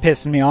 they're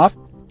pissing me off.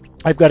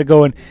 I've got to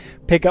go and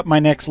pick up my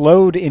next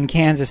load in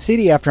Kansas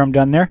City after I'm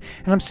done there.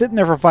 And I'm sitting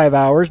there for 5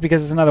 hours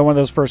because it's another one of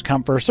those first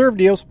come, first serve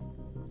deals.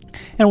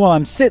 And while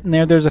I'm sitting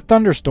there, there's a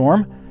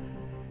thunderstorm.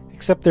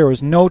 Except there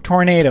was no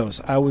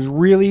tornadoes. I was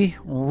really,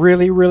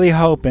 really, really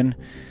hoping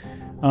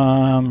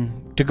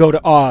to go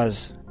to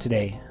Oz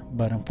today.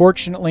 But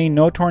unfortunately,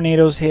 no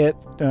tornadoes hit.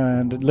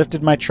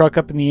 Lifted my truck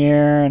up in the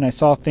air, and I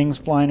saw things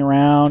flying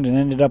around, and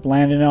ended up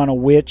landing on a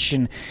witch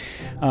and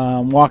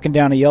walking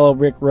down a yellow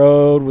brick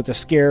road with a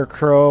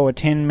scarecrow, a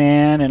tin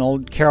man, and an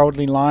old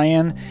cowardly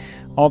lion,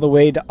 all the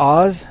way to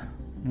Oz.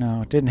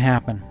 No, it didn't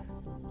happen.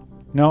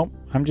 Nope,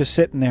 I'm just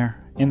sitting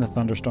there in the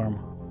thunderstorm,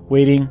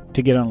 waiting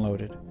to get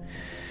unloaded.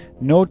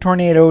 No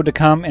tornado to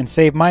come and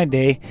save my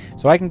day,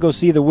 so I can go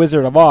see the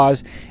Wizard of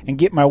Oz and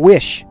get my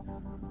wish.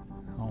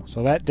 Oh,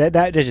 so that's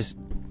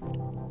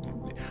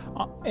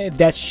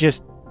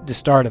just the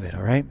start of it.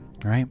 All right.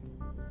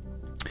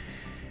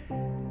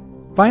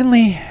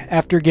 Finally,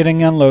 after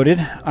getting unloaded,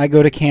 I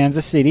go to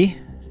Kansas City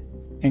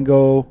and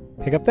go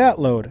pick up that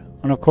load.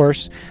 And of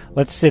course,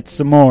 let's sit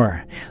some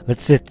more.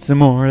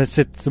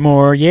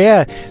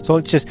 Yeah. So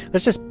let's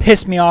just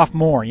piss me off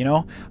more, you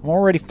know? I'm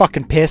already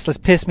fucking pissed. Let's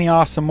piss me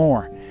off some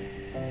more.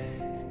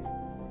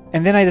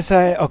 And then I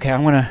decide, okay,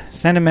 I'm going to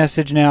send a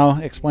message now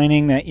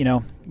explaining that, you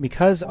know,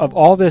 because of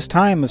all this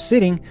time of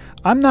sitting,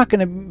 I'm not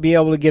going to be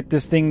able to get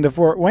this thing to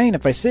Fort Wayne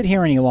if I sit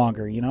here any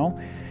longer, you know?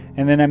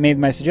 And then I made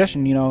my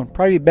suggestion, you know,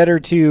 probably better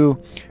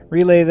to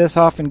relay this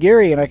off in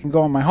Gary and I can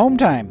go on my home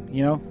time,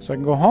 you know, so I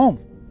can go home.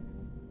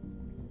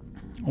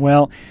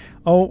 Well,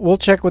 we'll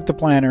check with the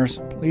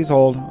planners. Please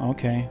hold.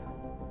 Okay.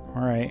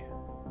 All right.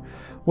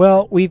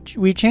 Well, we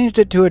changed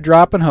it to a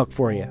drop and hook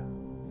for you.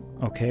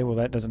 Okay, well,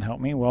 that doesn't help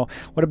me. Well,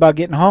 what about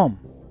getting home?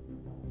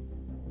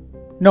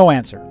 No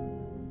answer.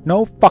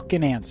 No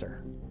fucking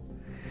answer.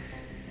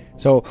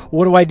 So,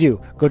 what do?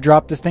 Go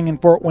drop this thing in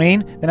Fort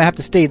Wayne? Then I have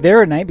to stay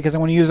there at night because I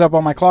want to use up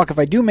all my clock if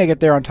I do make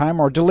it there on time,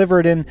 or deliver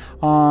it in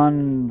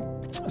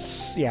on,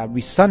 it'd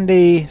be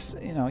Sunday,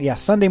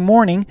 Sunday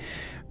morning,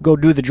 go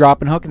do the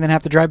drop and hook, and then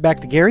have to drive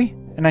back to Gary?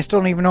 And I still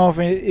don't even know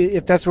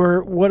if that's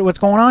what's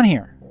going on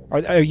here.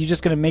 Are you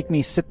just going to make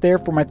me sit there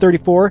for my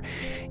 34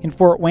 in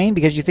Fort Wayne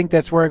because you think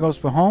that's where I goes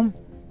to home?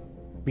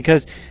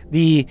 Because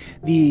the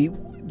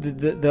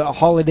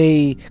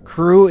holiday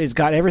crew has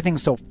got everything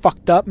so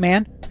fucked up,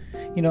 man.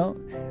 You know,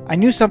 I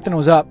knew something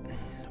was up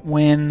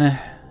when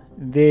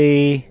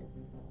they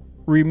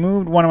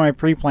removed one of my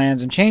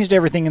pre-plans and changed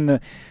everything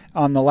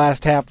on the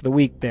last half of the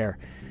week there.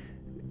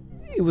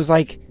 It was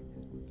like,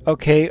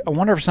 okay, I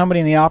wonder if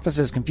somebody in the office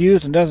is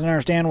confused and doesn't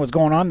understand what's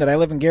going on, that I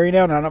live in Gary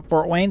now, not at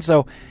Fort Wayne,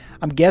 so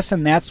I'm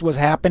guessing that's what's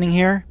happening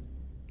here.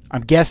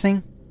 I'm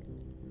guessing.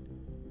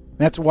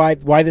 That's why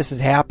this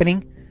is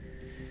happening.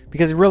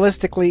 Because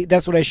realistically,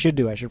 that's what I should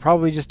do. I should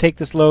probably just take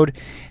this load,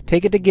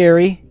 take it to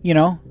Gary, you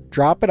know,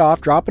 drop it off,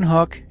 drop and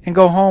hook, and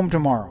go home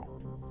tomorrow.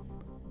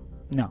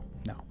 No.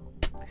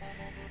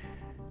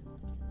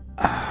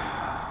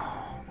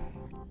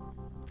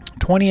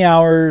 20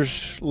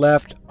 hours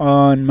left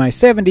on my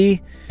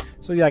 70.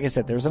 So like I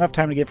said, there's enough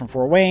time to get from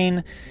Fort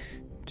Wayne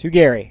to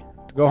Gary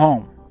to go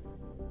home.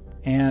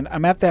 And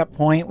I'm at that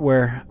point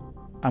where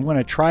I'm going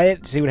to try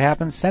it, see what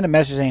happens, send a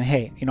message saying,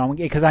 hey, you know,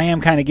 because I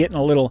am kind of getting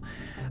a little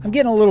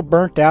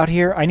burnt out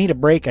here. I need a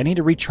break. I need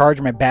to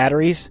recharge my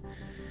batteries.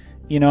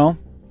 You know,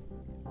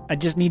 I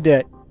just need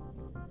to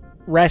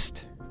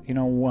rest. You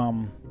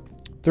know,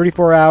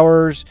 34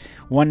 hours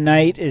one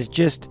night is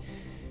just,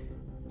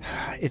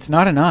 it's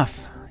not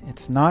enough.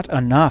 It's not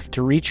enough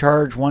to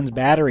recharge one's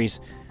batteries,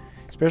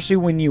 especially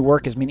when you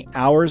work as many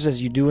hours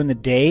as you do in the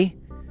day.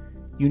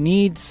 You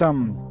need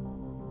some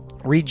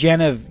you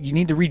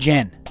need to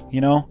regen,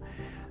 you know.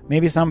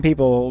 Maybe some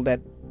people that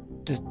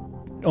just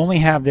only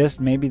have this,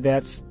 maybe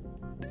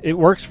it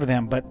works for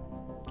them, but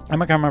I'm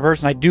a kind of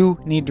person, I do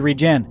need to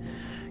regen.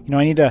 You know,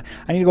 I need to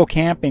go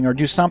camping or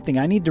do something.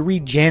 I need to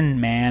regen,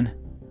 man.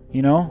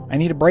 You know, I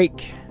need a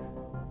break.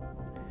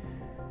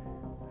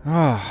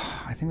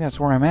 Oh, I think that's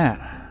where I'm at.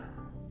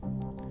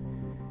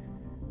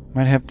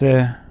 Might have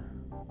to,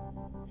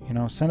 you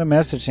know, send a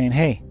message saying,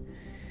 hey,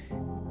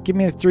 give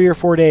me 3 or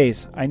 4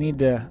 days. I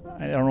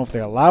don't know if they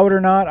allow it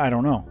or not. I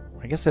don't know.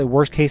 I guess the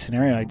worst case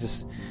scenario, I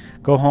just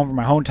go home for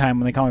my home time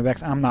when they call me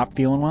back. I'm not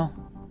feeling well.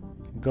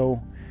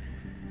 Go,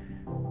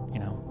 you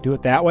know, do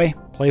it that way.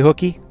 Play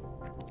hooky.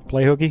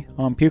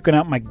 Oh, I'm puking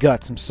out my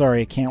guts. I'm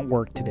sorry, I can't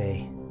work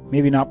today.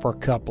 Maybe not for a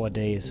couple of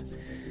days.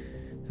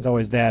 There's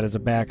always that as a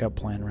backup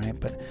plan, right?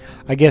 But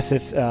I guess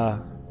it's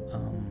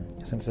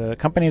since the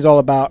company is all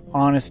about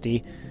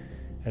honesty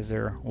as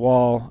their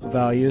wall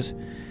values,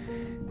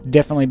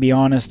 definitely be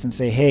honest and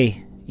say,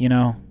 hey, you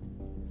know,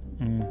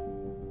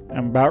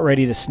 I'm about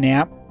ready to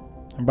snap.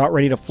 I'm about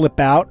ready to flip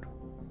out.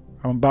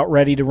 I'm about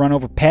ready to run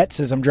over pets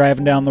as I'm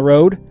driving down the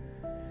road.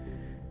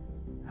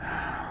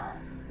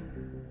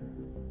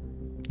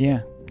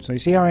 Yeah, so you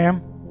see how I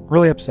am?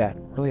 Really upset.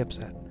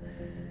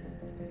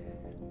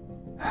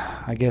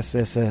 I guess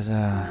this has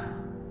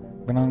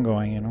been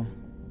ongoing, you know.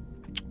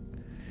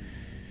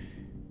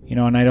 You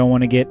know, and I don't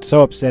want to get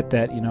so upset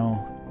that, you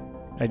know,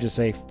 I just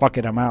say, fuck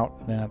it, I'm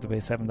out. Then I have to pay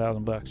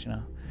 $7,000, you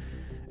know.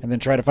 And then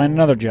try to find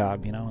another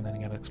job, you know. And then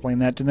I got to explain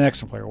that to the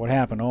next employer. What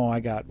happened? Oh, I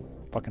got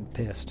fucking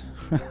pissed.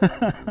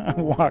 I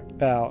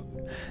walked out.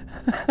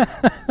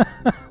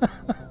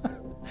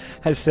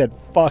 I said,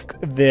 fuck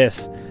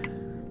this.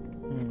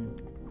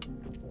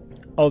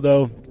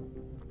 Although,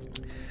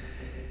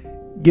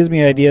 gives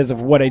me ideas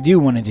of what I do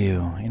want to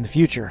do in the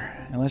future.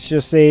 And let's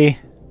just say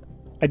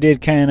I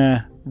did kind of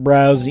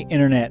browse the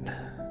internet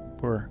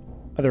for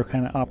other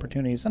kind of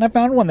opportunities, and I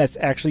found one that's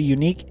actually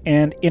unique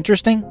and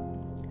interesting.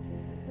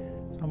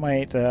 So I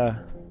might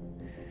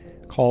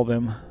call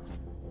them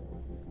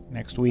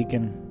next week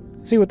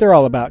and see what they're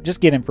all about. Just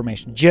get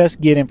information.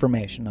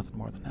 Nothing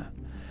more than that.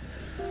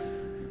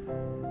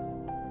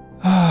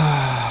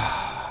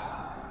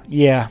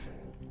 Yeah.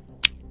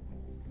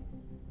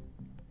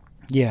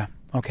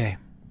 Okay.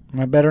 Am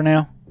I better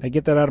now? Did I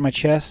get that out of my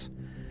chest?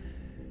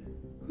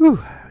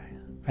 Whew.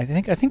 I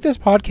think this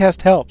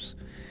podcast helps.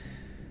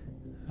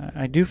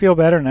 I do feel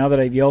better now that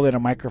I've yelled at a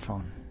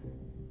microphone.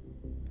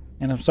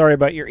 And I'm sorry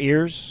about your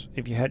ears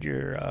if you had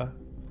your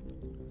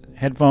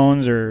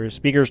headphones or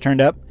speakers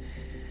turned up.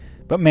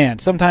 But man,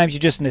 sometimes you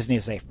just need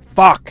to say,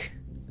 fuck.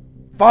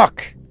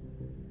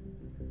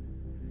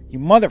 You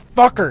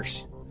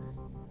motherfuckers.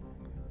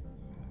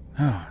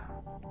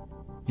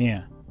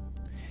 Yeah.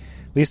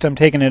 At least I'm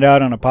taking it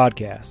out on a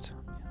podcast.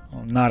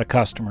 Well, not a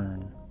customer.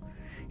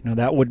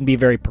 That wouldn't be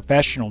very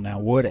professional now,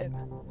 would it?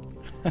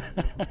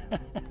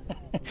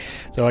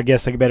 So I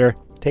guess I better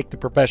take the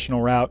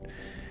professional route,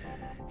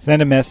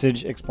 send a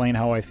message, explain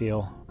how I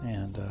feel,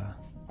 and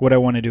what I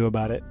want to do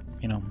about it.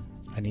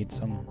 I need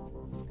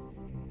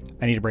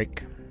a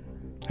break.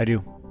 I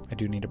do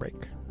need a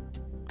break.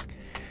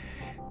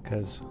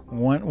 Because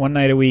one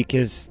night a week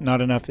is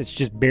not enough. It's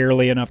just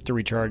barely enough to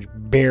recharge.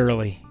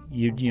 Barely.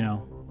 I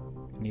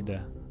need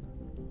to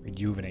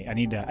rejuvenate. I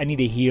need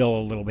to heal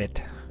a little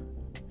bit.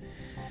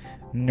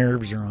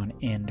 Nerves are on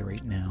end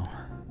right now.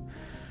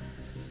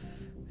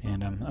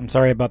 And I'm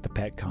sorry about the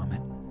pet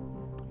comment.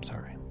 I'm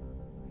sorry.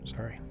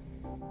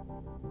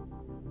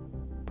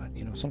 But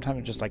sometimes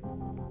I'm just like,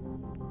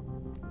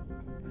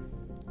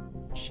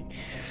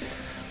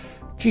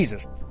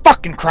 Jesus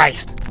fucking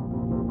Christ.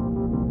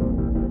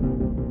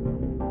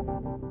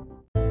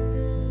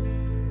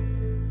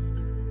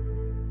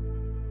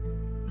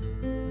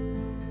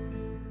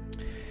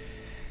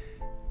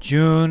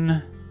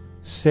 June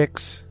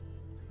 6,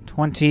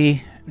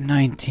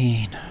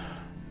 2019.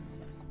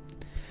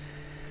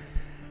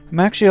 I'm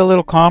actually a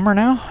little calmer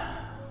now.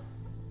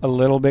 A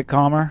little bit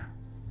calmer.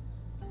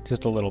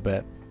 Just a little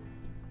bit.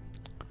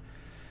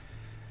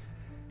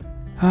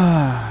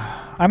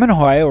 I'm in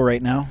Ohio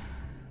right now.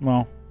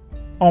 Well,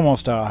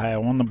 almost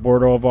Ohio. On the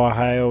border of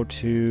Ohio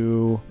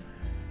to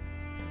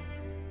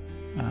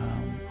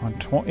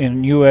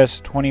in US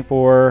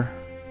 24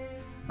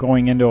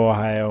 going into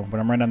Ohio. But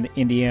I'm right on the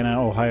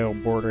Indiana-Ohio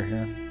border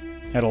here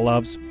at a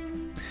Love's.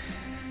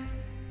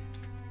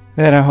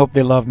 And I hope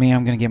they love me.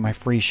 I'm going to get my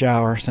free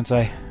shower since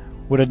I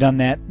would have done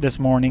that this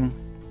morning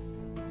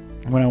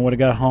when I would have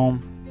got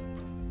home.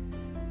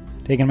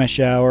 Taken my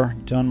shower,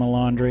 done my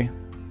laundry.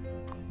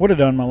 Would have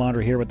done my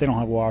laundry here, but they don't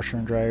have washer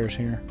and dryers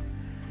here.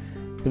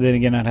 But then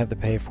again, I'd have to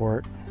pay for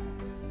it.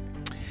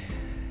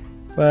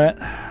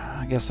 But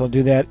I guess I'll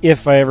do that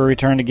if I ever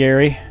return to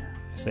Gary.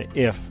 I say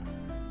if.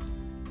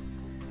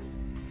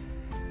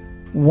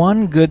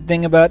 One good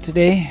thing about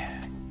today,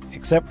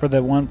 except for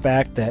the one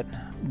fact that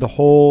the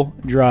whole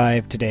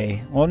drive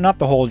today, well, not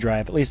the whole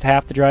drive, at least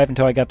half the drive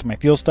until I got to my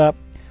fuel stop,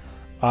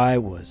 I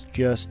was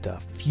just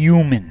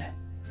fuming.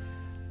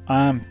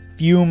 I'm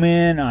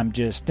fuming. I'm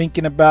just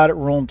thinking about it,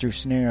 rolling through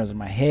scenarios in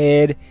my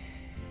head.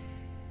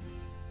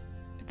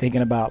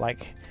 Thinking about,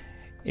 like,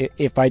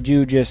 if I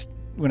do just,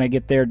 when I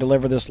get there,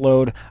 deliver this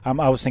load. I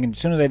was thinking, as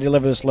soon as I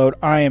deliver this load,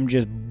 I am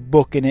just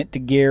booking it to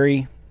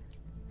Gary,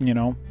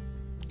 And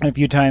a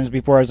few times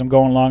before as I'm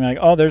going along, I'm like,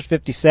 oh, there's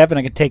 57.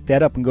 I could take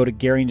that up and go to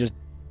Gary and just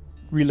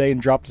relay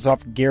and drop this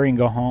off at Gary and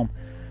go home.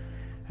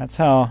 That's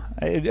how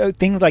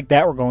things like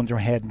that were going through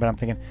my head. But I'm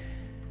thinking,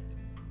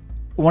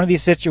 one of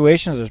these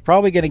situations is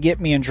probably going to get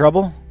me in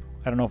trouble.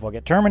 I don't know if I'll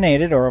get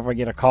terminated or if I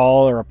get a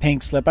call or a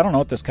pink slip. I don't know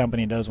what this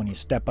company does when you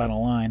step out of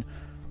line.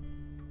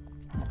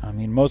 I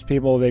mean, most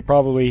people, they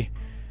probably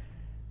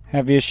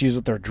have issues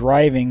with their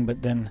driving,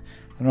 but then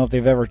I don't know if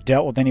they've ever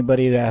dealt with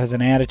anybody that has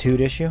an attitude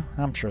issue.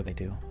 I'm sure they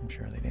do.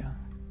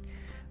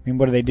 I mean,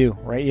 what do they do,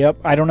 right? Yep,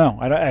 I don't know.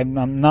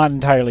 I'm not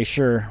entirely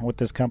sure what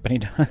this company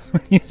does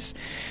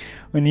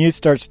when you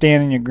start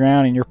standing your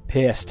ground and you're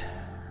pissed.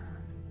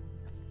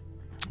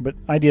 But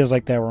ideas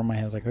like that were in my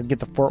head. Like, I'll get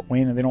to Fort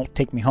Wayne and they don't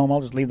take me home.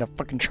 I'll just leave the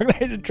fucking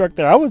truck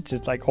there. I was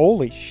just like,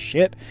 holy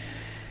shit.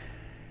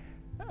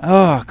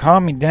 Oh,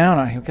 calm me down.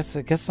 I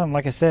guess I'm,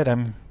 like I said,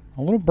 I'm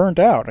a little burnt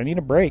out. I need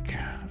a break.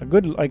 A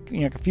good, like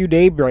a few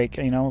day break,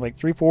 like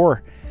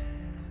 3-4.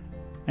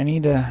 I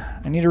need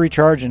to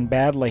recharge and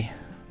badly.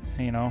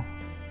 I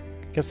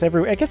guess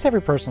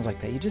every person's like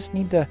that. You just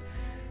need to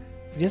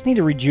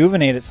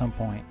rejuvenate at some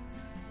point.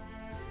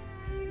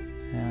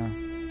 Yeah.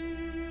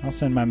 I'll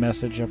send my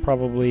message. I'll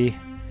probably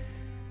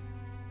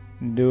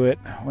do it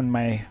when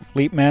my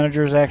fleet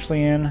manager is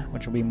actually in,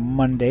 which will be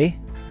Monday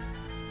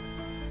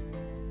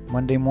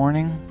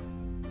morning.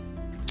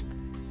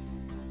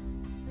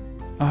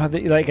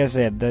 Like I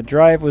said, the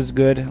drive was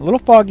good. A little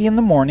foggy in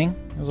the morning.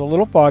 It was a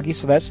little foggy,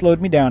 so that slowed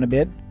me down a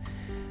bit.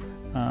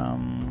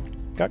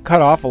 Got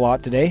cut off a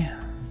lot today.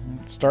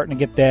 starting to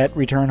get that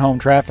return home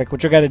traffic,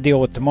 which I got to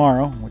deal with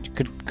tomorrow, which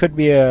could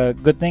be a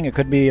good thing. It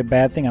could be a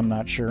bad thing. I'm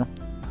not sure.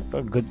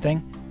 A good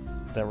thing?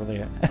 Is that really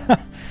it?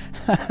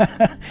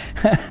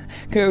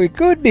 It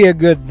could be a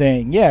good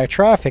thing. Yeah,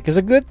 traffic is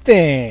a good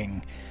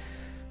thing.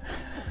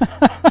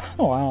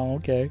 Wow,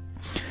 okay.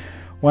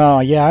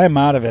 Well, yeah, I'm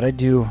out of it. I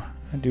do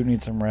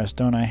need some rest,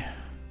 don't I?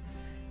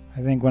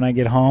 I think when I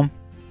get home,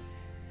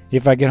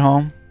 if I get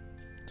home,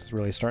 it's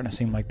really starting to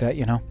seem like that,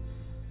 you know.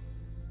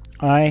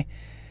 I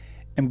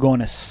am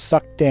going to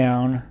suck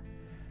down,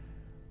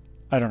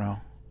 I don't know,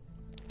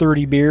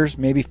 30 beers,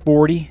 maybe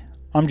 40.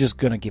 I'm just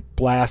going to get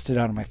blasted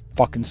out of my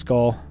fucking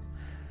skull.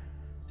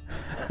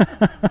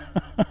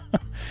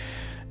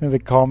 And they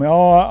call me,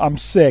 oh, I'm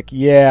sick.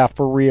 Yeah,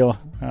 for real.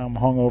 I'm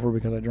hungover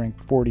because I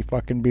drank 40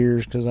 fucking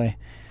beers because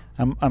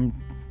I'm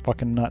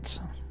fucking nuts.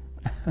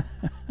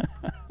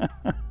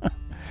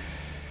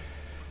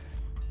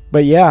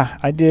 But yeah,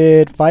 I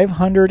did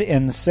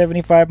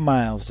 575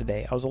 miles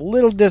today. I was a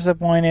little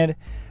disappointed.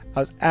 I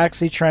was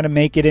actually trying to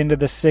make it into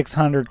the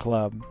 600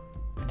 club.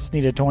 I just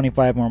needed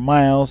 25 more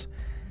miles.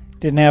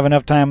 Didn't have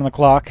enough time on the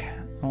clock.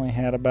 Only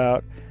had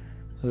about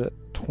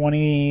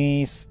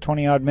 20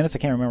 odd minutes. I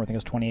can't remember. I think it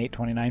was 28,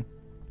 29.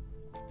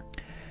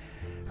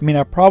 I mean,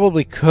 I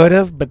probably could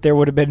have, but there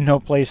would have been no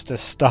place to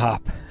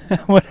stop. I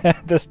would have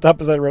had to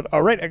stop as I read,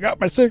 all right, I got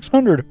my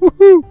 600.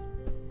 Woohoo!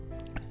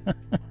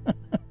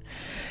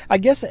 I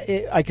guess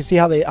I can see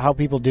how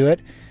people do it.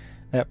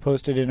 That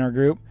posted in our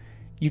group.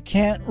 You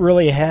can't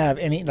really have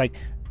any, like,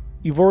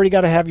 you've already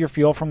got to have your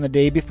fuel from the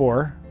day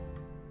before,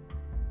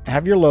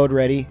 have your load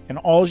ready, and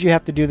all you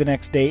have to do the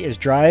next day is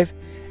drive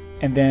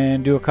and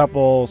then do a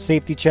couple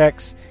safety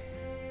checks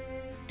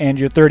and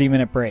your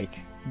 30-minute break.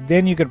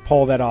 Then you could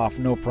pull that off,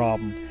 no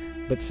problem.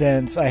 But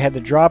since I had the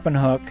drop and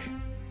hook,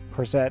 of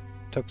course that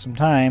took some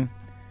time.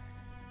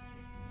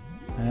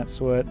 That's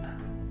what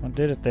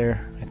did it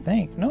there, I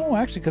think. No,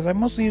 actually, because I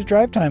mostly used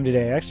drive time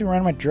today. I actually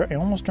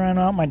almost ran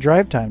out my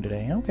drive time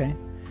today. Okay.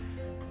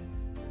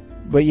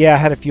 But yeah, I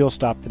had a fuel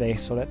stop today,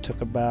 so that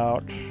took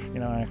about,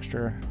 an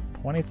extra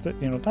 20,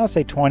 I'll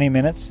say 20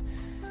 minutes.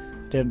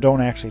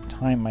 Don't actually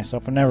time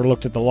myself. I never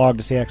looked at the log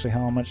to see actually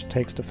how much it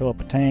takes to fill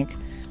up a tank.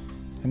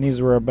 And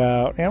these were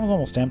about, it was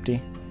almost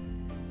empty.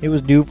 It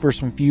was due for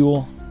some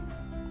fuel.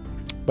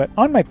 But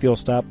on my fuel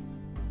stop,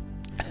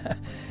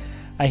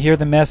 I hear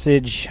the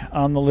message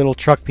on the little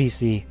truck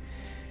PC.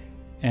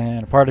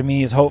 And a part of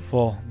me is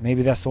hopeful.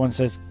 Maybe that's the one that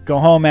says, go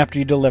home after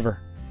you deliver.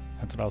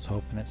 That's what I was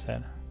hoping it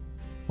said.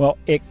 Well,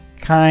 it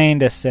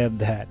kind of said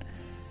that.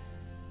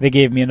 They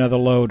gave me another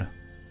load.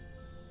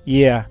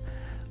 Yeah.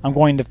 I'm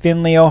going to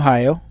Findlay,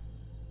 Ohio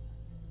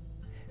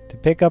to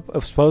pick up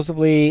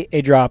supposedly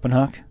a drop and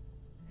hook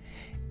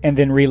and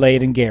then relay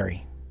it in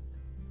Gary.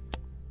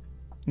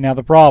 Now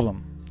the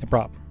problem.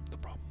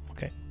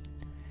 Okay.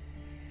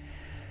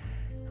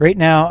 Right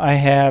now I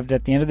have,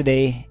 at the end of the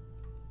day,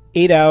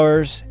 8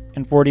 hours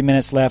and 40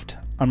 minutes left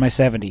on my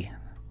 70.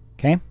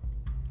 Okay?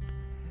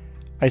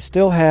 I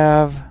still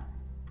have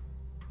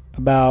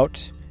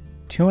about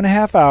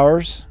 2.5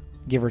 hours,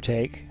 give or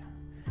take,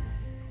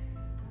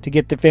 to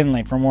get to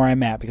Findlay from where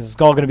I'm at, because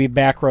it's all going to be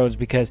back roads.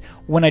 Because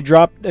when I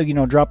dropped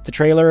the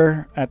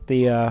trailer at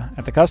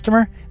the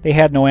customer, they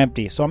had no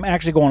empty. So I'm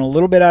actually going a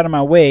little bit out of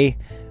my way.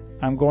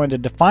 I'm going to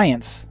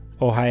Defiance,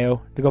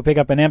 Ohio, to go pick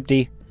up an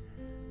empty.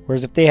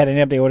 Whereas if they had an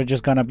empty, I would have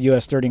just gone up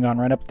US 30 and gone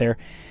right up there,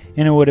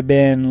 and it would have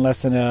been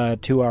less than a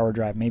 2-hour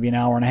drive, maybe an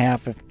hour and a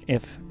half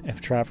if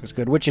traffic's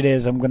good, which it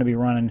is. I'm going to be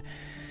running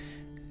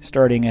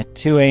starting at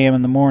 2 a.m.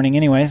 in the morning,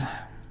 anyways.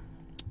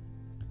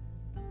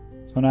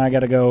 So now I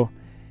got to go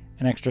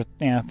an extra,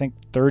 I think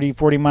 30,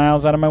 40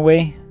 miles out of my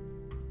way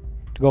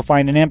to go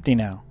find an empty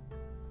now.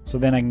 So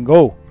then I can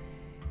go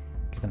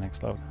get the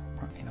next load.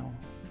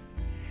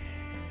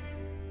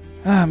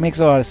 It makes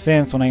a lot of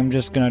sense when I'm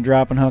just going to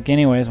drop and hook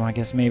anyways. Well, I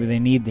guess maybe they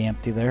need the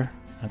empty there.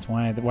 That's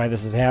why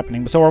this is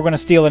happening. So we're going to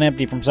steal an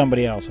empty from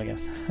somebody else, I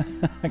guess.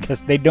 I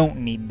guess they don't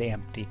need the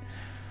empty.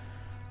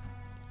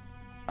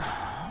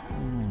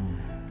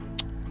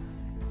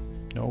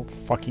 No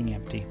fucking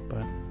empty,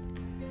 but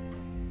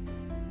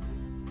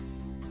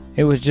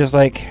it was just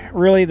like,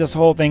 really, this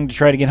whole thing to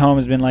try to get home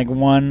has been like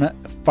one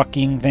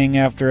fucking thing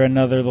after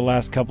another the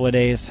last couple of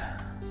days.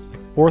 It's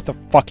like 4th of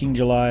fucking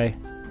July.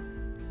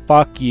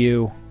 Fuck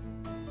you.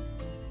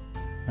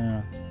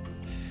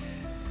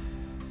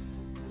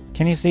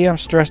 Can you see I'm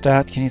stressed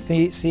out? Can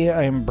you see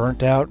I'm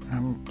burnt out?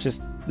 I'm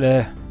just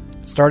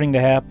starting to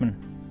happen.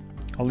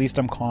 At least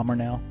I'm calmer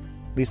now.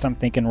 At least I'm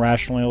thinking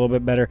rationally a little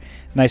bit better.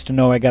 It's nice to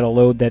know I got a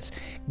load that's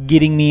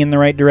getting me in the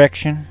right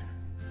direction.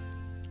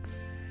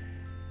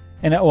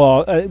 And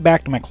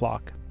back to my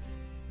clock.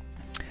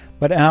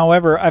 But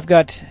however, I've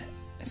got,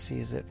 let's see,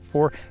 is it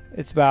 4?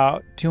 It's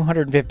about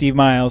 250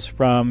 miles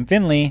from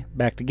Findlay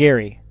back to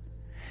Gary.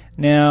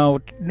 Now,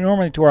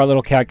 normally to our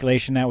little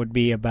calculation, that would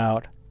be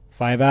about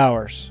 5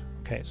 hours.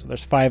 Okay, so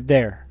there's 5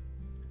 there.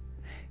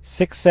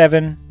 6,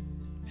 7,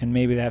 and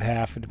maybe that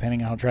half,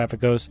 depending on how traffic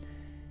goes.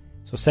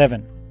 So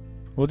 7.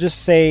 We'll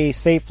just say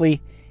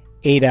safely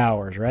 8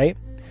 hours, right?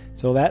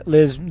 So that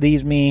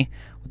leaves me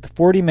with the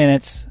 40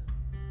 minutes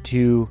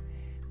to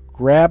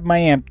grab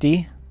my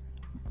empty.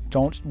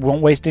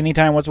 Won't waste any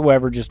time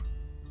whatsoever. Just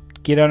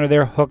get under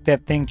there, hook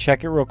that thing,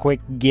 check it real quick,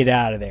 get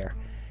out of there.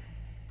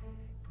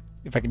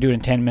 If I could do it in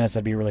 10 minutes,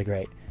 that'd be really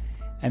great.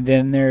 And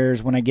then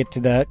there's when I get to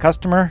the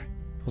customer,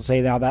 we'll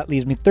say now that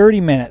leaves me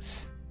 30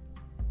 minutes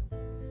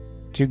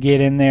to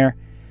get in there,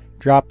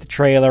 drop the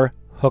trailer,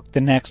 hook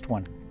the next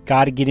one.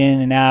 Got to get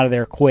in and out of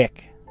there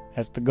quick.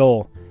 That's the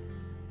goal.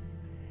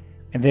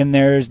 And then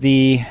there's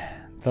the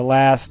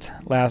last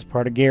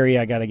part of Gary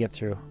I got to get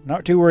through.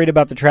 Not too worried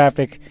about the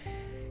traffic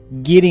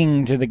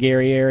getting to the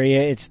Gary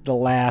area. It's the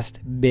last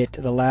bit,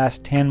 the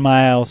last 10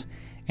 miles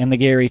and the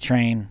Gary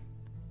train.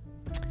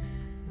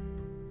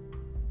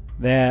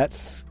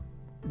 That's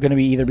going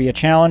to either be a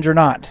challenge or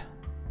not.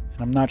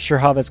 And I'm not sure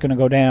how that's going to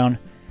go down.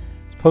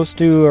 It's supposed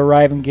to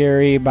arrive in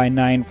Gary by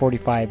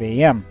 9:45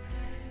 a.m.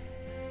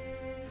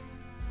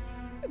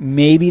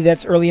 Maybe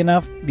that's early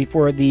enough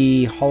before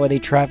the holiday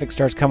traffic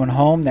starts coming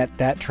home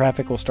that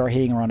traffic will start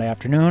hitting around the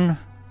afternoon.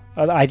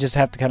 I just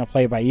have to kind of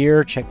play by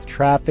ear, check the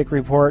traffic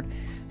report,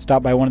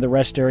 stop by one of the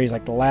rest areas,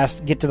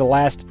 get to the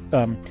last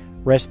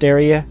rest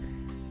area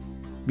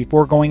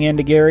before going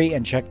into Gary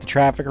and check the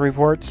traffic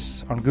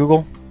reports on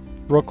Google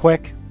real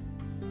quick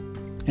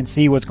and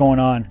see what's going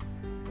on.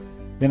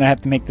 Then I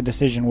have to make the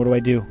decision. What do I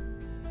do?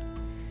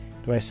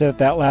 Do I sit at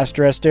that last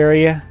rest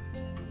area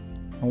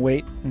and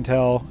wait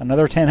until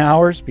another 10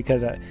 hours?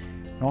 Because I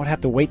would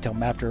have to wait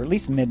till after at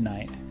least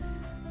midnight.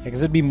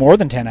 Because it'd be more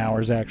than 10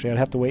 hours, actually. I'd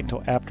have to wait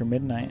until after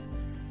midnight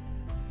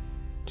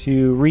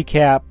to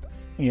recap,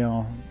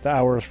 the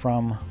hours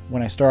from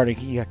when I started.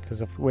 Yeah,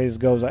 because if the way this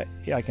goes, I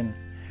can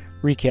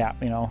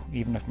recap,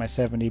 even if my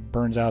 70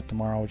 burns out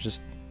tomorrow, I'll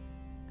just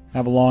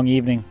have a long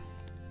evening.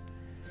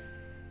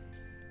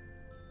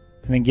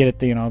 And then get it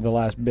to, the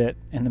last bit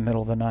in the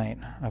middle of the night,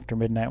 after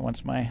midnight,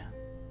 once my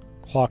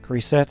clock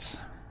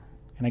resets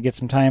and I get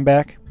some time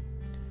back.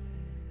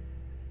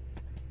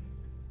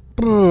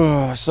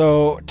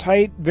 So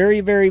tight,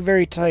 very, very,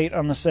 very tight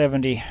on the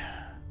 70.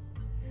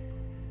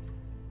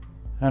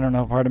 I don't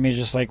know, part of me is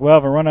just like, well,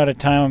 if I run out of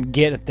time, I'm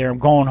getting it there. I'm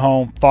going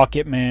home. Fuck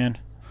it, man.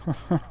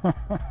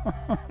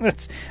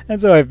 That's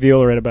how I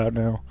feel right about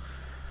now.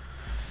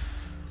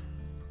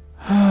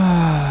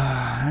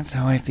 That's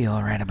how I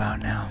feel right about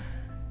now.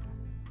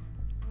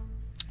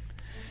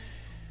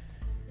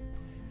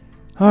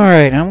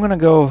 Alright, I'm going to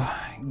go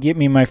get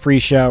me my free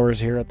showers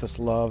here at this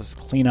Love's.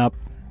 Clean up,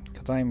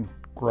 because I'm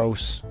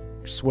gross,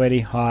 sweaty,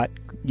 hot,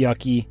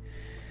 yucky.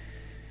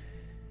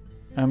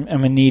 I'm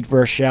in need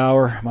for a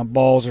shower. My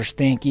balls are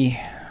stinky.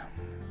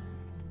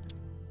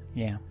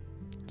 Yeah.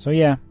 So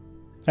yeah,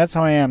 that's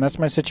how I am. That's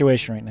my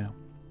situation right now.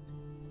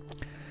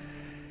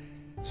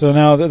 So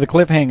now the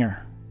cliffhanger.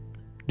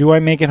 Do I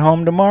make it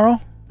home tomorrow?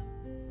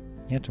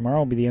 Yeah, tomorrow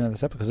will be the end of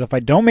this episode. Because if I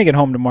don't make it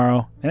home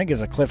tomorrow, then it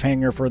gets a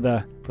cliffhanger for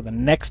the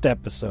next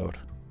episode.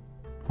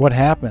 What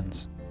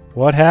happens?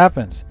 What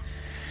happens?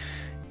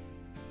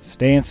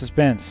 Stay in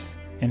suspense.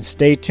 And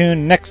stay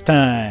tuned next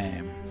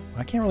time.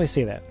 I can't really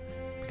say that,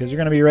 because you're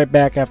going to be right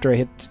back after I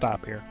hit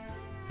stop here.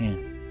 Yeah.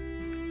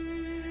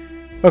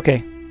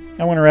 Okay,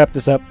 I want to wrap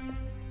this up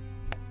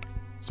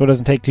so it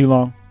doesn't take too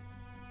long.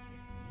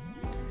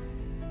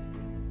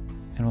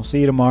 And we'll see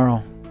you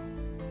tomorrow.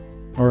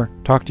 Or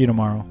talk to you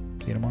tomorrow.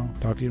 See you tomorrow.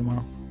 Talk to you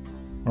tomorrow.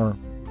 Or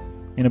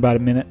in about a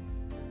minute.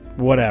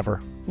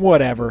 Whatever.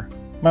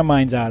 My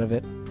mind's out of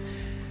it.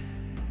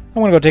 I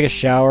want to go take a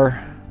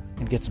shower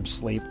and get some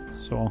sleep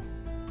so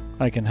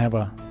I can have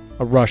a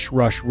rush,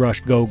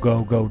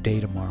 go day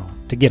tomorrow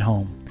to get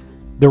home.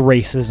 The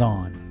race is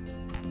on.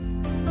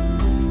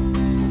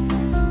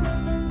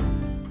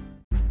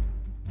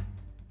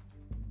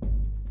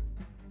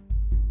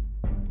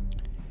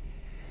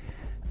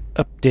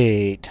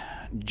 Update.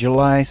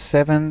 July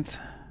 7th,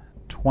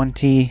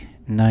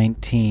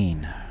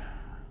 2019.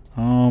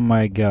 Oh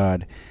my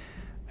God.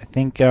 I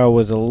think I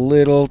was a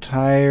little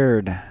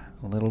tired.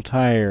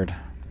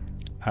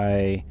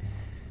 I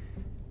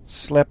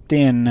slept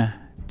in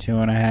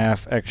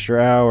 2.5 extra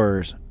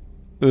hours.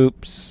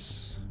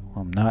 Oops.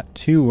 Well, I'm not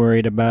too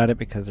worried about it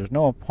because there's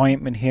no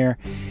appointment here.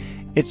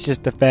 It's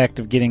just the fact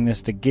of getting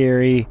this to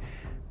Gary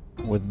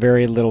with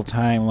very little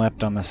time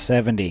left on the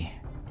 70.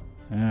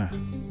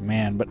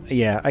 Man, but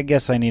yeah, I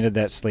guess I needed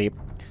that sleep.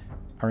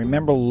 I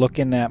remember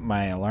looking at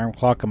my alarm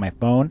clock on my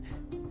phone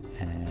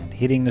and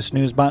hitting the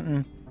snooze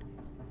button.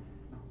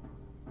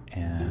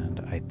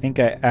 And I think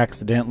I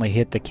accidentally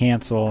hit the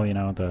cancel,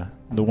 the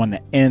one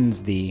that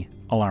ends the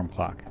alarm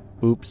clock.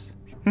 Oops.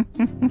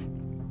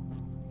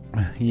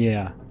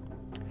 Yeah.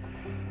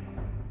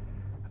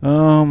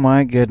 Oh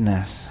my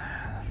goodness.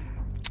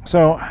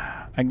 So,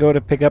 I go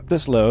to pick up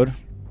this load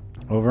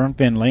over in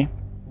Findlay.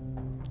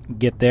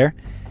 Get there.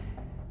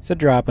 It's a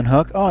drop and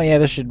hook. Oh yeah,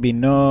 this should be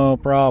no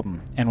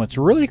problem. And what's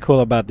really cool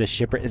about this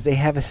shipper is they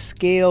have a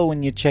scale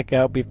when you check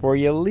out before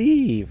you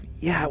leave.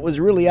 Yeah, it was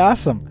really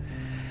awesome.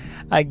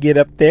 I get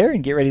up there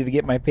and get ready to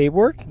get my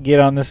paperwork, get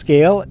on the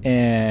scale,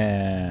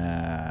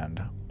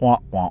 and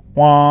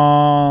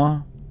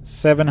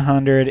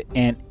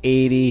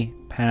 780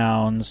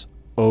 pounds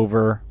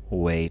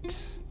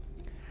overweight.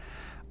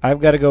 I've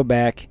got to go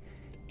back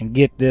and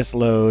get this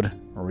load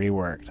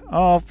reworked.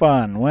 Oh,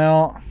 fun.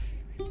 Well,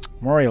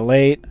 I'm already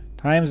late.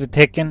 Time's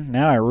a-ticking.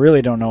 Now I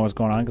really don't know what's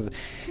going on because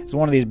it's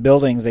one of these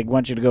buildings. They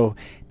want you to go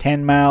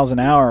 10 miles an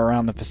hour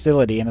around the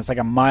facility, and it's like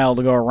a mile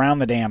to go around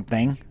the damn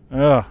thing.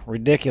 Ugh,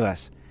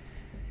 ridiculous.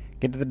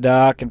 Get to the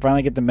dock and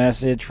finally get the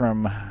message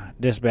from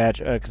dispatch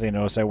because they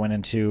noticed I went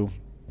into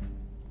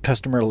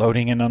customer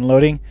loading and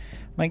unloading.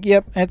 I'm like,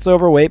 yep, it's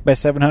overweight by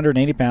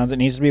 780 pounds. It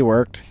needs to be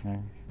worked.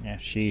 Yeah,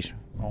 sheesh.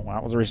 Oh,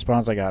 that was the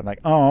response I got. I'm like,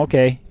 oh,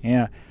 okay,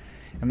 yeah.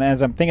 And then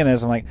as I'm thinking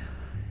this, I'm like,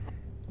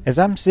 as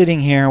I'm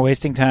sitting here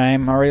wasting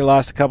time, already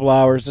lost a couple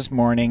hours this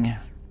morning,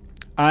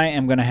 I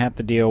am going to have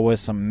to deal with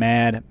some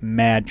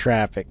mad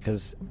traffic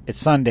because it's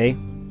Sunday.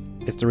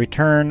 It's the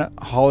return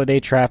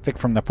holiday traffic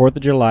from the 4th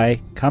of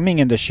July coming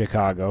into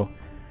Chicago.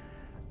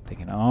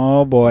 Thinking,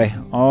 oh boy,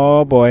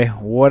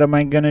 what am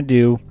I going to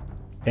do?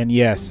 And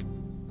yes,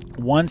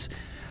 once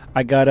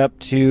I got up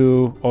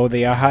to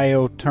the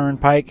Ohio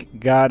Turnpike,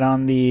 got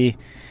on the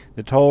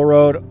toll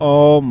road,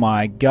 oh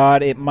my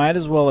God, it might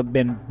as well have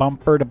been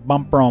bumper to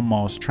bumper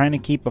almost. Trying to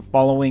keep a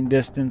following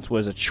distance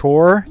was a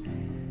chore.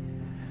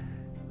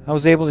 I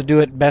was able to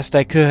do it best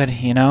I could,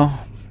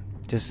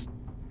 just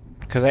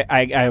because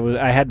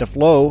I had to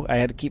flow. I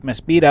had to keep my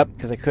speed up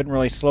because I couldn't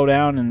really slow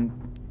down and,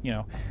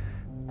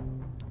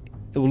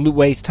 it would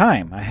waste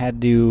time. I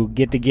had to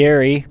get to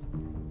Gary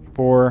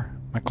before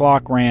my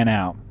clock ran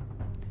out.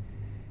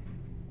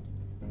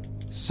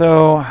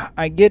 So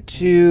I get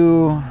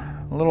to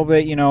a little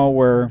bit,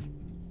 where,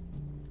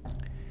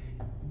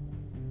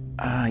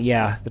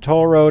 the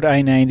toll road,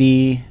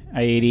 I-90,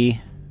 I-80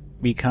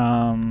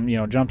 become,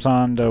 jumps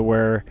on to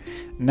where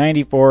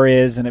 94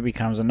 is, and it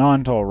becomes a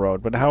non-toll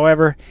road. But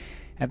however,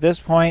 at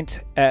this point,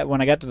 when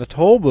I got to the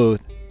toll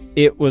booth,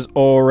 it was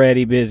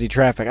already busy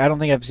traffic. I don't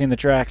think I've seen the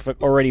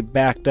traffic already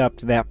backed up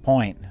to that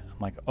point. I'm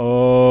like,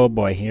 oh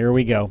boy, here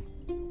we go.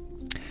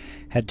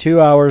 Had 2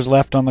 hours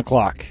left on the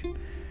clock.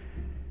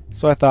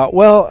 So I thought,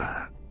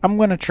 well, I'm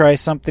going to try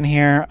something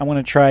here. I'm going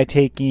to try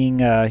taking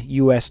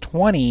US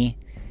 20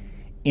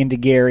 into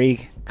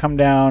Gary, come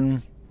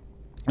down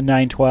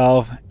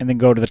 912, and then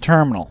go to the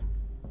terminal.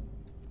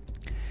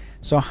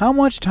 So how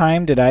much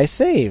time did I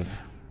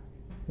save?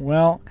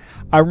 Well,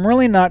 I'm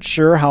really not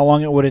sure how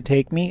long it would have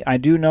taken me. I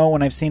do know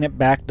when I've seen it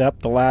backed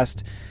up the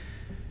last,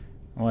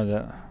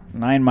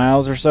 9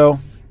 miles or so,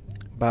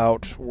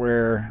 about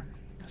where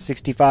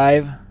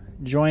 65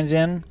 joins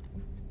in,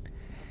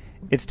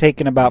 it's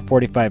taken about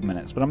 45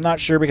 minutes. But I'm not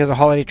sure because of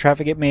holiday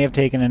traffic. It may have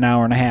taken an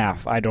hour and a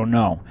half. I don't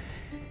know.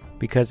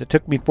 Because it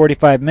took me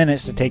 45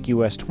 minutes to take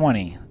US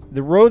 20.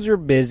 The roads are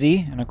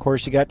busy, and of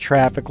course you got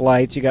traffic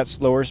lights, you got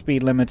slower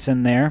speed limits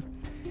in there.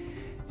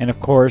 And of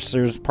course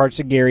there's parts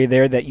of Gary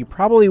there that you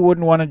probably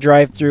wouldn't want to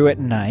drive through at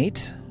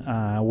night.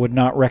 Would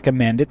not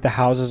recommend it. The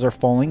houses are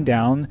falling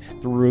down,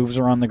 the roofs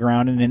are on the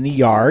ground and in the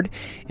yard,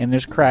 and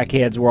there's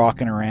crackheads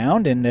walking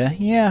around, and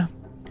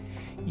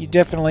you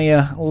definitely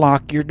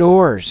lock your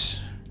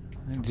doors.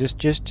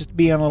 Just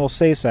be on a little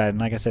safe side. And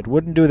like I said,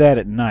 wouldn't do that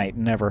at night,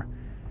 never.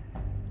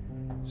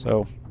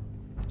 So,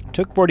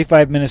 took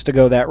 45 minutes to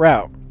go that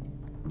route.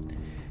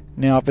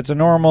 Now, if it's a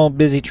normal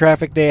busy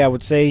traffic day, I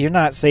would say you're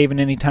not saving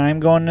any time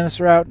going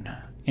this route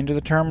into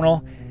the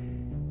terminal.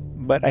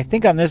 But I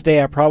think on this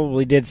day I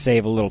probably did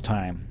save a little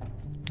time.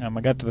 I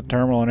got to the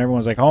terminal and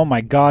everyone's like, oh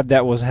my God,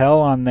 that was hell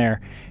on there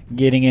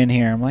getting in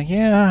here. I'm like,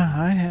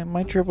 yeah,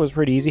 my trip was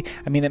pretty easy.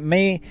 I mean, it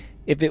may...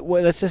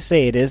 let's just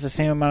say it is the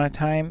same amount of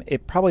time,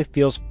 it probably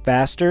feels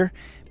faster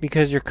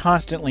because you're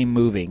constantly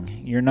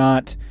moving. You're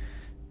not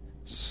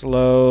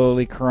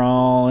slowly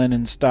crawling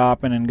and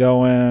stopping and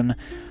going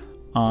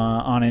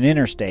on an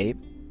interstate.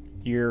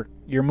 You're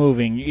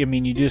moving. I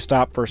mean, you do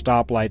stop for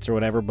stoplights or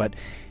whatever, but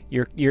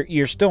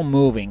you're still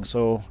moving.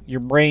 So your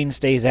brain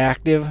stays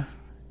active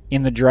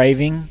in the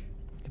driving,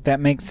 if that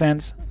makes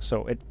sense.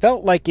 So it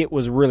felt like it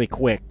was really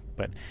quick,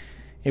 but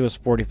it was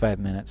 45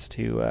 minutes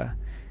to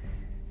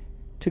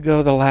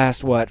go the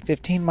last,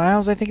 15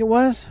 miles, I think it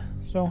was?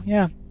 So,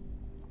 yeah.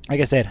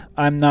 Like I said,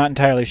 I'm not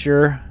entirely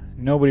sure.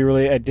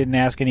 I didn't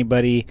ask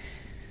anybody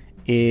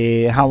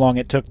how long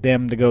it took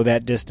them to go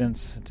that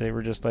distance. They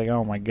were just like,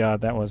 oh my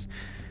God, that was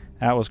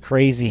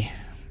crazy.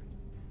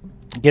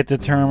 Get to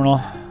the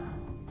terminal.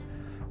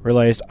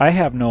 Realized I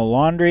have no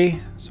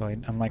laundry. So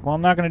I'm like, well,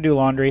 I'm not going to do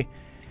laundry.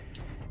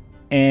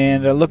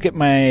 And I look at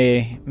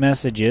my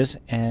messages,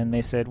 and they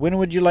said, when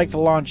would you like to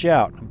launch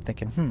out? I'm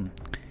thinking,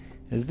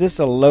 is this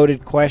a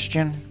loaded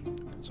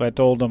question? So I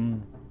told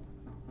them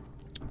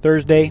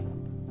Thursday.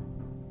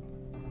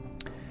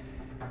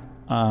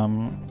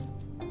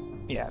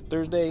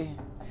 Thursday,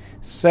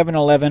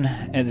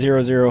 7-11 at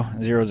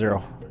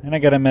 0000. And I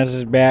got a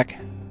message back.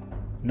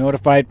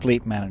 Notified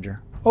fleet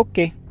manager.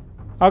 Okay,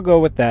 I'll go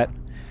with that.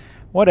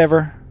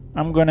 Whatever.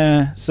 I'm going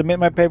to submit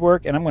my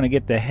paperwork, and I'm going to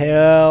get the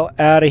hell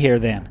out of here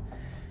then.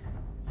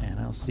 And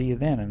I'll see you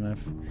then. And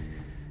if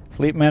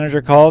fleet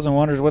manager calls and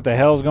wonders what the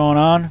hell's going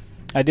on,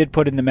 I did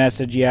put in the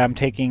message, I'm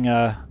taking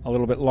a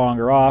little bit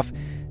longer off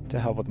to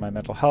help with my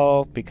mental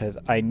health because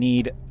I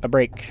need a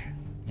break.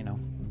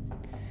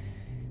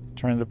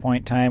 Turn to the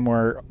point in time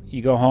where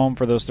you go home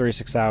for those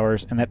 36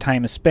 hours and that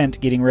time is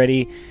spent getting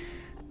ready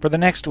for the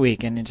next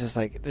week, and it's just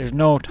like there's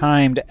no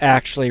time to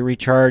actually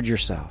recharge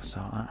yourself.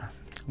 So I'm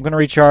going to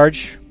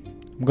recharge.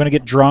 I'm going to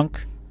get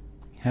drunk,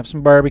 have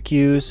some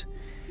barbecues,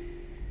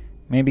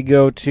 maybe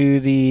go to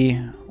the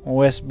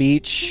West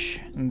Beach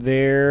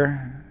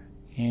there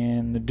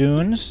in the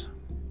dunes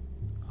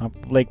up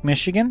Lake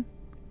Michigan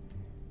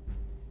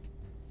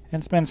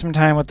and spend some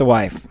time with the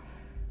wife.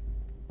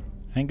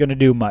 I ain't going to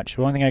do much.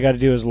 The only thing I got to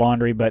do is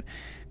laundry, but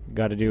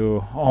got to do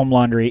home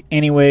laundry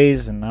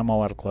anyways, and I'm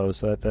all out of clothes,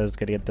 so that does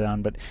got to get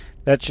done. But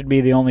that should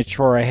be the only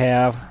chore I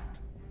have.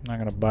 I'm not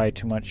going to buy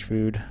too much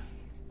food.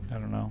 I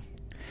don't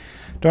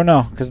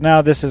know, because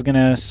now this is going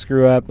to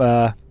screw up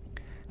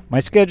my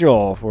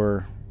schedule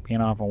for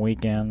being off on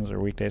weekends or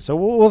weekdays. So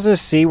we'll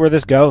just see where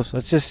this goes.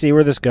 Let's just see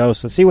where this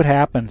goes. Let's see what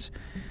happens.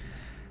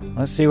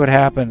 Let's see what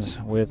happens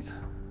with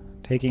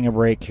taking a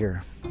break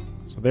here.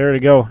 So there to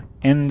go.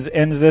 Ends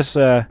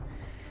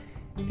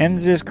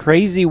this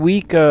crazy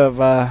week of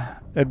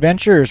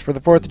adventures for the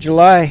 4th of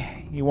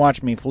July. You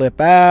watch me flip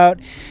out.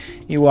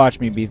 You watch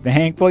me be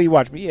thankful. You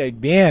watch me...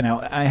 Man,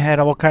 I had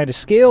all kind of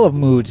scale of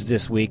moods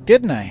this week,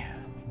 didn't I?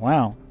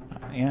 Wow.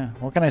 Yeah,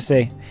 what can I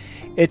say?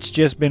 It's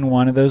just been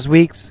one of those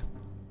weeks.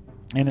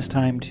 And it's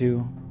time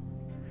to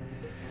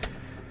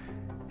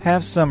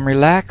have some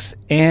relax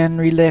and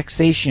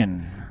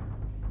relaxation.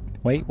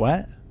 Wait,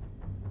 what?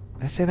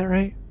 Did I say that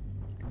right?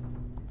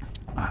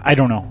 I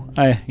don't know.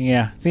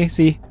 Yeah.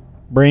 See?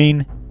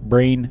 Brain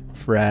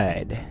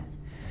fried.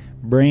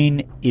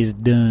 Brain is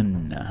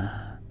done.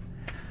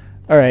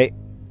 All right.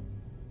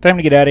 Time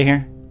to get out of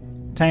here.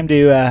 Time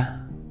to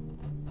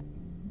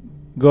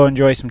go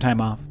enjoy some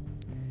time off.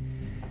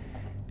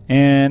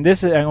 And I'm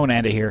going to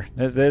end it here.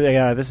 This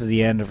is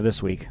the end of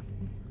this week.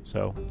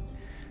 So,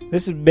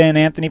 this has been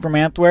Anthony from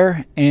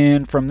Antware.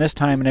 And from this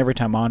time and every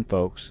time on,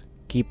 folks,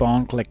 keep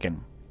on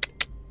clicking.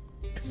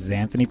 This is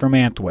Anthony from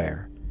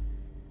Antware.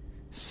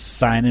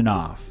 Signing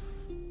off.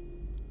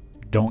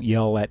 Don't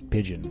yell at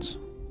pigeons.